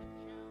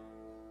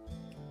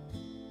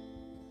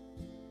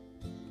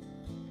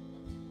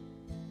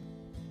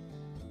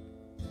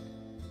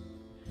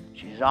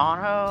 She's on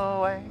her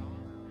way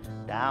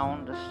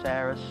down to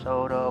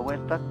Sarasota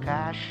with the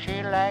cash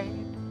she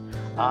laid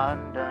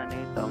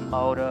underneath the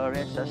motor.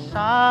 It's a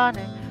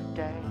sunny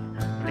day.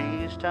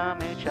 Please tell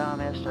me,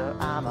 mister,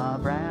 I'm a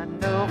brand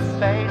new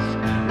face.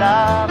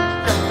 Love is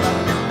just a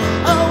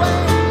distance away.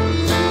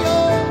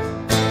 Oh,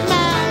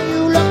 my,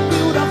 you look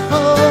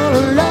beautiful.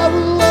 Love,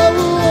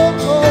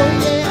 oh,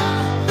 yeah.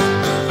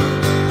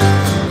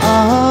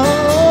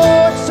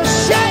 Oh, it's a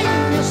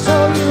shame you're so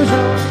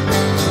usual.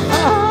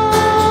 Oh,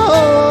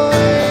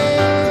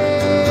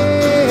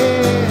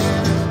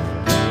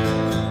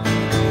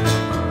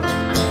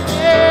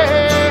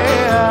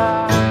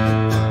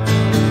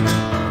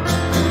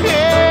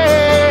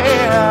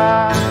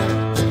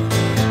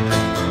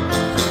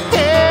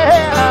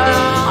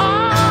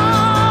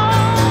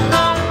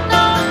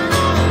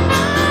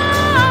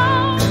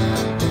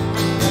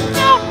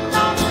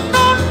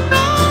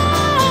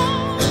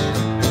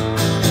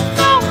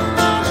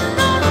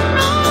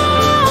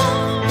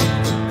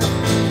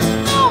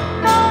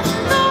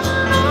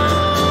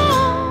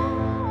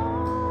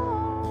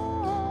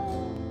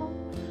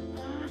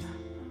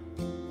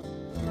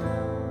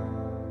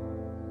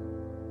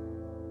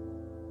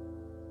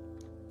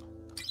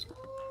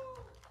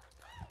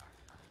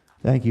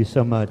 Thank you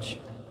so much.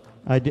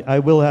 I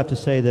will have to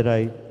say that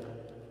I'm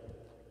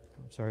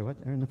sorry, what?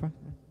 They're in the front?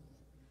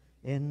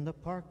 In the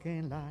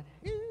parking lot.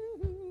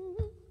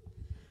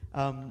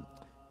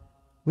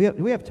 We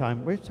have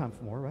time. We have time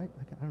for more, right?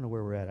 I don't know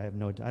where we're at. I have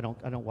no. I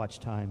don't watch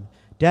time.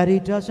 Daddy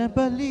doesn't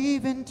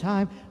believe in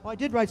time. Oh, I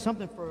did write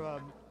something for. I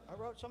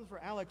wrote something for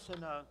Alex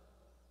and. Wait,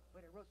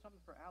 I wrote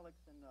something for Alex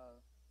and. Oh,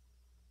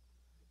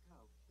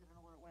 shit, I don't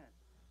know where it went.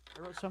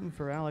 I wrote something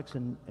for Alex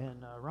and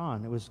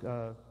Ron. It was.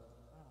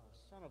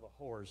 Son of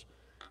a whores.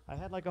 I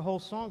had like a whole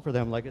song for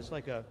them. Like it's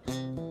like a.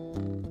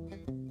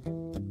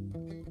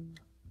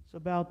 It's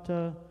about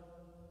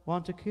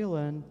JUAN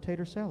Tequila and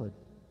tater salad.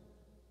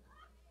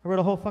 I wrote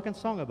a whole fucking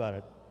song about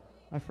it.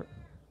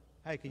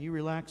 Hey, can you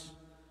relax?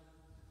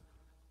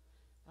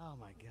 Oh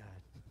my God.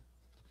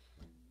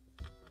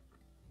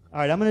 All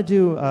right, I'm gonna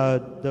do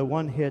the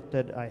one hit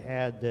that I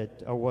had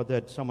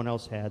that someone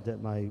else had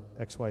that my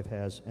ex-wife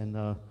has, and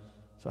no,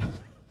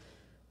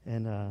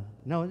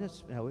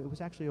 it was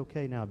actually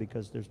okay now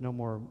because there's no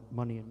more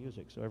money in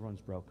music, so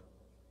everyone's broke.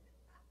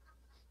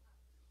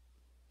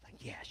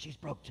 Like, yeah, she's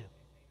broke too.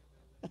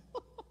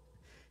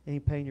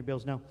 Ain't paying your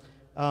bills now.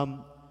 Let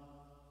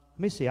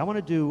me see. I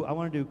want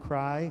to do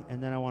 "Cry,"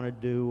 and then I want to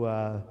do.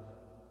 I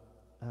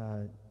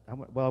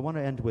want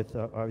to end with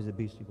obviously the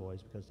Beastie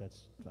Boys because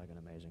that's fucking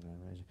amazing.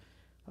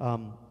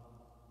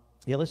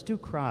 Yeah, let's do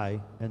 "Cry,"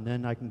 and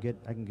then I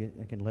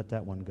can let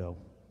that one go.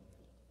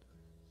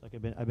 Like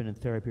I've been in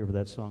therapy over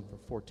that song for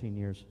 14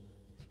 years.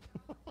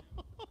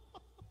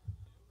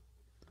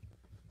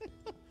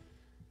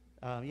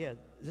 Yeah,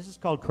 this is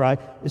called "Cry."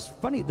 It's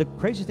funny. The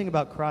crazy thing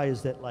about "Cry"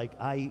 is that like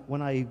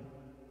when I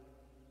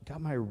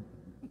got my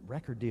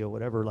record deal,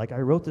 whatever, like I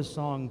wrote this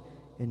song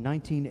in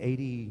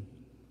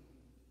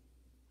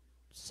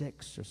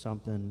 1986 or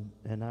something,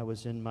 and I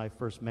was in my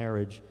first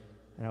marriage,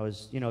 and I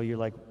was, you're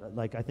like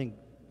I think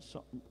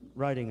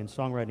writing and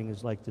songwriting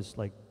is like this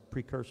like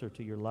precursor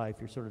to your life.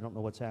 You sort of don't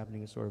know what's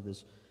happening. It's sort of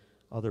this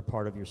other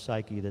part of your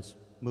psyche that's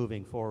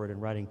moving forward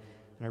and writing.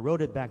 And I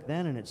wrote it back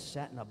then, and it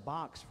sat in a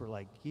box for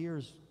like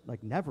years,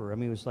 like never. I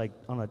mean, it was like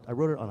I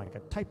wrote it on like a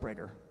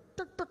typewriter.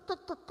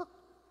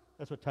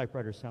 That's what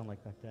typewriters sound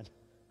like back then.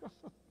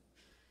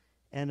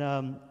 And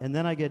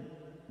then I get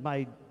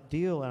my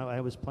deal, and I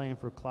was playing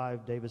for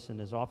Clive Davis in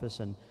his office,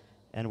 and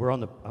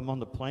I'm on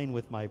the plane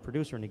with my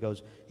producer, and he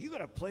goes, "You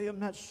gotta play him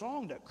that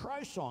song, that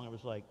Cry song." I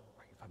was like,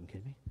 "Are you fucking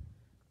kidding me?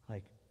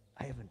 Like,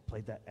 I haven't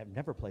played that. I've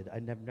never played that. I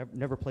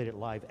never played it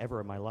live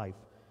ever in my life."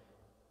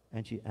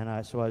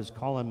 So I was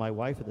calling my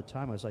wife at the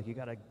time. I was like, "You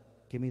gotta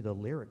give me the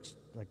lyrics.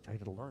 Like, I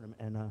gotta learn them."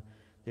 And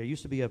there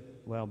used to be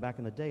back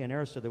in the day in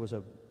Arista, there was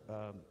a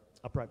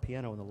upright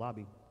piano in the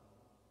lobby.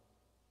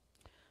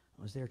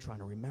 I was there trying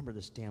to remember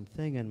this damn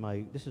thing, and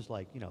this is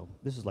like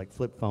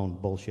flip phone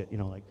bullshit,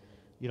 like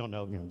you don't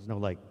know, there's no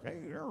like,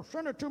 "Hey,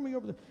 send it to me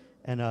over there."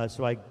 And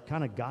so I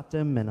kind of got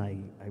them, and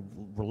I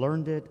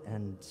learned it,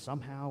 and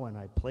somehow, and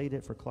I played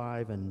it for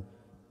Clive, and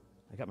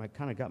I got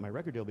my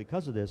record deal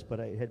because of this, but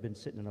I had been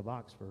sitting in a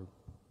box for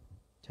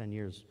 10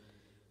 years.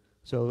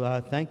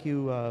 So thank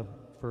you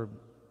to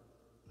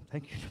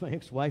my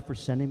ex-wife for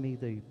sending me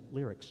the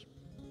lyrics.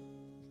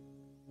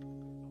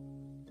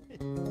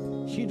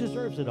 She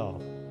deserves it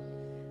all.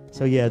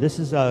 So yeah, this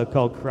is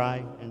called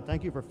 "Cry," and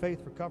thank you for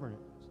Faith for covering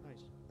it. It's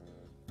nice.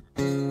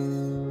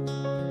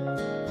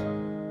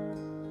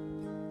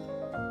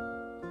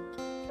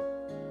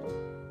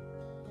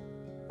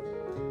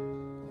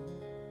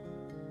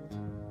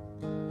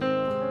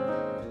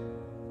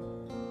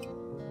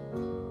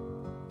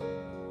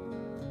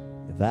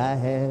 If I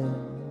had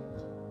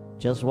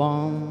just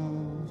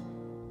one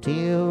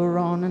tear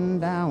running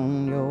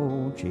down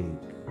your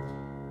cheek,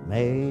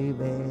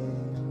 maybe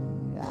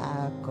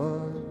I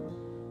could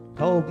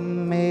hope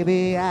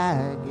maybe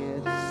I'd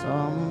get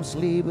some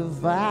sleep.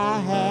 If I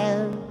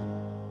had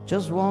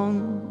just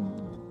one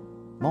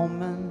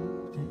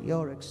moment at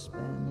your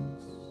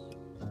expense,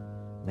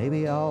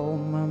 maybe all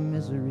my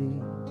misery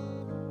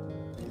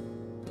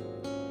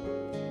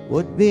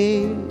would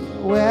be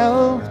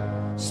well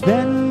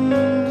spent.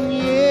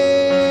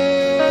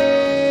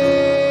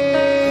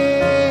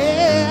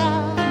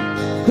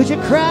 Yeah, could you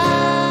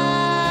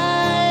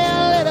cry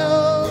a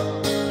little,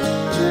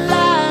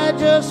 lie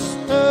just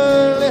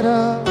a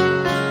little,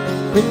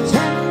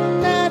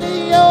 pretend that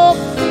you're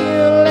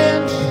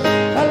feeling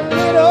a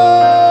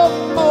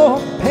little more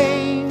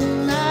pain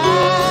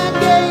I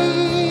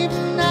gave.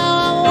 Now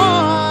I'm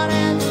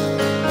wanting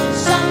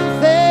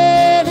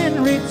something in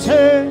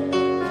return,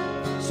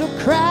 so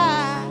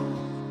cry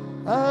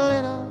a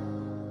little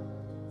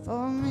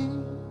for me.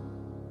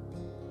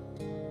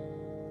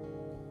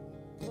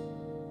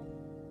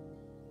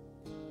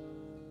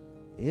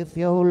 If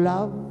your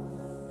love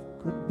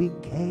could be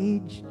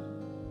caged,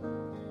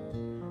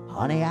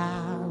 honey,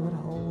 I would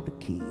hold the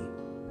key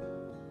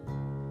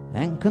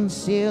and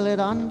conceal it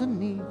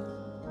underneath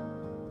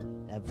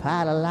that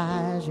pile of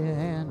lies you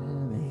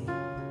handed me.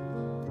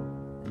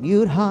 And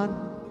you'd hunt,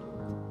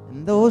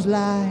 and those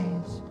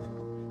lies,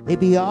 they'd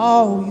be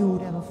all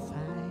you'd ever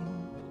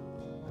find.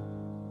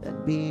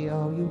 That'd be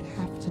all you'd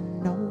have to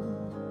know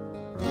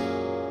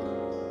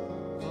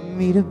for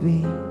me to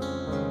be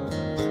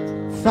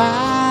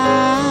fine.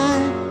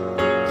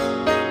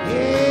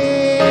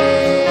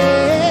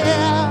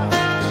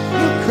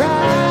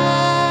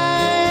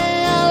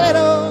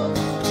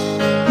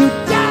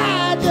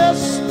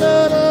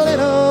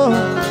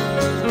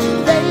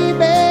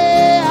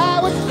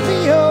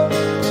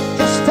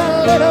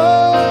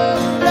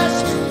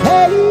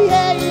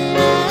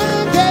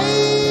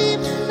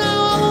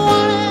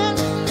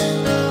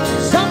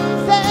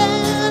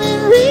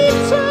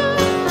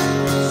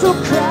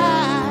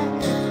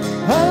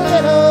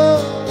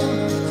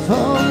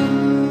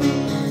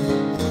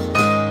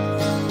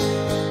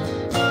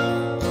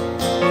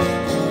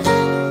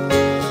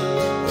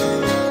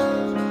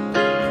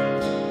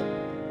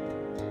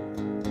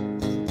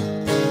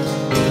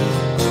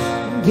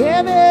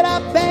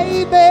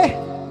 maybe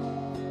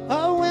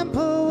a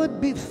whimper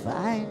would be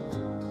fine.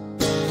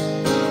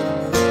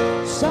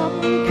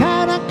 Some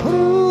kind of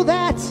clue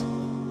that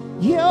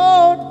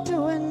you're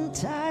doing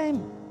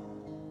time.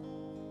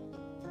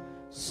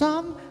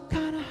 Some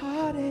kind of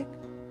heartache,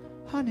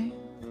 honey,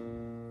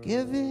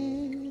 give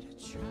it a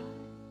try.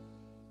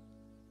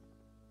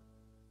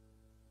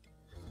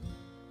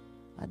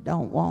 I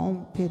don't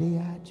want pity,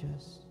 I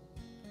just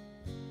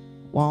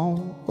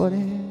want what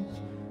is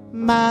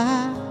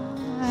mine.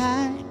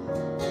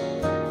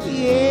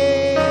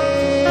 Yeah,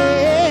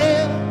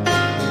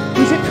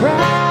 you should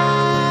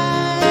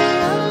cry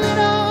a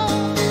little,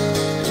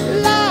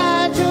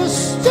 lie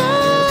just a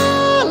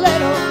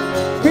little,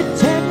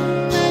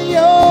 pretend that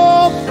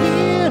you're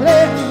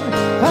feeling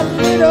a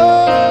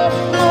little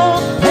more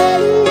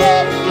pain.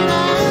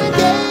 I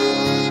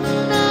gave,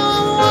 now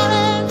I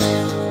wanted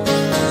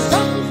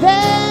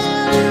something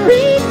in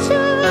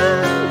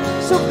return,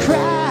 so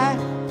cry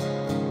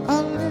a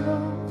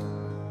little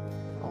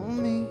on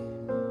me.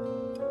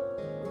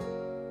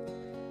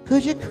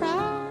 Could you cry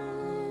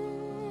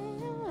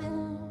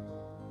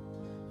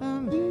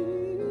on me?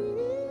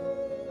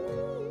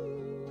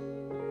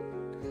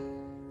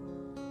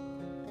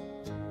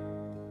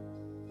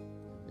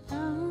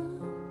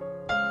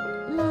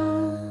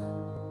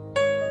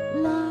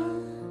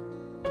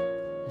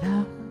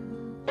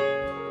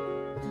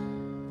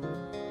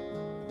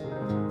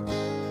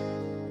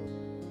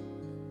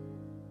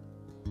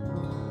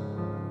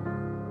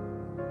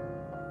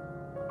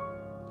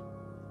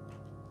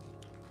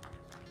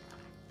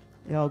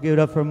 Y'all give it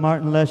up for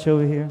Martin Lesh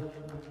over here.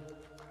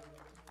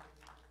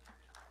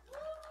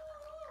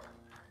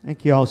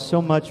 Thank you all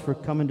so much for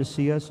coming to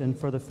see us and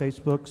for the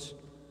Facebooks.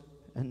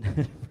 And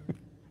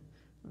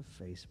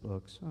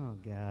Facebooks, oh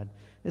God.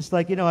 It's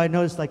like, you know, I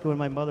noticed like when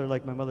my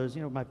mother's,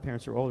 you know, my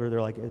parents are older,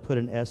 they're like, they put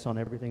an S on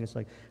everything. It's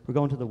like, we're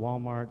going to the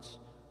Walmarts.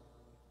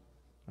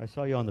 I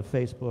saw you on the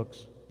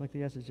Facebooks. Like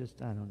the S is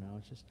just, I don't know,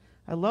 it's just,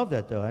 I love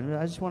that though.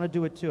 I just want to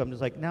do it too. I'm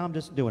just like, now I'm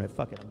just doing it.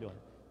 Fuck it, I'm doing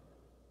it.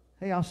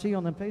 Hey, I'll see you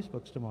on the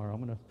Facebooks tomorrow.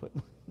 I'm going to put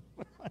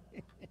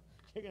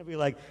you're going to be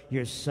like,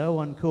 you're so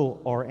uncool,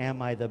 or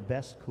am I the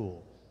best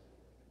cool?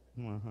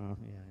 Yeah.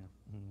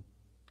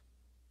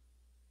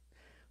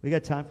 We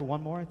got time for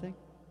one more, I think?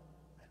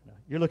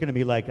 You're looking at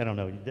me like, I don't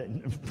know.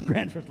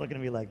 Grandford's looking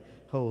at me like,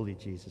 holy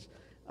Jesus.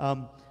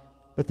 But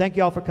thank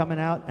you all for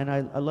coming out, and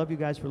I love you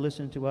guys for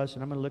listening to us,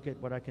 and I'm going to look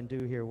at what I can do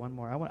here one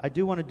more. I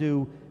do want to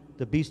do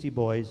the Beastie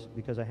Boys,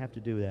 because I have to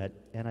do that,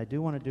 and I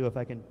do want to do, if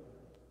I can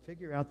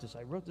figure out this.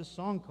 I wrote this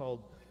song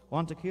called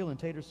JUAN Tequila and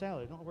Tater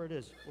Salad. I don't know where it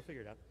is. We'll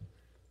figure it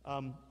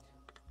out.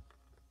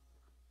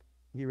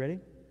 You ready?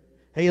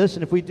 Hey,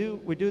 listen, if we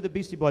do the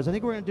Beastie Boys, I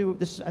think we're going to do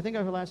this. I think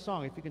our last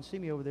song. If you can see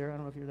me over there, I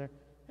don't know if you're there.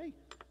 Hey,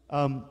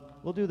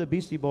 we'll do the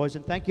Beastie Boys,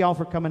 and thank you all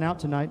for coming out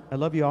tonight. I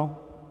love you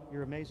all.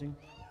 You're amazing.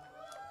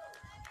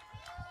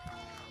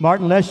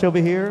 Martin Lesh over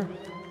here,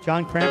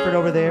 John Cranford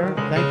over there.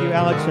 Thank you,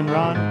 Alex and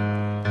Ron.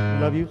 I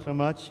love you so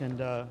much.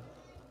 And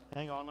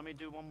hang on, let me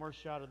do one more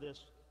shot of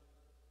this.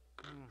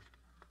 One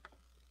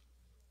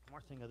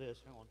more thing of this.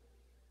 Hang on.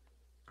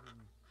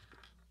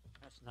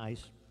 That's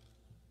nice.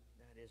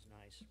 That is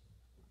nice.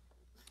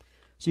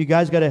 So you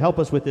guys got to help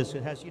us with this.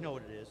 It has, you know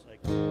what it is.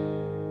 Like.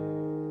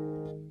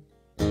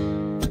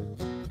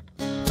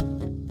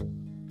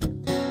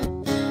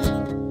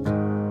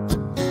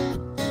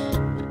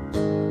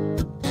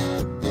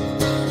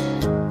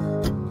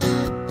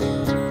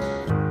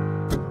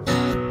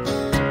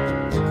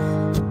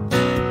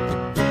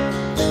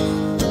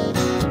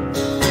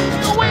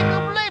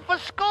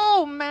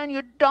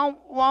 You don't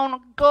wanna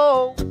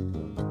go. You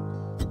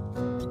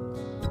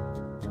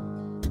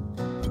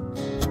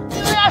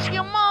ask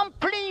your mom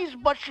please,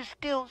 but she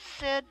still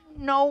said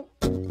no.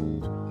 You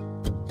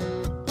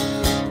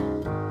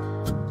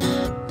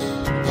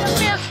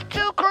missed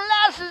 2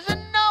 classes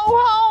and no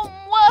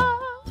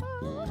homework,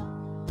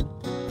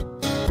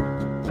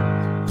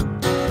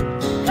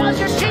 'cause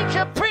your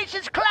teacher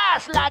preaches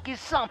class like he's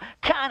some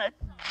kind of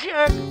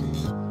jerk.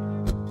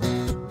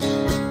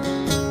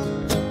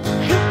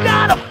 You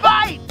gotta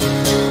fight.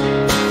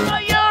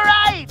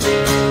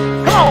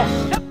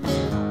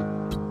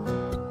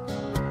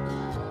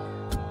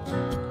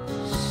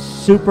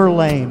 Super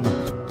lame.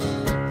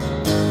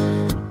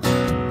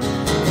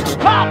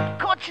 Pop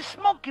caught you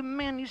smoking,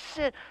 man. You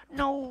said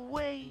no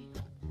way.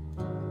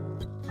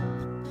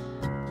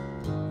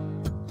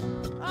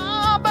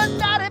 Oh, but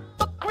that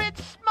hypocrite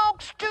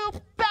smokes 2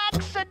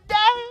 packs a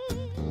day.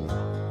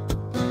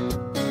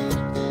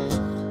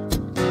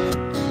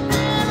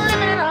 And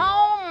living at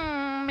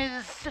home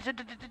is such a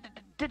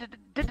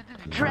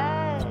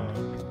drag.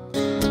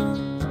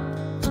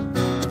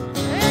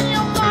 And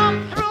your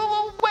mom threw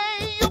away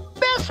your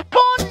best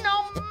porno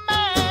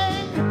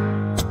mag.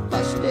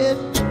 Busted.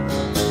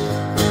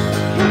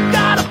 You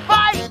gotta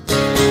fight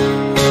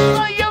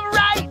for your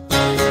right.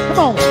 Come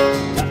on.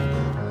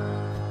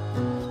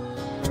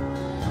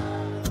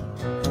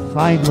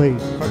 Finally,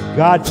 for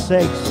God's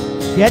sakes,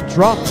 get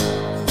drunk.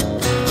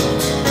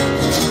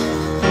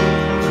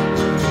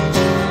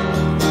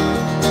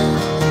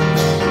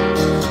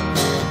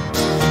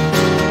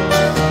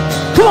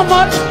 on,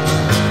 Marty.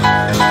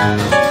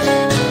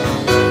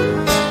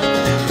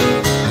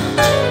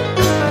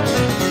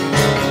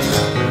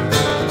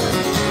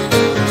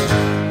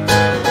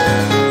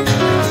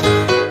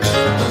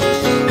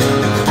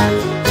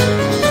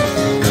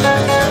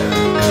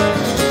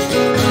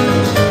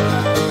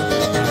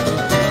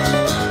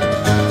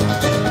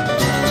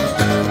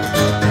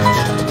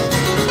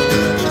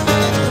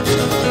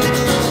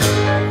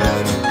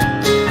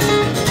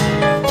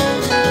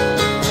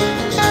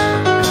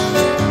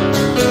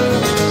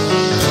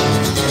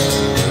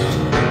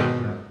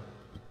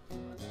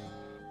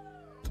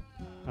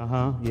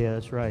 Yeah,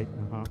 that's right.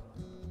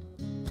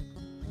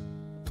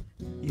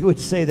 You would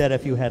say that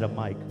if you had a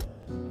mic.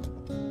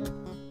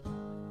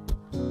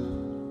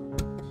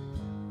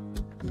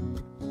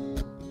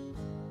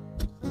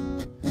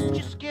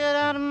 Just get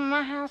out of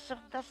my house if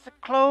that's the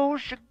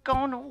clothes you're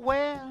gonna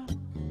wear.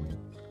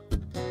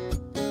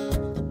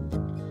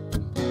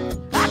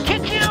 I'll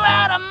kick you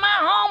out of my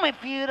home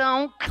if you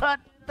don't cut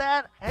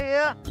that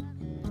hair.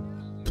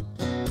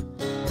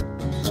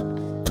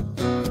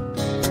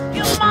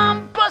 Your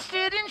mom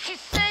busted and she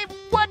said,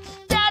 what's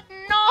that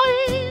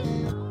noise?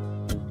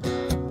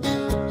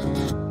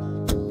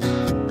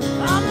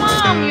 Oh,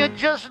 Mom, you're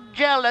just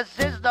jealous,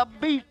 it's the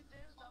beat.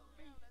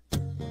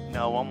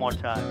 No, one more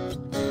time.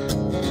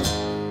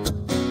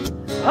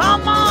 Oh,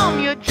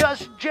 Mom, you're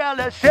just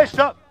jealous,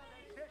 sister.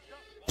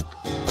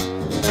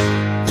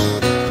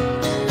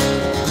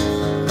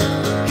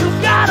 You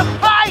gotta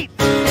fight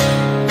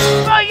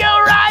for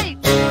your right.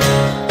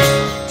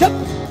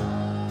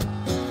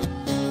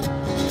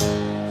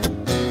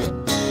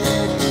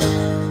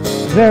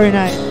 Very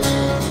nice.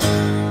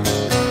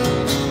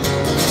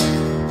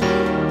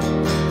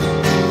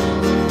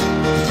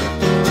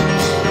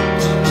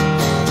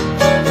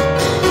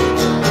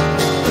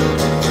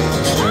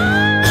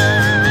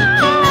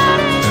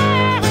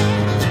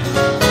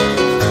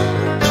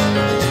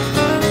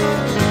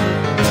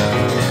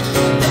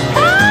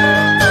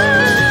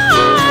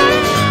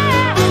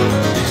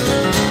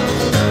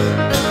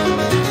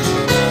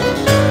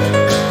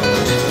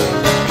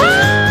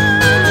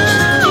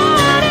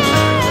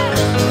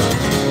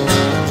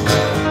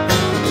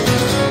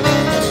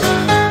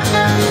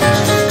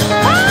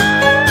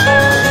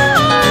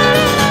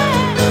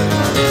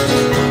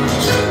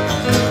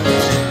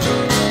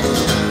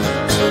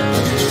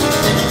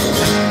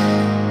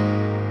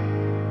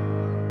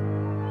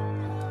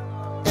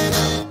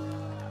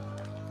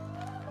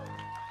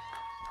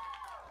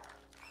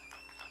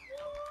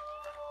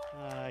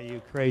 You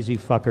crazy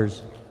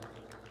fuckers.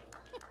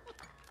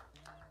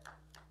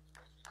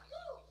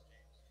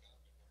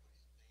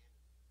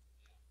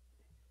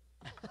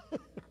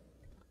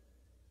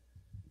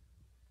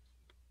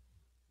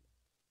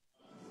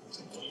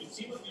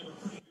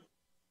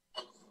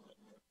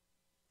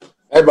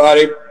 Hey,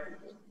 buddy.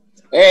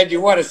 Angie,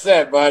 what a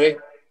set, buddy.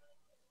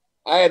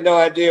 I had no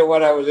idea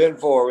what I was in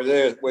for with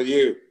this, with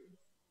you.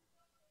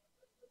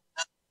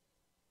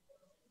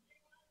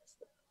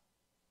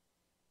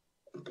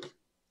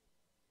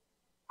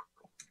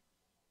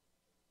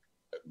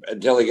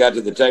 Until he got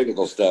to the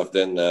technical stuff,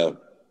 then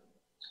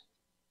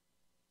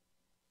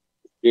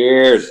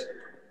cheers.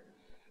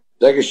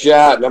 Take a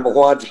shot. Number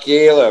JUAN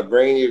Tequila,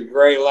 bringing you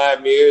great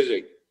live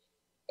music.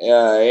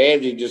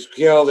 Angie just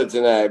killed it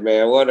tonight,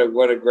 man.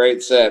 What a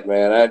great set,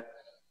 man.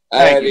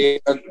 We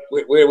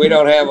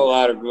don't have a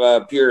lot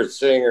of pure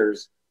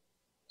singers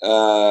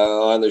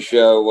on the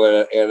show,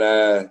 and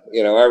I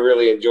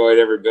really enjoyed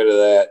every bit of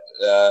that.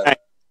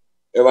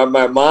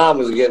 My mom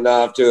was getting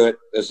off to it,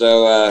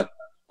 so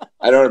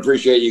I don't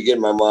appreciate you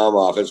getting my mom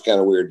off. It's kind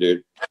of weird,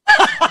 dude.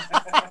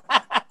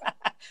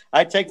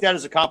 I take that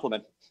as a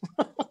compliment.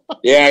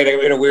 Yeah,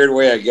 in a weird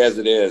way, I guess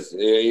it is,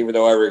 even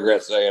though I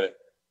regret saying it.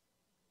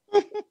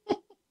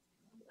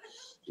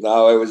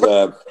 No, it was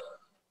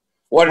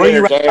what an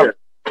entertainer.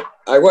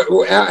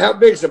 How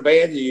big's the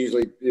band you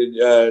usually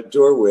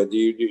tour with? Do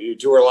you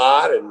tour a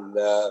lot? And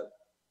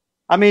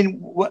I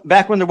mean,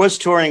 back when there was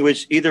touring, it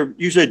was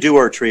usually a duo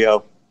or a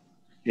trio.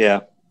 Yeah.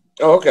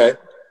 Oh, okay.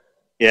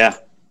 Yeah.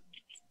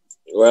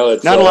 Well,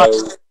 it's not a lot.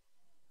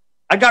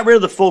 I got rid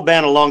of the full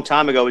band a long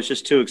time ago. It was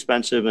just too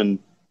expensive, and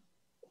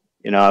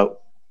Yeah,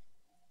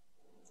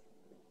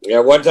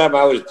 one time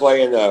I was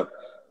playing a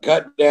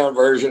cut down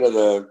version of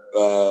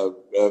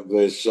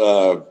this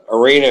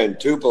arena in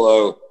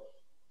Tupelo,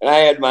 and I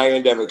had my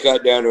end of it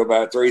cut down to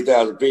about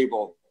 3,000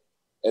 people.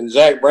 And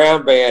Zach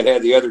Brown Band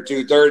had the other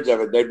 2/3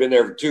 of it. They'd been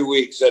there for 2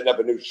 weeks setting up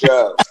a new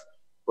show,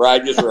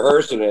 right? Just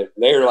rehearsing it.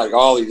 And they were like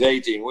all these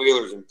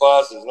 18-wheelers and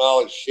buses and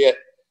all this shit.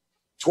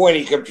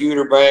 20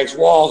 computer banks,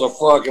 walls of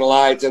fucking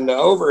lights, and the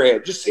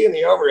overhead. Just seeing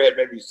the overhead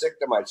made me sick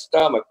to my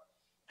stomach.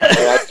 And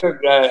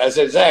I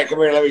said, Zach, come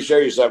here, let me show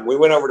you something. We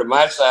went over to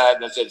my side,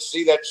 and I said,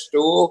 see that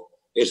stool?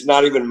 It's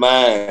not even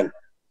mine.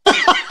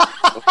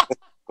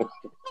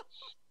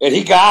 And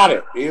he got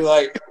it. He's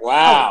like,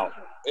 wow,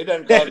 it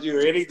doesn't cost you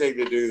anything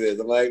to do this.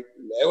 I'm like,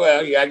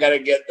 well, yeah, I got to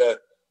get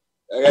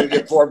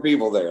 4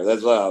 people there.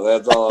 That's all. I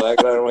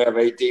don't have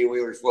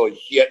 18-wheelers full of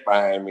shit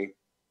behind me.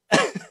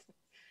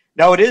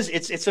 No, it is.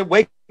 It's a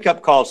wake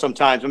wake-up call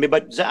sometimes. I mean,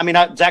 but I mean,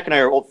 Zach and I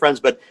are old friends,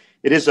 but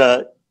it is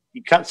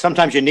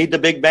sometimes you need the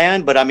big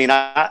band. But I mean,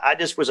 I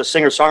just was a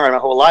singer-songwriter my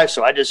whole life,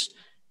 so I just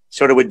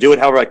sort of would do it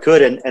however I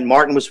could. And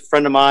Martin was a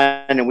friend of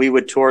mine, and we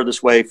would tour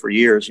this way for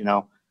years, you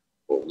know.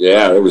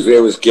 Yeah, it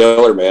was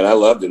killer, man. I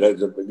loved it. It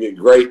was a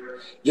great,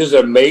 just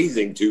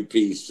amazing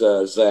two-piece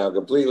sound,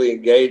 completely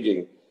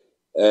engaging.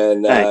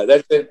 And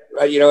that's it.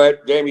 You know,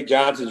 Jamie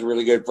Johnson's a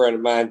really good friend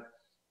of mine.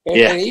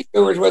 And he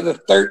tours with a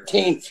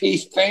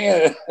 13-piece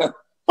band.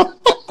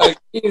 Like,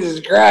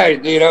 Jesus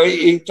Christ, you know,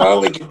 he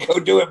totally could go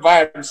do it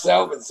by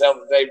himself and sell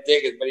the same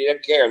tickets, but he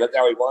didn't care. That's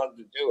how he wanted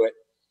to do it.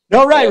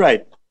 No,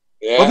 right.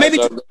 Yeah, well, maybe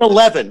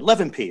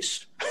 11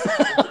 piece.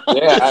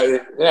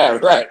 Yeah,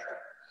 right.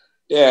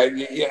 Yeah,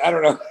 I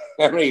don't know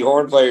how many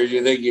horn players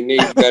you think you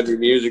need in country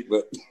music,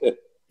 but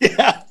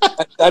yeah,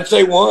 I'd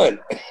say one.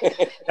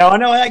 No, I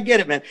know, I get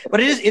it, man. But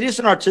it is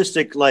an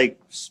artistic,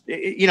 like,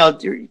 you know,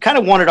 you kind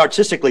of want it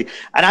artistically.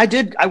 And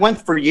I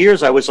went for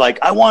years. I was like,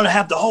 I want to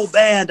have the whole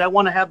band. I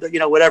want to have the, you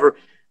know, whatever.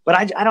 But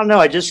I don't know.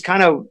 I just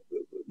kind of,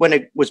 when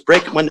the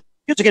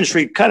music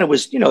industry kind of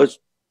was, you know,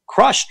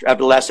 crushed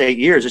after the last 8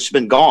 years, it's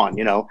been gone,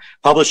 you know,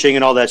 publishing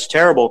and all that's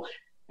terrible.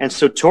 And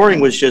so touring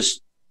was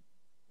just,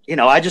 you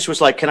know, I just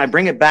was like, can I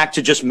bring it back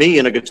to just me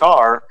and a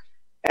guitar?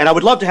 And I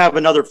would love to have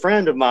another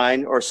friend of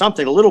mine or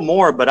something, a little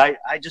more, but I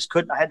just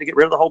couldn't. I had to get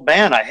rid of the whole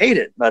band. I hate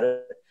it, but,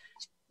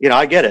 you know,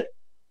 I get it.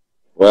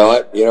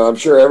 Well, you know, I'm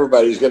sure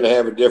everybody's going to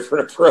have a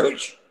different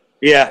approach.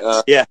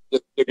 Yeah.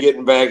 To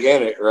getting back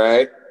in it,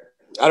 right?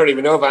 I don't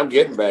even know if I'm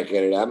getting back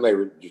in it. I may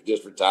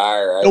just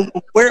retire.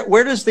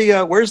 Where does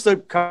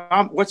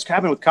what's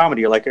happening with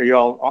comedy? Like, are you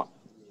all,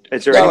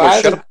 is there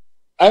I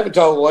haven't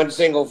told one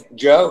single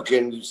joke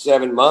in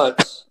 7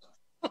 months.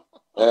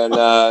 And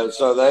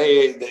so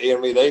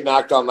they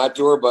knocked on my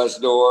tour bus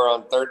door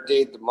on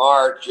 13th of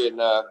March in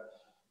a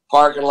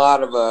parking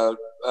lot of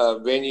a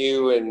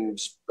venue in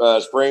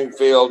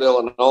Springfield,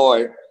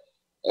 Illinois.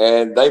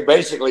 And they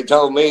basically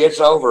told me, it's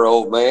over,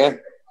 old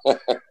man.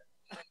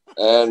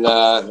 and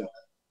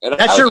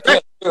that's your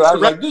record. I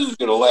was like, this is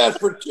going to last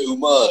for 2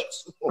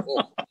 months.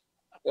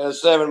 And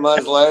 7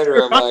 months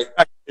later, I'm like,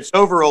 it's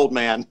over, old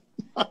man.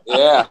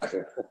 Yeah.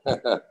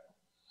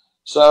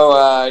 So,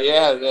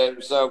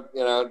 so,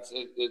 you know,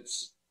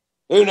 it's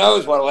who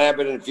knows what'll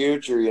happen in the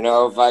future, you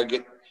know, if I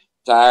get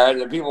tired.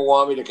 And people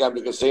want me to come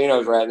to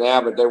casinos right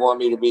now, but they want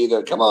me to be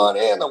the, come on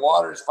in, the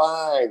water's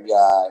fine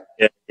guy.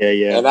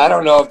 Yeah. And I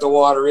don't know if the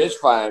water is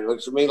fine. It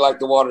looks to me like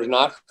the water's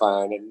not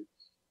fine.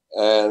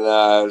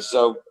 And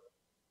so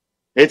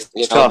it's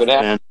tough,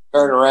 man.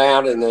 Turn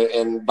around,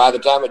 and by the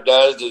time it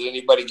does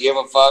anybody give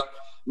a fuck?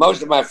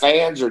 Most of my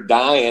fans are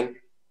dying.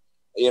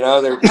 You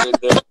know, they are.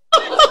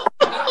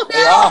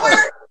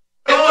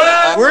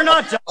 We're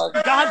not done.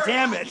 God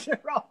damn it.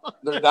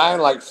 They're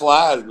dying like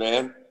flies,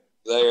 man.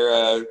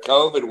 They're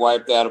COVID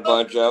wiped out a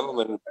bunch of them,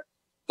 and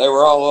they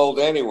were all old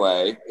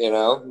anyway, you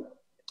know,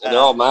 and they're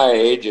all my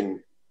age. And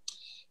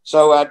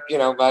so I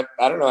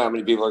don't know how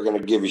many people are going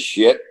to give a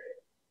shit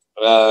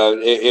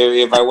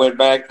if I went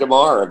back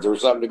tomorrow. If there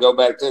was something to go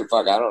back to,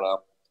 fuck, I don't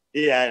know.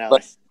 Yeah, I know.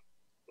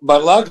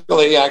 But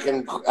luckily, I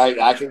can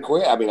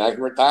quit. I mean, I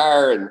can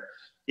retire, and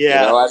you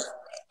know,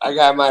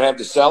 I might have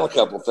to sell a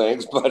couple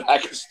things, but I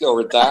can still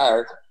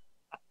retire.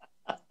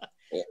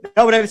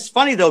 No, but it's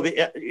funny though.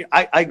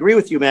 I agree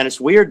with you, man. It's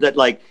weird that,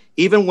 like,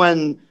 even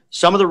when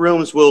some of the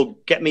rooms will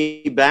get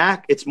me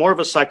back, it's more of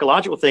a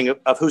psychological thing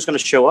of who's going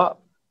to show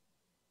up.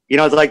 You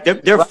know, like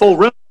they're full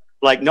room,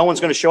 like no one's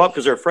going to show up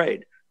because they're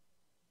afraid.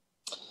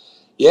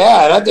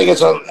 Yeah, and I think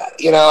it's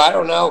I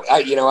don't know.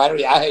 I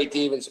hate to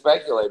even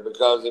speculate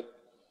because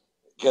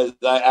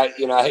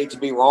I hate to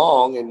be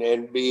wrong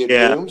and be a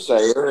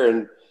doomsayer,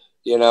 and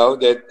you know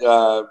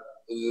that.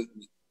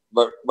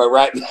 But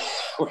right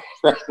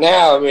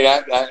now, I mean,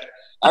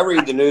 I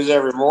read the news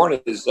every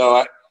morning,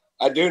 so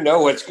I do know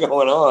what's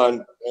going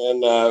on,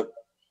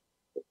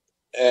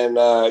 and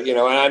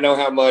I know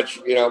how much,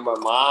 you know, my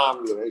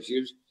mom, you know,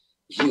 she's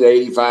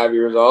 85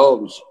 years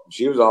old, and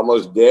she was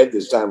almost dead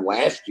this time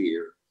last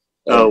year.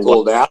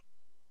 Pulled out.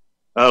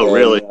 Oh, and,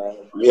 really?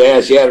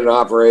 Yeah, she had an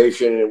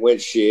operation and it went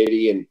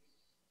shitty,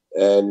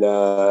 and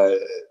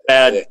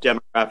bad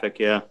demographic,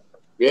 yeah.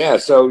 Yeah,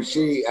 so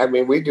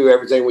we do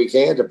everything we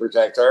can to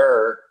protect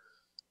her,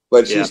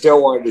 but she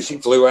still wanted to. She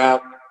flew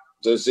out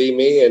to see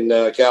me in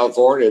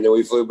California, and then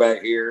we flew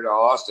back here to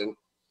Austin.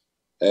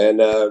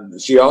 And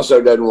she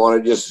also doesn't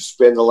want to just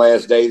spend the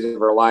last days of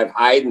her life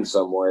hiding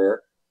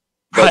somewhere.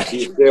 But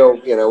she still,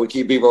 you know, we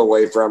keep people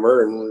away from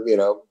her, and you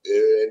know,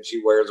 and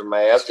she wears a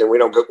mask, and we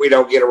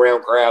don't get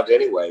around crowds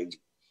anyway,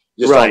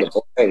 just on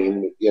the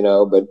plane, you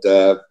know. But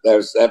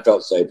that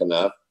felt safe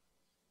enough.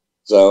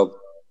 So.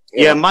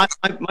 Yeah, my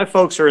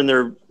folks are in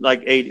their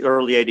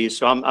early 80s,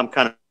 so I'm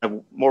kind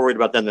of more worried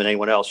about them than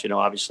anyone else. You know,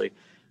 obviously,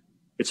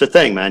 it's a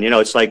thing, man. You know,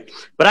 it's like,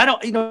 but I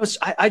don't. You know,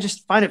 I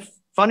just find it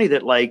funny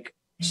that like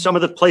some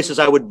of the places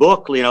I would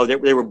book, you know,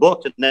 they were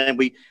booked, and then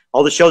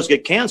all the shows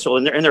get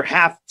canceled, and they're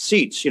half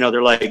seats. You know,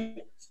 they're like,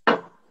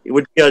 it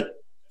would be a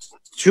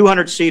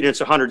 200 seat and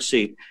it's 100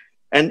 seat,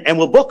 and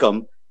we'll book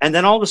them, And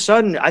then all of a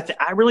sudden,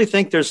 I really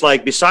think there's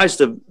like, besides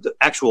the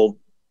actual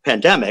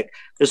pandemic,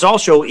 there's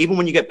also, even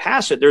when you get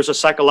past it, there's a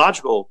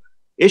psychological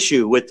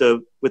issue with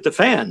the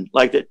fan.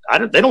 Like that,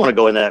 they don't want to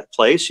go in that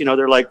place. You know,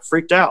 they're like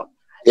freaked out.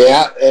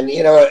 Yeah, and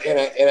you know,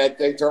 and I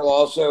think there'll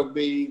also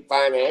be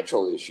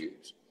financial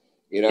issues.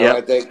 You know, Yeah.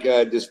 I think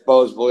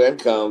disposable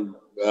income.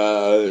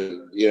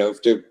 You know,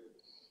 to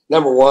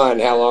number one,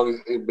 how long is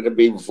it going to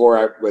be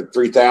before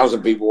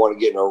 3,000 people want to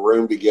get in a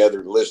room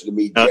together to listen to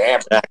me jam?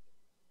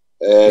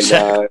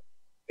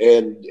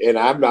 And and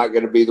I'm not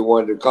going to be the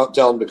one to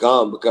tell them to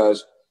come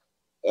because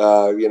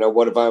you know,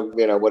 what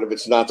if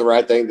it's not the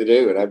right thing to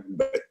do?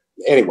 But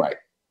anyway.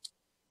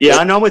 Yeah,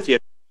 I know I'm with you.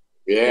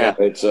 Yeah,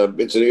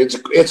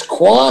 it's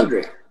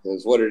quandary.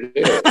 That's what it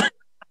is.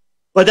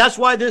 But that's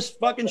why this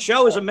fucking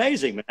show is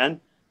amazing, man.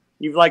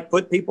 You've like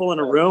put people in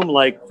a room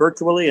like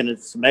virtually, and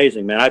it's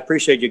amazing, man. I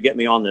appreciate you getting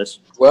me on this.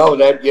 Well,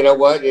 you know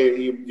what,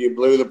 you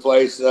blew the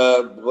place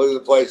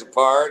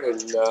apart,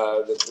 and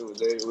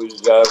it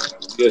was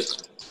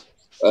just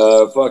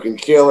fucking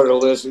killer to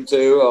listen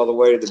to, all the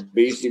way to the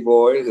Beastie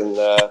Boys and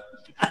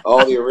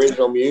all the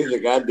original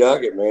music. I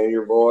dug it, man.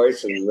 Your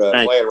voice and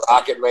playing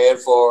Rocket Man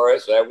for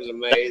us, that was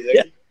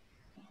amazing.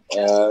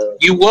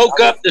 You woke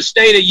up the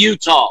state of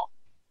Utah.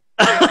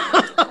 Hey,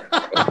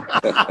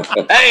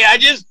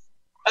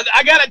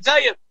 I got to tell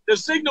you, the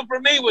signal for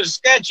me was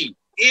sketchy.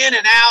 In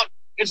and out.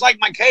 It's like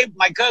my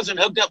cousin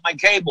hooked up my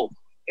cable.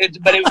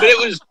 But I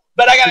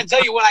got to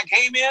tell you, when I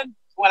came in,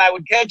 when I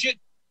would catch it,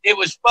 it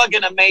was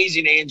fucking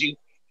amazing, Angie.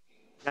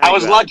 I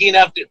was lucky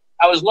enough to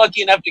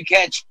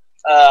catch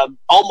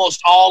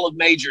almost all of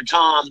Major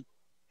Tom,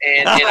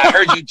 and I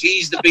heard you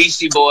tease the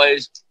Beastie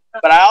Boys.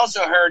 But I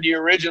also heard the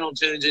original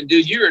tunes, and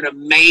dude, you're an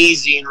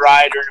amazing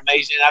writer, and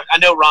amazing. I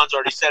know Ron's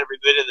already said every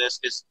bit of this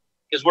because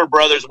we're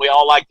brothers, and we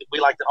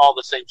like all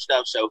the same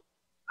stuff. So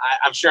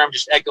I'm sure I'm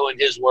just echoing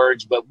his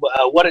words. But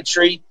what a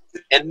treat!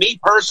 And me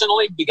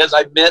personally, because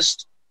I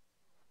missed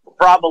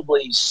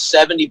probably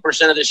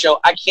 70% of the show,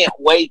 I can't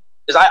wait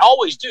because I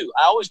always do.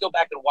 I always go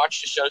back and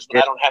watch the shows, but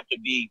I don't have to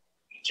be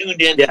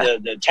tuned into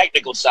the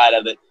technical side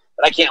of it.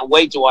 But I can't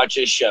wait to watch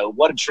this show.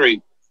 What a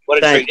treat! What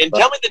a treat! And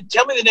tell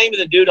me the name of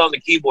the dude on the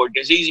keyboard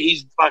because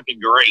he's fucking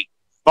great.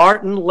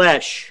 Martin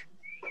Lesh.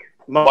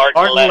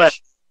 Martin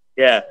Lesh.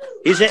 Yeah,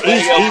 he's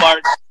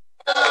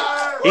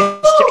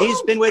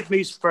been with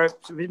me for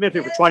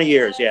 20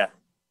 years. Yeah.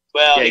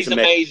 Well, he's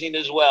amazing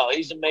as well.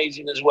 He's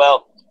amazing as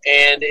well.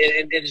 And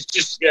it's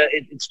just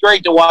it's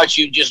great to watch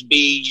you just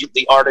be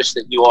the artist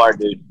that you are,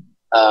 dude.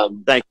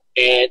 Thank you.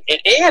 And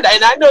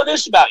I know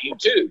this about you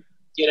too.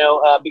 You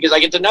know, because I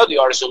get to know the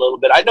artist a little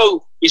bit. I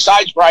know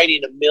besides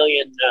writing a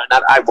million,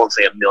 I won't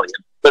say a million,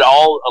 but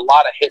a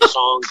lot of hit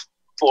songs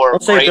for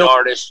great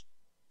artists.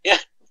 Yeah,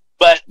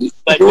 but you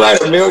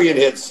write a million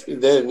hits,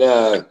 then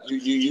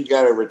you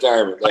got a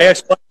retirement. My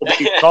ex-wife will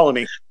be calling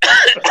me.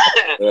 I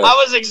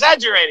was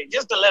exaggerating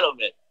just a little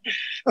bit,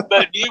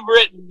 but you've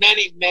written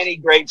many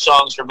great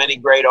songs for many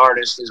great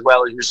artists as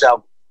well as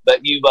yourself.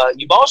 But you've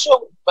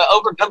also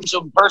overcome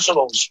some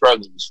personal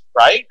struggles,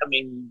 right? I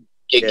mean.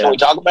 Can we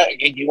talk about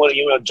it? You want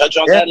to touch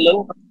on that a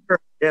little?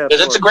 Yeah,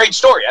 because it's a great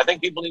story. I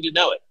think people need to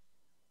know it.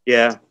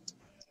 Yeah.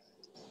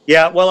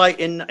 Yeah. Well,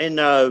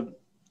 it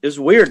was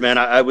weird, man.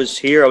 I was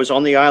here. I was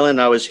on the island.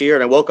 I was here,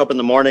 and I woke up in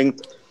the morning,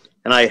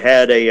 and I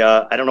had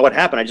I don't know what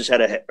happened. I just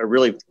had a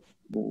really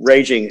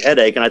raging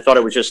headache, and I thought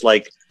it was just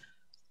like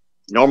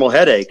normal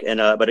headache, and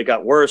but it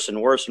got worse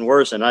and worse and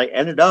worse, and I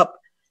ended up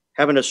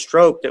having a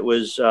stroke that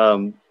was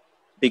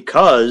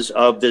because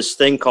of this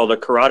thing called a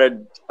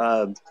carotid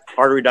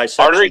artery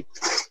dissection. Artery?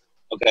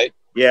 Okay.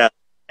 Yeah.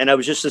 And I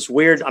was just this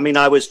weird, I mean,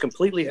 I was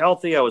completely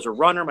healthy. I was a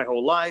runner my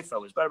whole life. I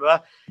was blah, blah,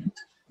 blah.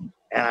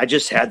 And I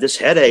just had this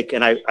headache.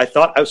 And I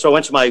thought, so I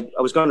went to I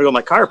was going to go to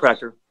my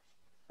chiropractor.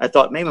 I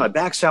thought, maybe my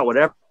back's out,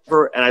 whatever.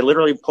 And I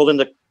literally pulled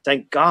in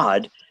thank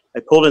God,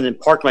 I pulled in and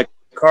parked my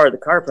car at the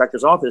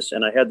chiropractor's office,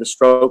 and I had the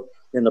stroke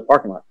in the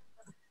parking lot.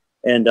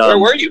 And where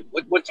were you?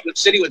 What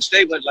city, what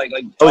state? Like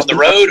on the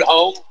road,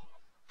 home?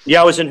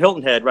 Yeah, I was in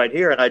Hilton Head right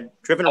here, and I'd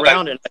driven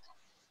around, and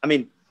I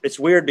mean, it's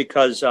weird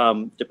because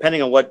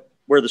depending on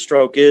where the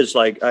stroke is,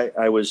 like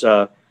I was,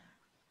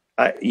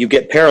 you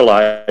get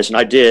paralyzed, and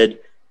I did,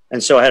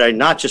 and so had I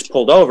not just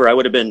pulled over, I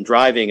would have been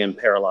driving and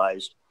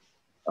paralyzed.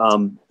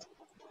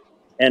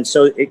 And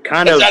so it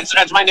kind of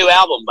that's my new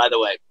album, by the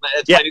way.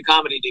 That's my new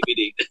comedy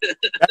DVD.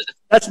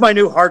 that's my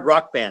new hard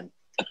rock band.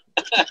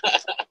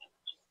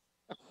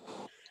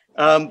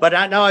 But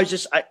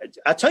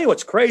I'll tell you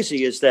what's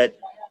crazy is that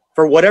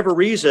for whatever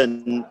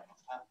reason,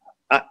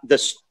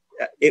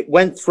 it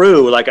went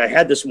through. Like I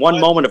had this one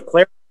moment of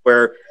clarity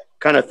where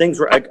kind of things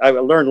were. I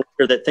learned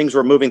later that things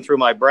were moving through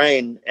my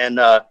brain, and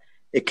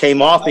it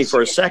came off me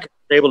for a second.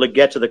 I was able to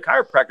get to the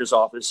chiropractor's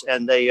office,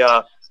 and they,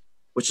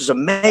 which is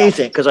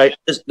amazing because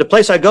the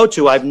place I go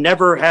to, I've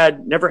never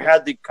had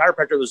the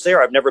chiropractor that was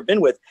there. I've never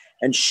been with,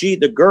 and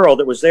the girl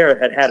that was there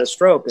had a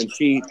stroke, and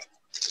she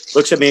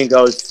looks at me and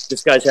goes,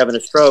 "This guy's having a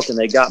stroke," and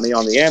they got me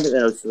on the ambulance.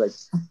 And it was like,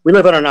 we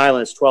live on an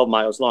island; it's 12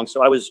 miles long,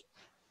 so I was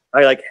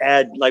I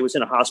was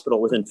in a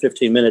hospital within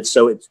 15 minutes.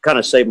 So it kind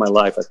of saved my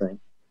life, I think.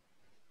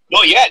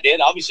 Oh yeah, it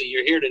did. Obviously,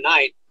 you're here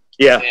tonight.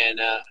 Yeah. And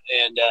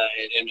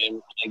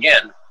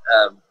again,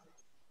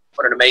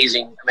 what an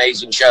amazing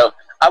show.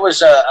 I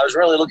was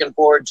really looking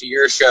forward to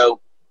your show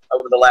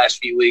over the last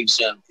few weeks.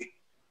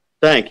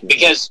 Thank you.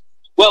 Because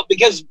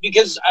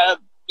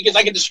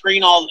I get to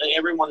screen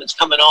everyone that's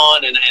coming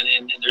on, and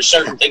there's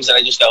certain things that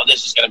I just go,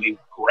 this is going to be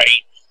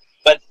great.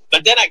 But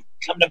then I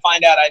come to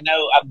find out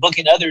I'm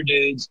booking other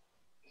dudes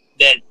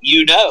that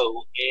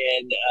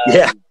and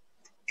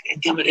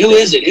who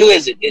is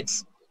it?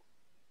 It's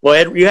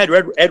you had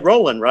Ed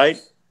Rowland, right?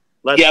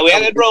 We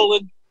had Ed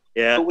Rowland.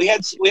 Yeah, but we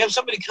have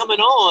somebody coming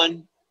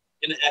on,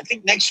 and I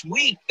think next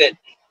week that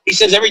he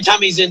says every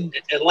time he's in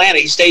Atlanta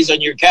he stays on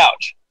your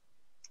couch.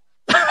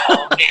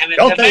 Oh damn it!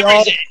 Don't they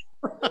all?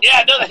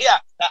 Yeah.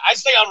 I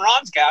stay on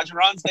Ron's couch, and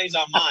Ron stays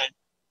on mine.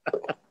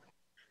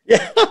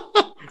 Yeah.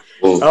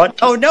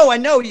 Oh no, I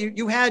know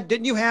you had.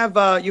 Didn't you have?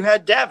 You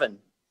had Davin.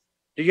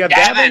 Did you have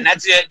Davin?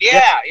 That's it.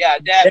 Yeah,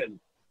 Davin.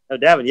 Oh,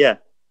 Davin. Yeah.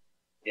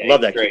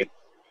 Love that great. kid.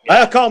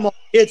 I call them all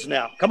kids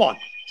now. Come on.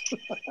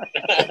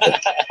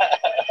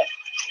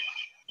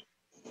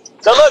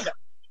 So look,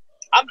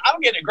 I'm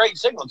getting a great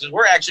signal because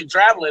we're actually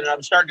traveling, and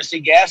I'm starting to see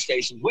gas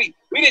stations. We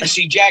didn't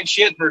see jack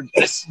shit for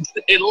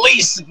at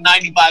least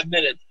 95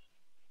 minutes.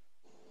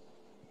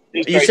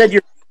 You said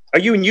are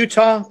you in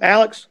Utah,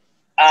 Alex?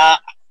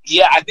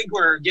 Yeah, I think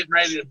we're getting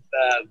ready to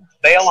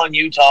bail on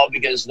Utah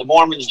because the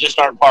Mormons just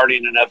aren't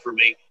partying enough for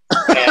me.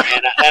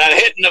 And I'm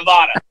hitting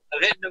Nevada.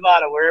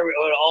 Where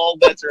all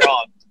bets are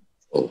on.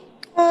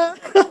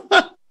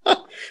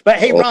 But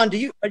hey, Ron, do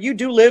you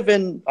live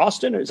in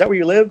Austin? Is that where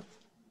you live?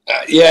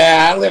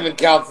 Yeah, I live in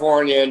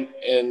California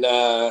in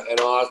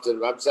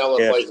Austin. I'm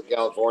selling a place in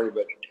California,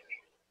 but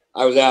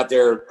I was out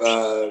there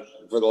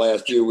for the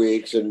last few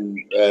weeks,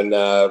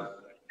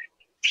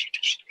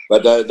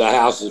 but the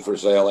house is for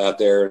sale out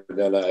there. And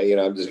then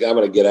I'm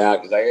going to get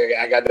out because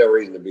I got no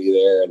reason to be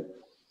there, and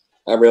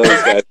I'm really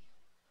just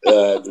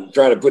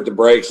trying to put the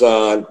brakes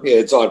on.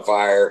 It's on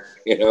fire,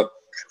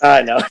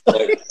 I know.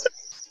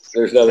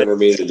 There's nothing for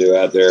me to do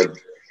out there.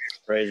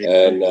 Crazy.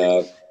 And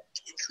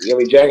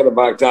Jack in the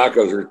Box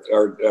tacos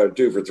are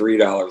 2 for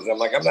 $3. I'm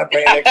like, I'm not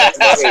paying that kind of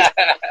money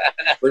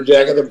for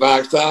Jack in the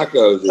Box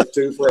tacos. It's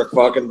 2 for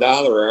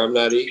 $1, or I'm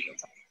not eating.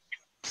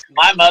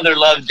 My mother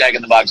loves Jack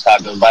in the Box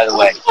tacos, by the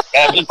way.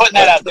 I'm just putting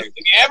that out there. If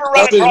you ever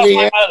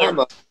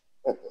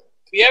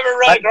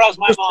run across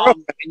my mom,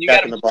 and you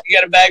got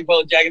a bag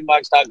full of Jack in the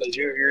Box tacos,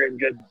 you're in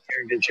good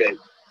shape.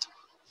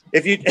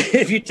 If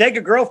you take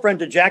a girlfriend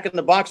to Jack in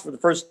the Box for the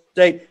first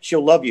date,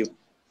 she'll love you.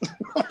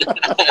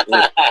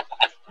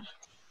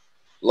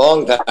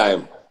 Long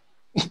time.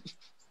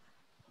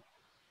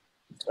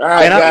 All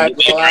right,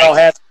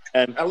 guys.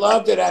 I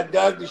loved it. I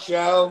dug the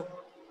show.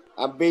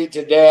 I'm beat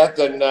to death,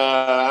 and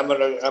I'm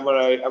gonna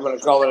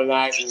call it a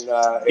night and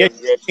have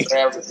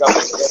a couple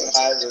of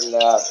guys. And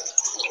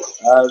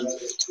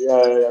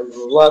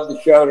love the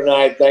show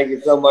tonight. Thank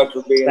you so much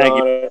for being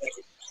on it,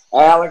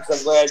 Alex.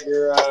 I'm glad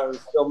you're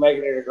still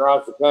making it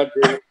across the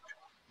country.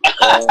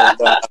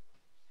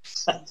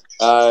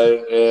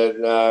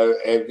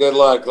 And good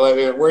luck.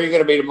 Where are you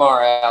going to be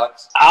tomorrow,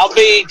 Alex? I'll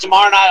be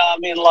tomorrow night.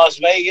 I'm in Las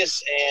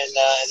Vegas, and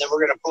then we're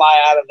going to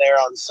fly out of there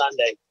on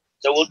Sunday.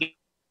 So we'll do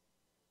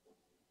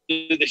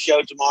the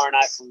show tomorrow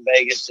night from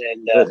Vegas,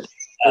 and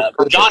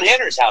from John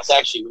Hender's house.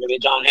 Actually, we're going to be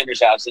at John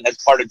Hender's house, and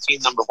that's part of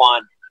Team Number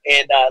One.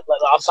 And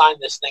I'll sign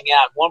this thing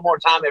out one more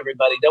time,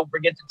 everybody. Don't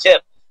forget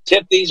to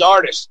tip these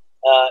artists.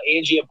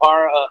 Angie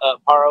Aparo,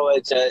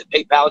 it's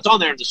PayPal. It's on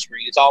there on the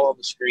screen. It's all on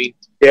the screen.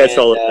 Yeah, it's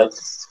all on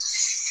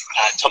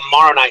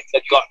tomorrow night,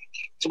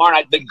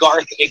 the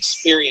Garth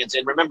Experience.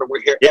 And remember,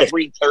 we're here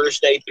every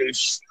Thursday through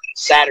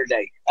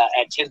Saturday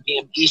at 10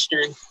 p.m.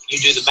 Eastern. You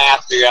do the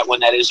math, figure out when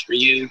that is for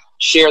you.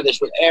 Share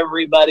this with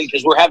everybody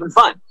because we're having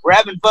fun. We're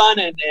having fun,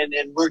 and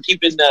we're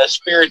keeping the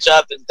spirits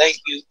up. And thank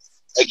you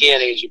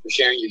again, Angie, for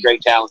sharing your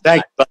great talent.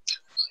 Thank you.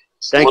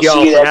 Thank you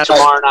all. See you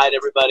tomorrow night,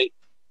 everybody.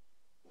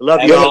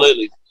 Love you.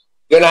 Absolutely.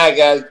 Good night,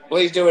 guys.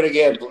 Please do it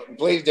again.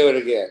 Please do it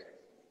again.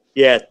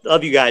 Yeah,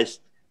 love you guys.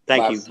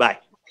 Thank you. Bye.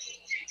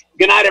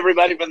 Good night,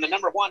 everybody, from the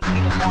 #1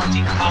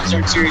 Quarantine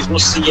Concert Series. We'll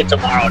see you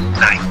tomorrow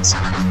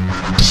night.